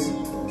 Texas,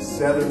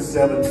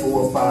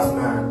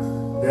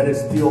 77459. That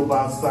is P.O.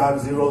 Box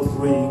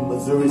 503,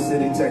 Missouri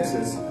City,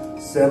 Texas,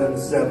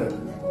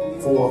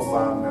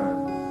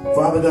 77459.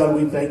 Father God,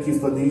 we thank you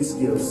for these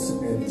gifts.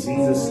 In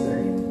Jesus'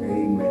 name,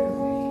 amen.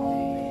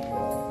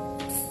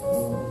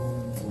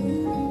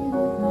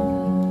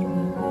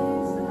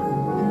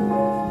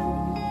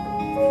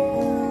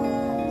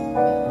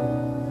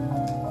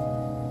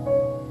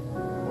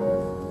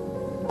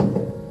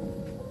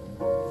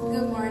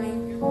 Good morning.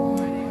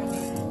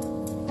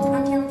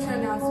 I'm here with your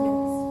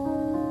announcements.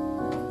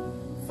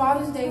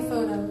 Father's Day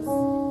photos.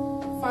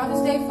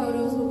 Father's Day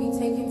photos will be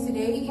taken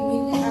today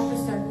immediately after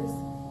service.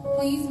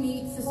 Please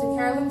meet Sister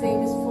Carolyn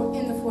Davis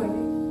in the foyer.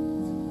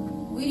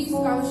 Weedy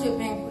Scholarship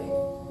Banquet.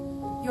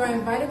 You are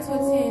invited to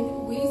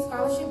attend Weedy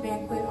Scholarship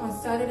Banquet on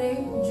Saturday,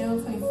 June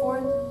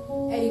 24th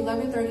at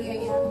 11:30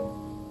 a.m.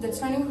 The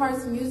Turning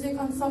Hearts Music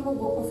Ensemble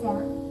will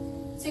perform.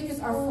 Tickets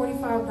are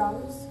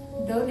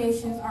 $45.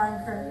 Donations are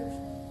encouraged.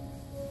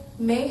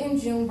 May and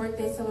June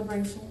birthday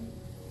celebration.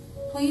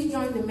 Please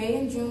join the May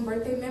and June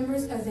birthday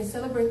members as they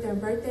celebrate their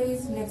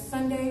birthdays next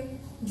Sunday,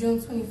 June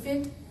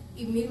 25th,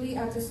 immediately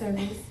after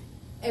service.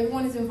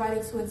 Everyone is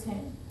invited to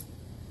attend.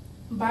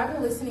 Bible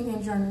listening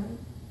and journaling.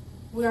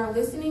 We are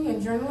listening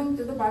and journaling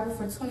through the Bible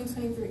for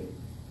 2023.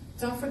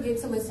 Don't forget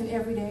to listen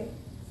every day.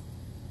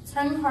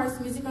 Turning Hearts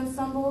Music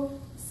Ensemble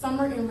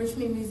Summer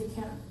Enrichment Music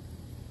Camp.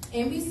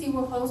 NBC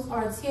will host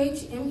our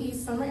THME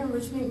Summer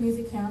Enrichment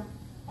Music Camp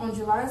on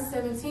July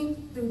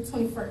 17th through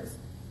 21st.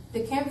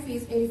 The camp fee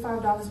is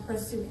 $85 per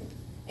student,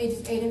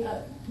 ages 8 and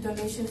up.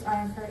 Donations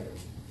are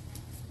encouraged.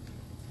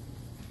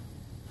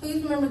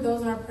 Please remember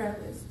those on our prayer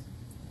list.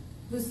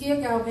 Lucia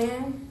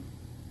Galvan,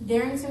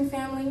 Darrington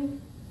family,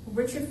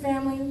 Richard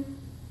family,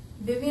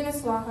 Vivian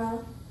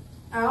Aslaha,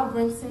 Al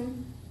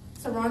Brinson,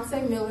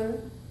 Sarante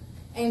Miller,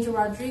 Angel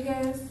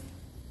Rodriguez,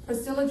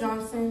 Priscilla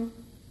Johnson,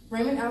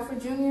 Raymond Alfred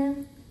Jr.,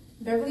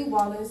 Beverly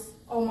Wallace,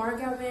 Omar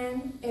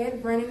Galvan,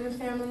 Ed Brennan and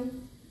family,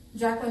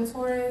 Jacqueline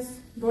Torres,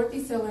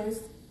 Dorothy Sellers,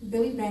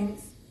 Billy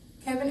Banks,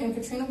 Kevin and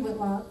Katrina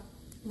Whitlock,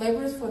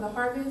 Laborers for the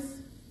Harvest,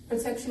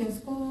 Protection in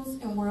Schools,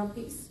 and World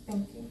Peace.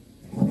 Thank you.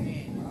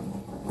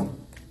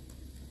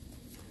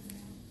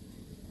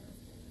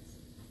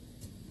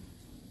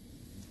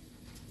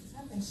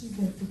 I think she's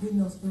been forgetting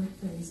those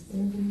birthdays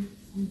every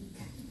week.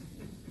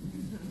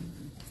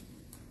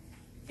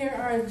 Here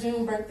are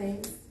June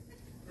birthdays.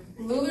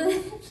 Lula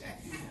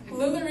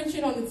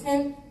Richard on the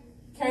 10th,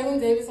 Carolyn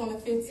Davis on the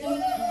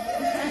 15th,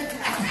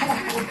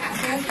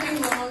 Anthony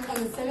Long on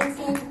the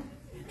 17th,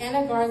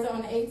 Anna Garza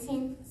on the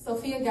 18th,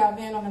 Sophia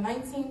Galvan on the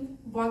 19th,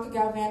 Blanca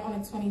Galvan on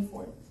the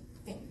 24th.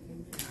 Thank you.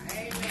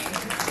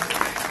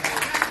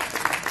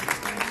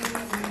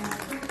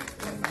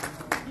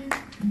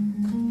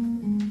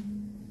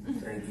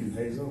 Thank you,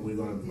 Hazel. We're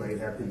going to play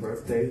Happy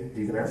Birthday,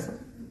 Deacon Asher.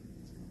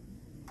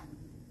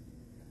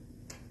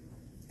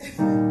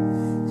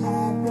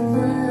 Happy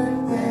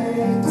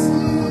birthday to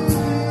you.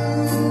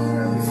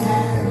 Happy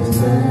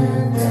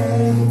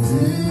birthday to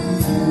you.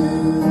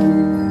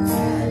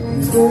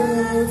 Happy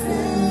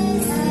birthday,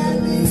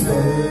 happy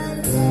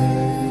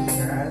birthday.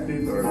 Happy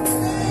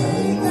birthday.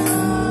 May God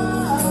bless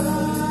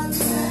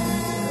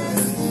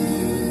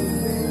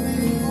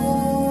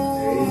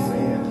you.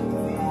 Amen.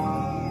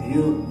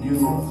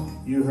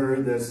 You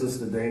heard that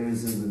Sister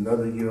Davis is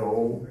another year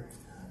old.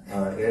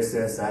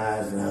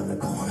 SSI is around the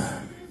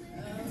corner.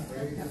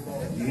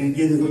 You can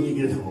get it when you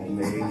get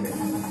home. Amen.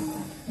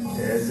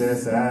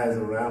 SSI is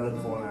around the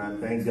corner. I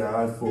thank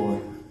God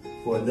for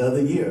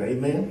another year.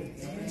 Amen.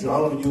 To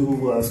all of you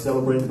who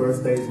celebrate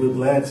birthdays, we're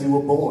glad you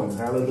were born.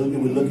 Hallelujah.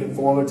 We're looking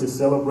forward to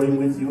celebrating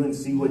with you and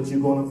see what you're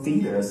going to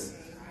feed us.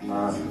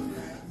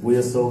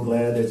 We're so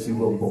glad that you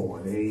were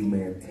born.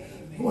 Amen.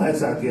 Well,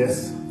 that's our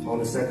guest on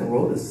the second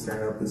row to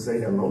stand up and say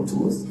hello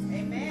to us.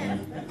 Amen.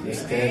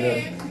 Just stand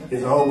up.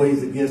 There's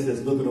always a guest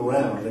that's looking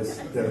around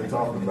that I'm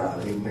talking about.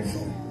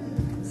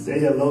 Amen. Say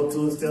hello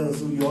to us. Tell us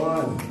who you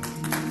are. And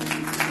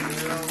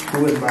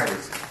who invited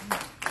you?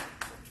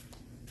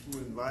 Who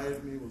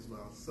invited me was my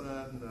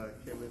son,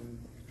 Kevin and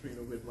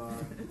Katrina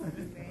Whitlock.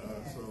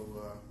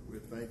 We're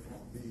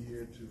thankful to be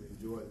here to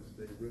enjoy this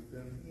day with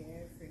them.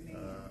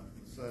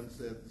 The son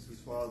said this is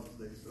Father's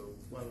Day, so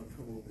why don't you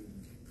come over and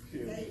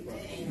share with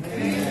us?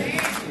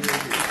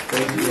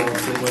 Thank you all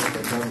so much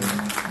for coming.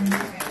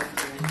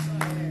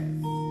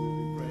 We'll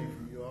be praying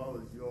for you all,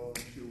 as you all,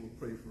 I'm sure, will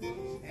pray for us.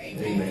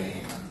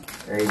 Amen.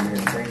 Amen.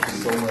 Thank you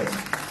so much.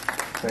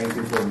 Thank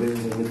you for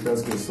visiting with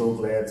us. We're so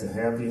glad to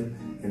have you.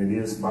 And it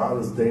is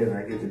Father's Day, and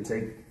I get to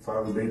take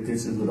Father's Day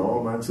pictures with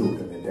all my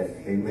children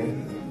today.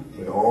 Amen.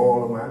 With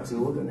all of my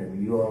children,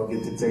 and you all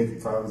get to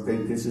take Father's Day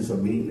pictures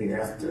immediately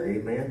after.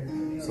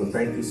 Amen. So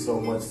thank you so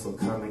much for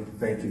coming.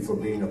 Thank you for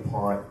being a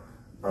part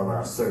of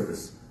our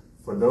service.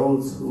 For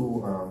those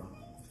who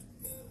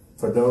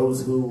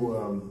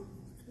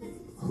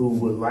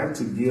would like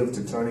to give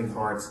to Turning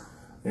Hearts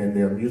and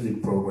their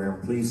music program,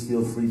 please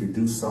feel free to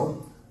do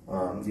so.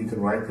 You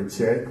can write the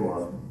check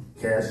or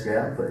Cash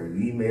App or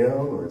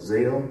email or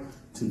Zelle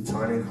to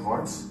Turning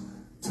Hearts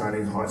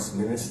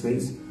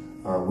Ministries.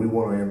 We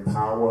want to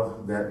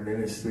empower that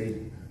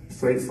ministry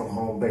straight from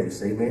home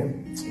base.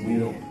 Amen.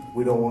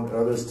 We don't want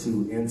others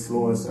to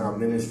influence our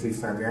ministry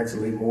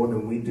financially more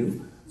than we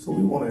do. So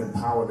we want to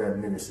empower that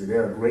ministry.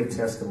 There are great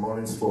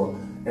testimonies for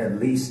at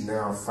least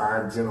now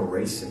 5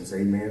 generations.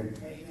 Amen.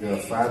 There are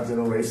 5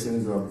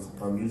 generations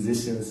of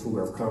musicians who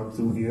have come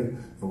through here.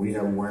 And we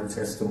have one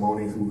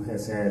testimony who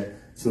has had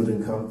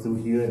children come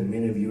through here. And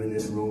many of you in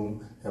this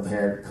room have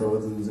had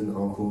cousins and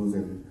uncles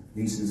and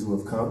nieces who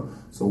have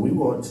come. So we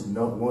want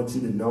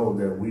you to know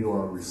that we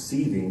are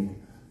receiving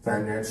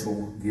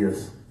financial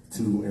gifts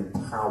to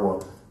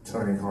empower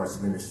Turning Hearts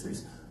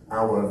Ministries.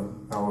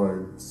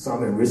 Our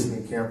summer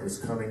enrichment camp is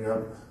coming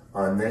up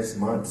next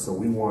month, so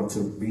we want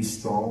to be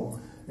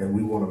strong, and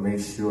we want to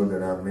make sure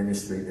that our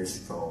ministry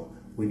is strong.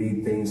 We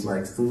need things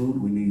like food,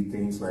 we need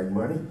things like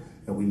money,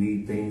 and we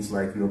need things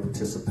like your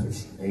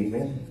participation.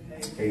 Amen?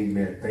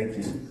 Amen. Thank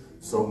you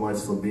so much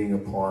for being a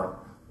part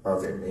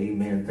of it.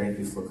 Amen. Thank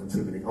you for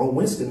contributing. On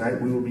Wednesday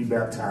night, we will be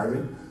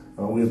baptizing.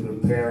 We're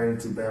preparing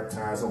to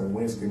baptize on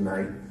Wednesday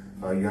night.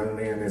 A young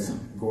man is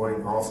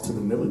going off to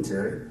the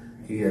military.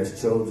 He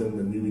has chosen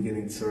the New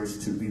Beginning Church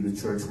to be the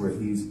church where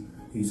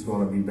he's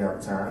going to be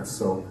baptized.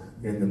 So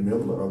in the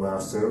middle of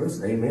our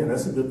service, amen,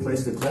 that's a good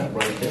place to clap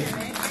right there.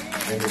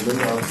 In the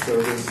middle of our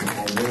service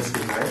on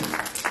Wednesday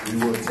night, we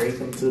will take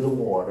him to the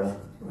water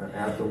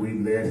after we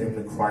led him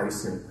to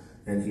Christ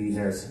and he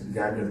has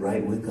gotten it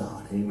right with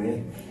God.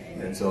 Amen.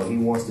 And so he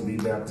wants to be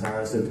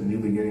baptized at the New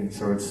Beginning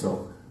Church.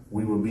 So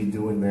we will be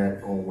doing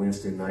that on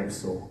Wednesday night.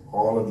 So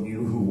all of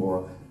you who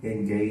are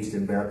engaged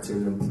in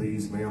baptism,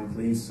 please, ma'am,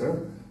 please,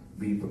 sir,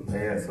 be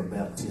prepared for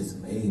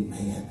baptism.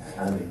 Amen.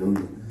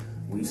 Hallelujah.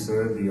 We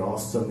serve the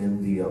awesome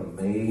and the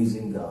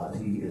amazing God.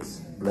 He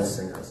is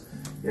blessing us.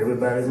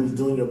 Everybody who's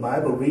doing your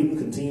Bible reading,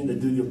 continue to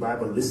do your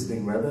Bible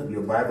listening, rather.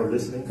 Your Bible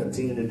listening,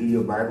 continue to do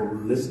your Bible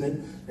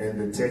listening. And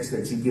the text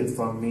that you get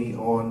from me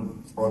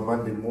on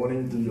Monday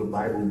morning, do your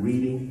Bible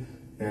reading.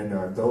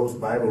 And those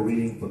Bible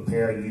reading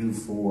prepare you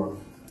for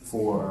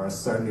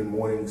Sunday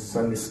morning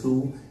Sunday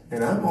school.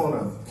 And I'm on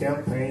a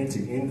campaign to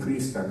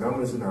increase the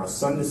numbers in our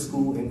Sunday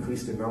school,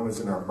 increase the numbers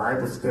in our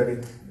Bible study,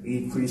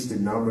 increase the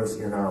numbers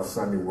in our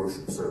Sunday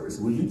worship service.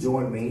 Will you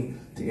join me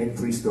to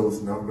increase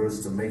those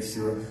numbers, to make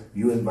sure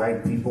you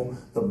invite people?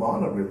 The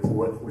Barnard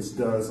Report, which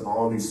does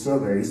all these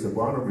surveys, the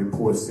Barnard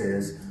Report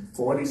says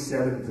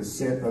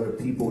 47% of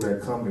the people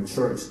that come to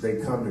church,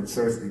 they come to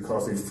church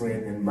because a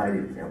friend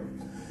invited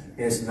them.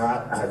 It's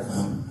not,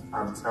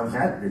 I'm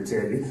happy to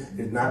tell you,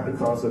 it's not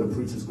because of the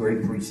preacher's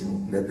great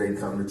preaching that they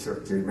come to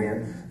church,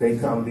 amen. They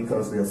come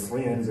because their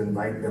friends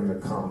invite them to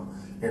come.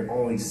 And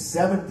only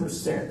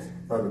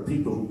 7% of the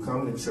people who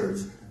come to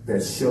church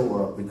that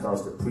show up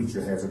because the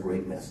preacher has a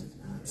great message.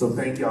 So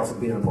thank y'all for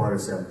being a part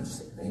of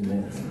 7%,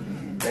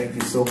 amen. Thank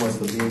you so much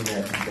for being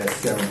that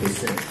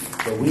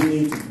 7%. But we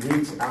need to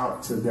reach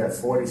out to that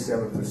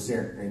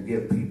 47% and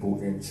get people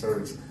in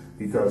church.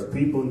 Because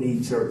people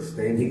need church.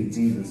 They need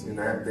Jesus. And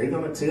they're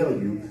going to tell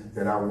you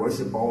that I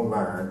worship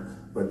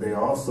online, but they're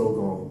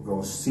also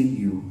going to see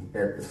you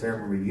at the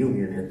family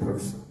reunion in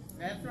person.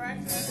 That's right.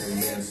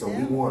 Amen. So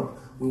we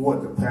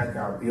want to pack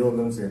our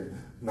buildings, and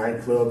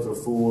nightclubs are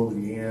full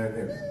again,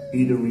 and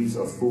eateries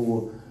are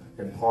full,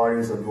 and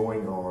parties are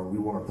going on. We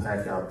want to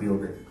pack our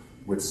building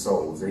with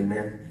souls.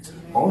 Amen.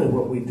 Only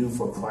what we do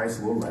for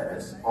Christ will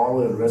last. All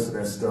of the rest of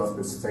that stuff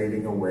is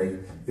fading away.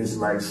 It's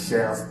like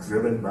shaft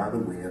driven by the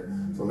wind.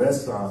 So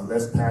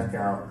let's pack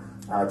out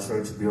our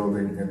church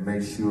building and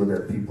make sure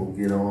that people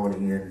get on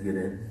in,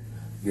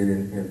 get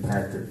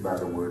impacted by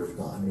the word of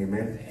God.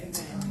 Amen.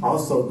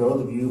 Also,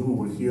 those of you who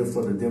were here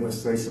for the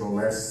demonstration on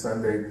last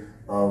Sunday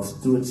of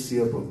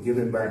stewardship, of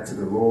giving back to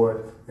the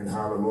Lord, and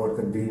how the Lord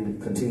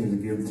continue to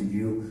give to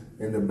you.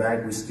 In the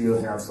back, we still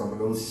have some of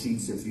those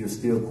sheets. If you're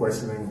still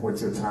questioning what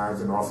your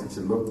tithes and offerings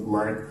should look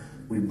like,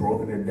 we've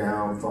broken it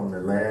down from the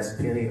last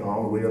penny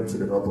all the way up to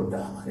the upper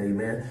dollar.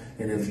 Amen.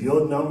 And if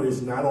your number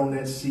is not on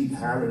that sheet,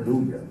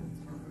 hallelujah.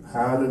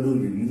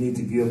 Hallelujah. You need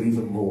to give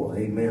even more.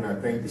 Amen. I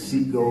think the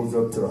sheet goes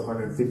up to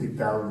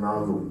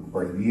 $150,000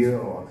 a year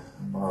or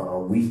a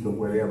week or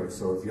whatever.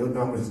 So if your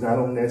number is not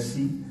on that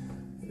sheet,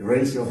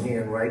 raise your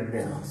hand right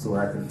now so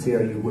I can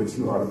tell you what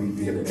you ought to be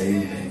giving.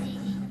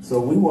 Amen. So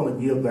we want to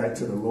give back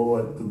to the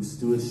Lord through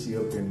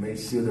stewardship and make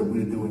sure that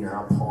we're doing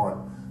our part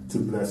to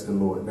bless the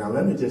Lord. Now,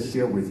 let me just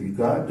share with you.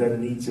 God doesn't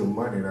need your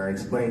money, and I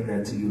explained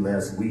that to you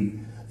last week.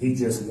 He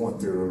just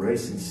wants the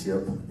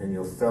relationship and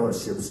your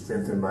fellowship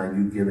strengthened by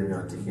you giving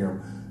unto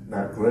him,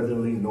 not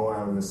grudgingly nor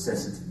out of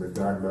necessity, but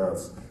God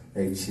loves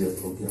a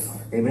cheerful giver.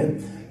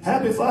 Amen.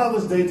 Happy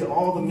Father's Day to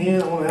all the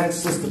men. I want to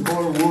ask Sister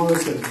Cora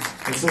Woods and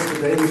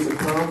Sister Davis to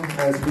come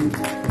as we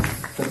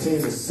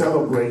continue to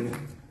celebrate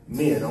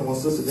men. I want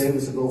Sister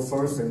Davis to go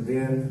first and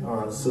then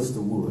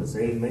Sister Woods.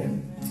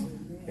 Amen.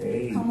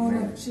 Amen. Come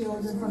on up,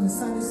 children, from the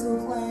Sunday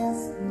school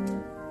class.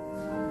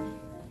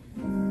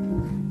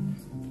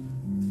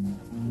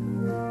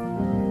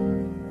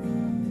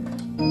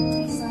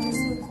 Sunday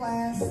school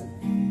class.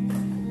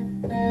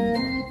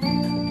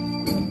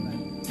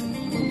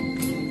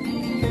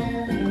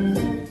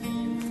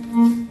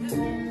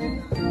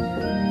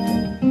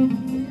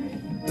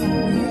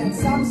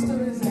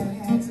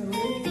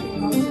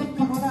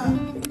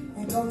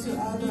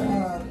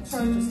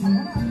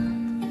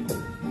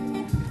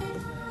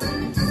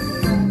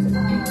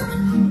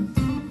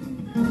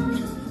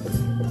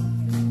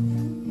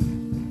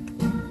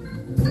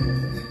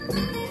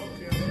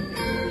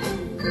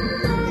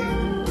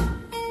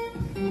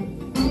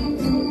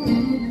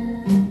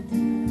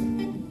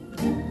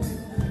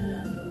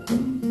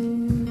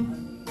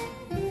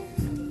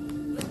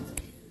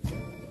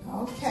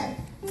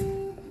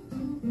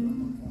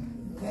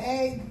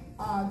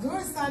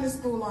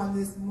 on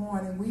this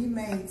morning, we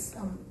made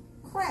some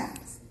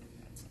crafts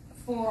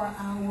for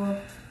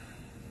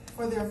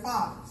their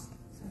fathers.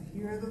 So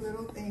here are the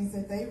little things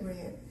that they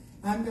read.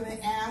 I'm going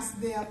to ask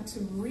them to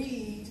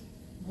read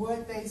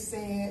what they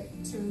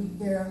said to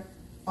their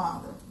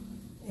father.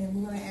 And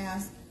we're going to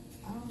ask,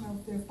 I don't know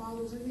if their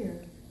fathers are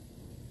here.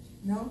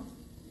 No?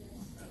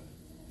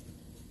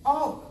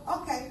 Oh,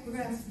 okay. We're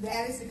going to ask the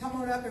daddies to come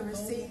on up and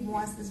receive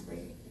once this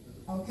read.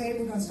 Okay,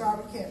 we're going to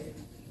start with Kevin.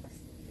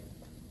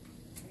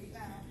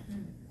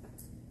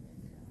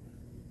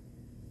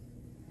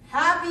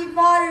 Happy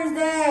Father's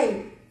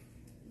Day!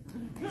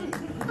 Kevin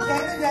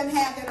doesn't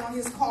have that on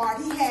his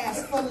card. He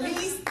has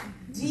Feliz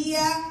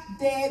Dia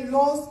de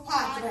los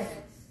Padres.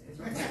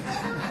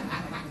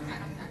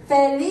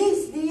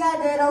 Feliz Dia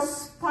de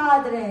los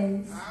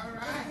Padres. All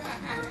right.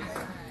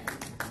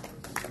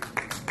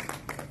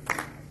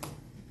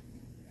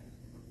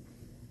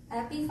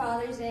 Happy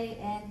Father's Day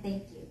and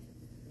thank you.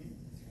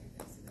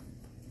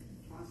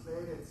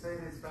 Say it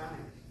in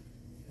Spanish.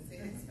 Say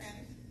it in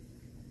Spanish.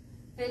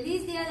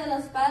 Feliz Día de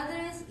los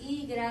Padres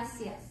y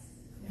gracias.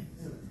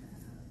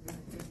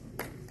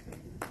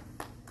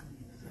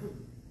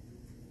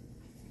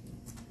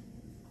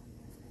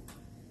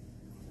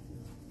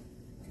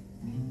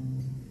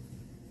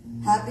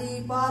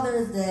 Happy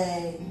Father's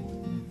Day.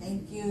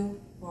 Thank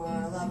you for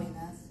loving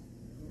us.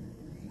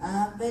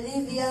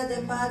 Feliz Día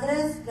de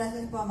Padres.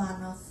 Gracias por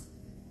amarnos.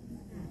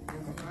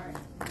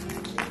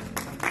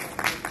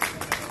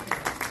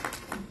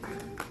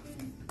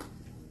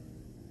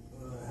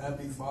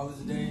 Happy Father's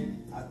Day.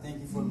 I thank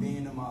you for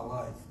being in my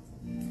life.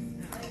 We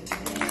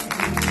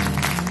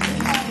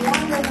have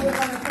one that we're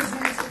going to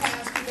present to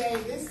Pastor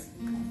Davis.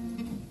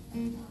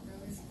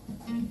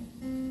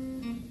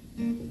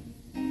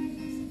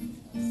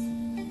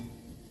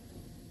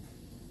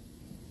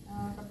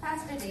 For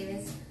Pastor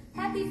Davis,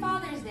 Happy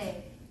Father's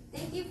Day.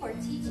 Thank you for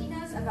teaching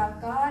us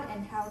about God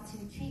and how to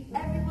treat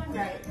everyone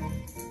right.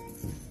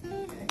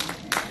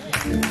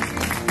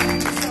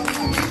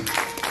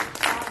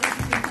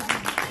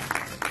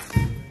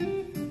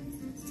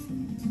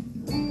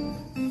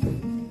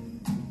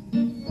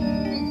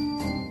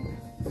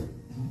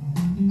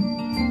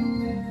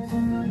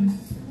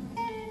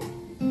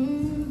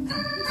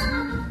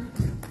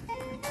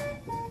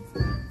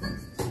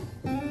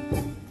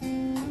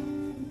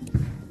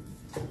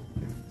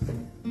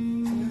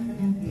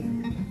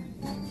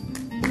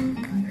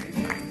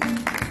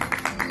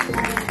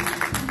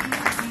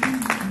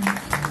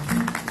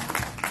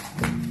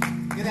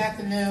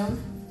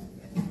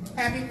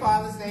 Happy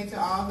Father's Day to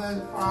all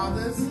the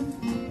fathers.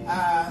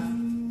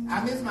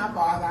 I miss my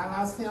father. I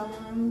lost him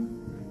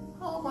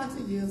a whole bunch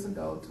of years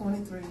ago,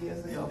 23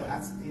 years ago, but I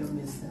still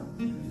miss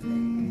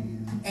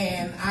him.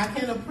 And I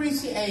can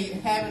appreciate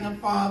having a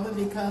father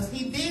because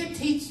he did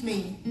teach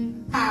me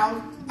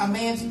how a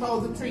man's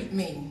supposed to treat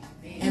me.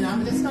 And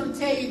I'm just going to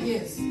tell you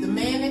this. The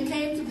man that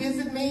came to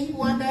visit me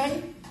one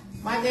day,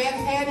 my dad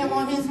had him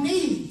on his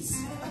knees,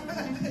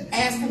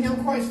 asking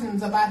him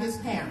questions about his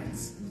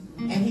parents.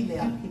 And he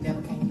left. He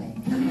never came back.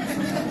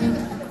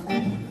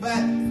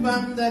 But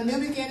from the New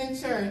Beginning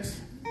Church,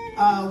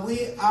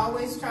 we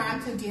always try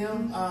to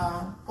give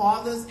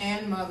fathers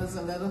and mothers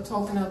a little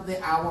token of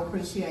our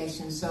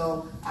appreciation.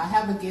 So I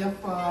have a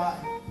gift for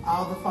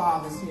all the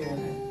fathers here.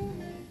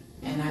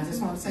 And I just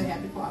want to say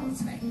Happy Father's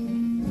Day.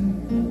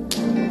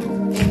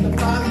 If the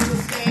fathers will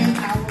stand,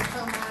 I will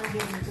come on and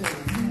give them to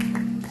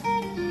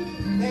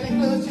them. That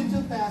includes you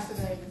too, Pastor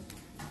Davis.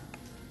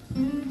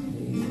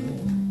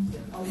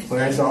 So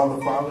that's all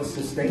the fathers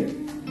to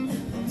stand.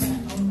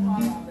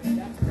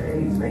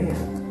 Amen.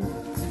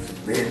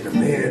 The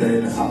men are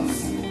in the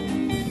house.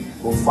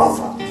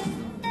 Mufasa.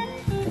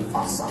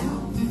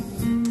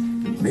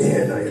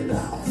 Men are in the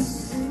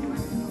house.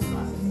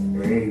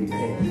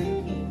 Amen.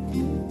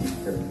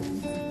 The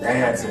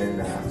dads are in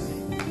the house.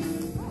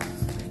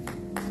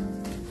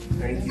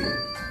 Thank you.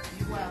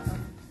 You're welcome.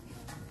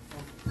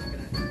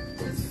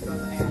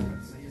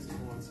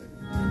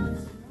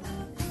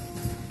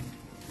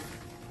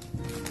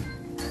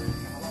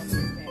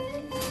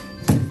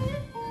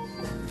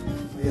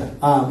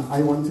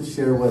 I want to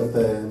share what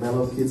the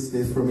Mellow Kids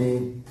did for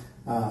me.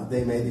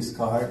 They made this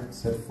card,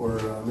 said for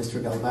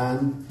Mr.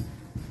 Galvan,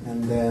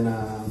 and then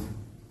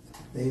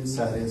the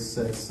inside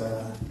says,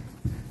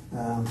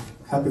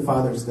 Happy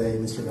Father's Day,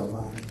 Mr.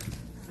 Galvan.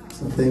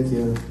 So thank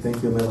you,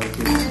 Mellow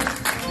Kids.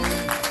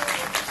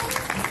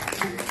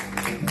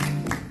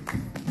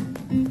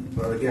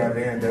 Brother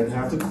Galvan doesn't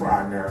have to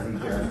cry now. He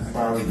got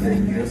Father's Day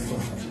gifts.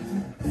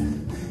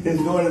 His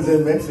daughter's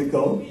in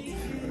Mexico,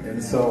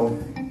 and so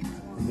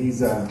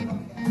he's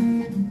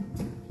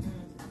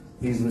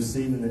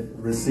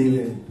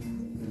receiving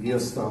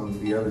gifts from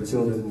the other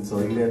children, so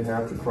he doesn't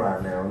have to cry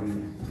now.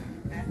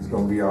 He's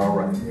going to be all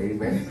right.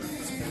 Amen.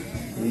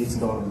 He's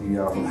going to be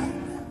all right.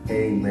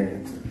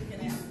 Amen.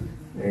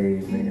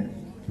 Amen.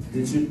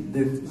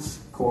 Did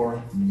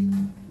Cora,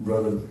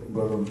 brother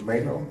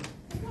Mayo,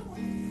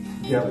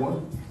 you got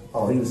one?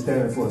 Oh, he was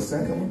standing for a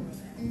second one.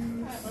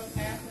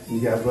 You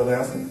got Brother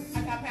Alfred?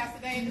 I got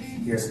Pastor Davis.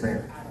 Yes,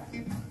 ma'am.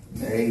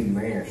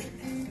 Amen.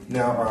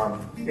 Now,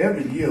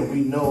 every year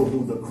we know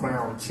who the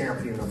crown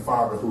champion of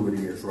fatherhood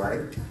is,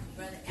 right?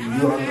 Do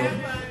you all know?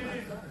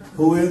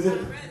 Who is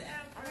it?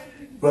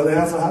 Brother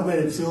Alpha, how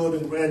many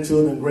children,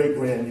 grandchildren,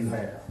 great-grand you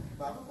have?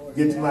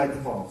 Get the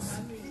microphone.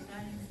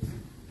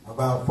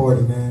 About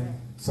 40, man.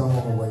 Some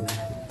on the way.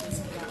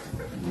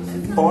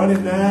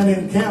 49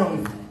 and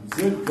counting.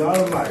 Good God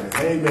Almighty.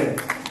 Amen.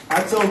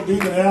 I told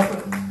Deacon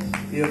Alpha,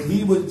 if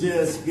he would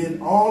just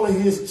get all of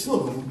his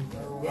children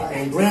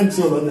and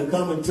grandchildren to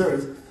come to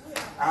church,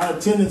 our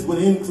attendance would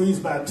increase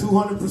by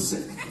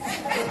 200%.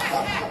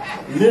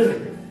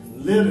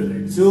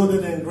 Literally.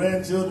 Children and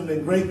grandchildren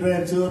and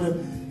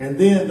great-grandchildren. And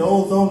then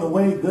those on the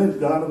way, good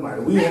God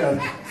Almighty. We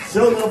have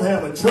sure enough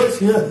have a church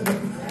here.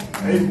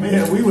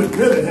 Amen. We would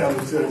really have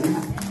a church.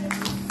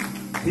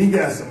 He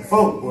got some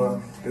folk, boy.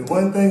 And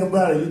one thing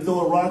about it, you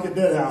throw a rock at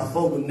that house,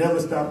 folk will never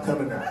stop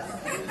coming out.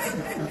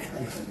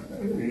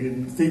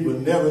 People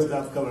never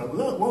stop coming out.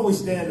 Look, won't we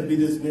stand to be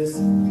dismissed?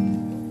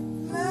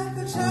 Let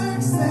the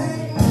church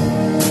say.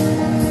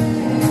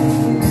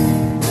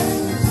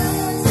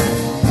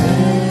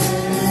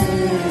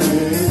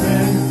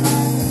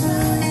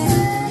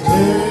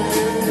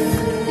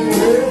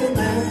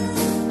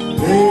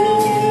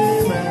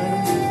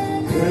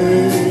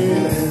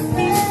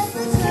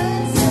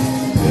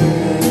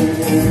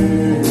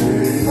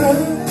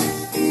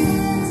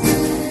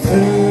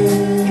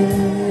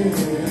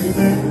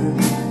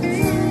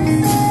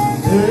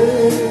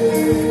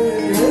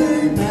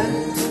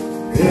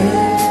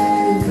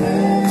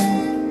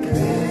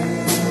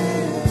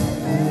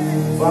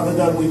 Father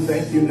God, we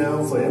thank you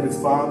now for every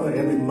father,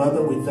 every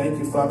mother. We thank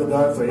you, Father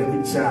God, for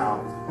every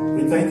child.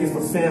 We thank you for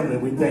family.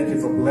 We thank you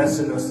for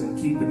blessing us and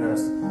keeping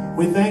us.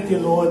 We thank you,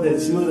 Lord, that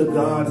you're the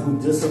God who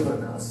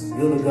disciplines us.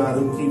 You're the God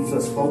who keeps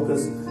us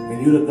focused,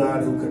 and you're the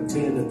God who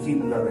continues to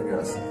keep loving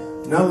us.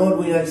 Now, Lord,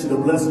 we ask you to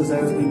bless us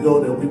as we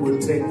go, that we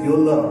would take your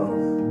love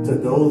to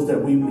those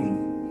that we meet.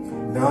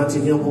 Now,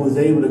 unto him who is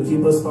able to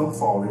keep us from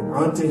falling,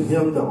 unto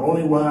him the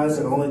only wise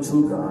and only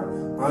true God,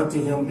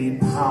 unto him be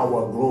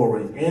power,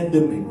 glory, and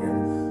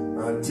dominion.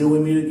 Until we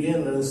meet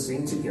again, let us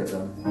sing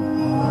together.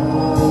 Amen.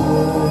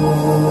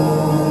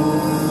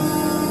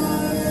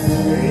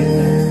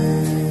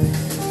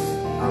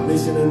 Our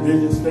mission and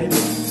vision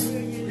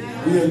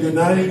statement. We are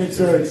uniting the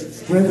church,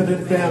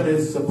 strengthening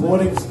families,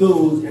 supporting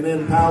schools, and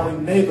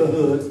empowering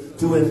neighborhoods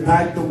to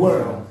impact the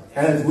world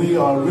as we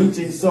are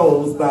reaching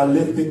souls by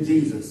lifting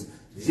Jesus.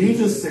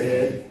 Jesus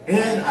said,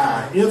 "And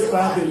I, if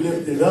I be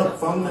lifted up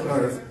from the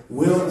earth,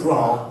 will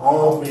draw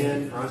all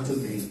men unto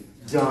me."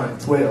 John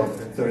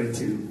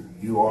 12:32.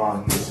 You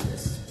are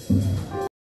dismissed.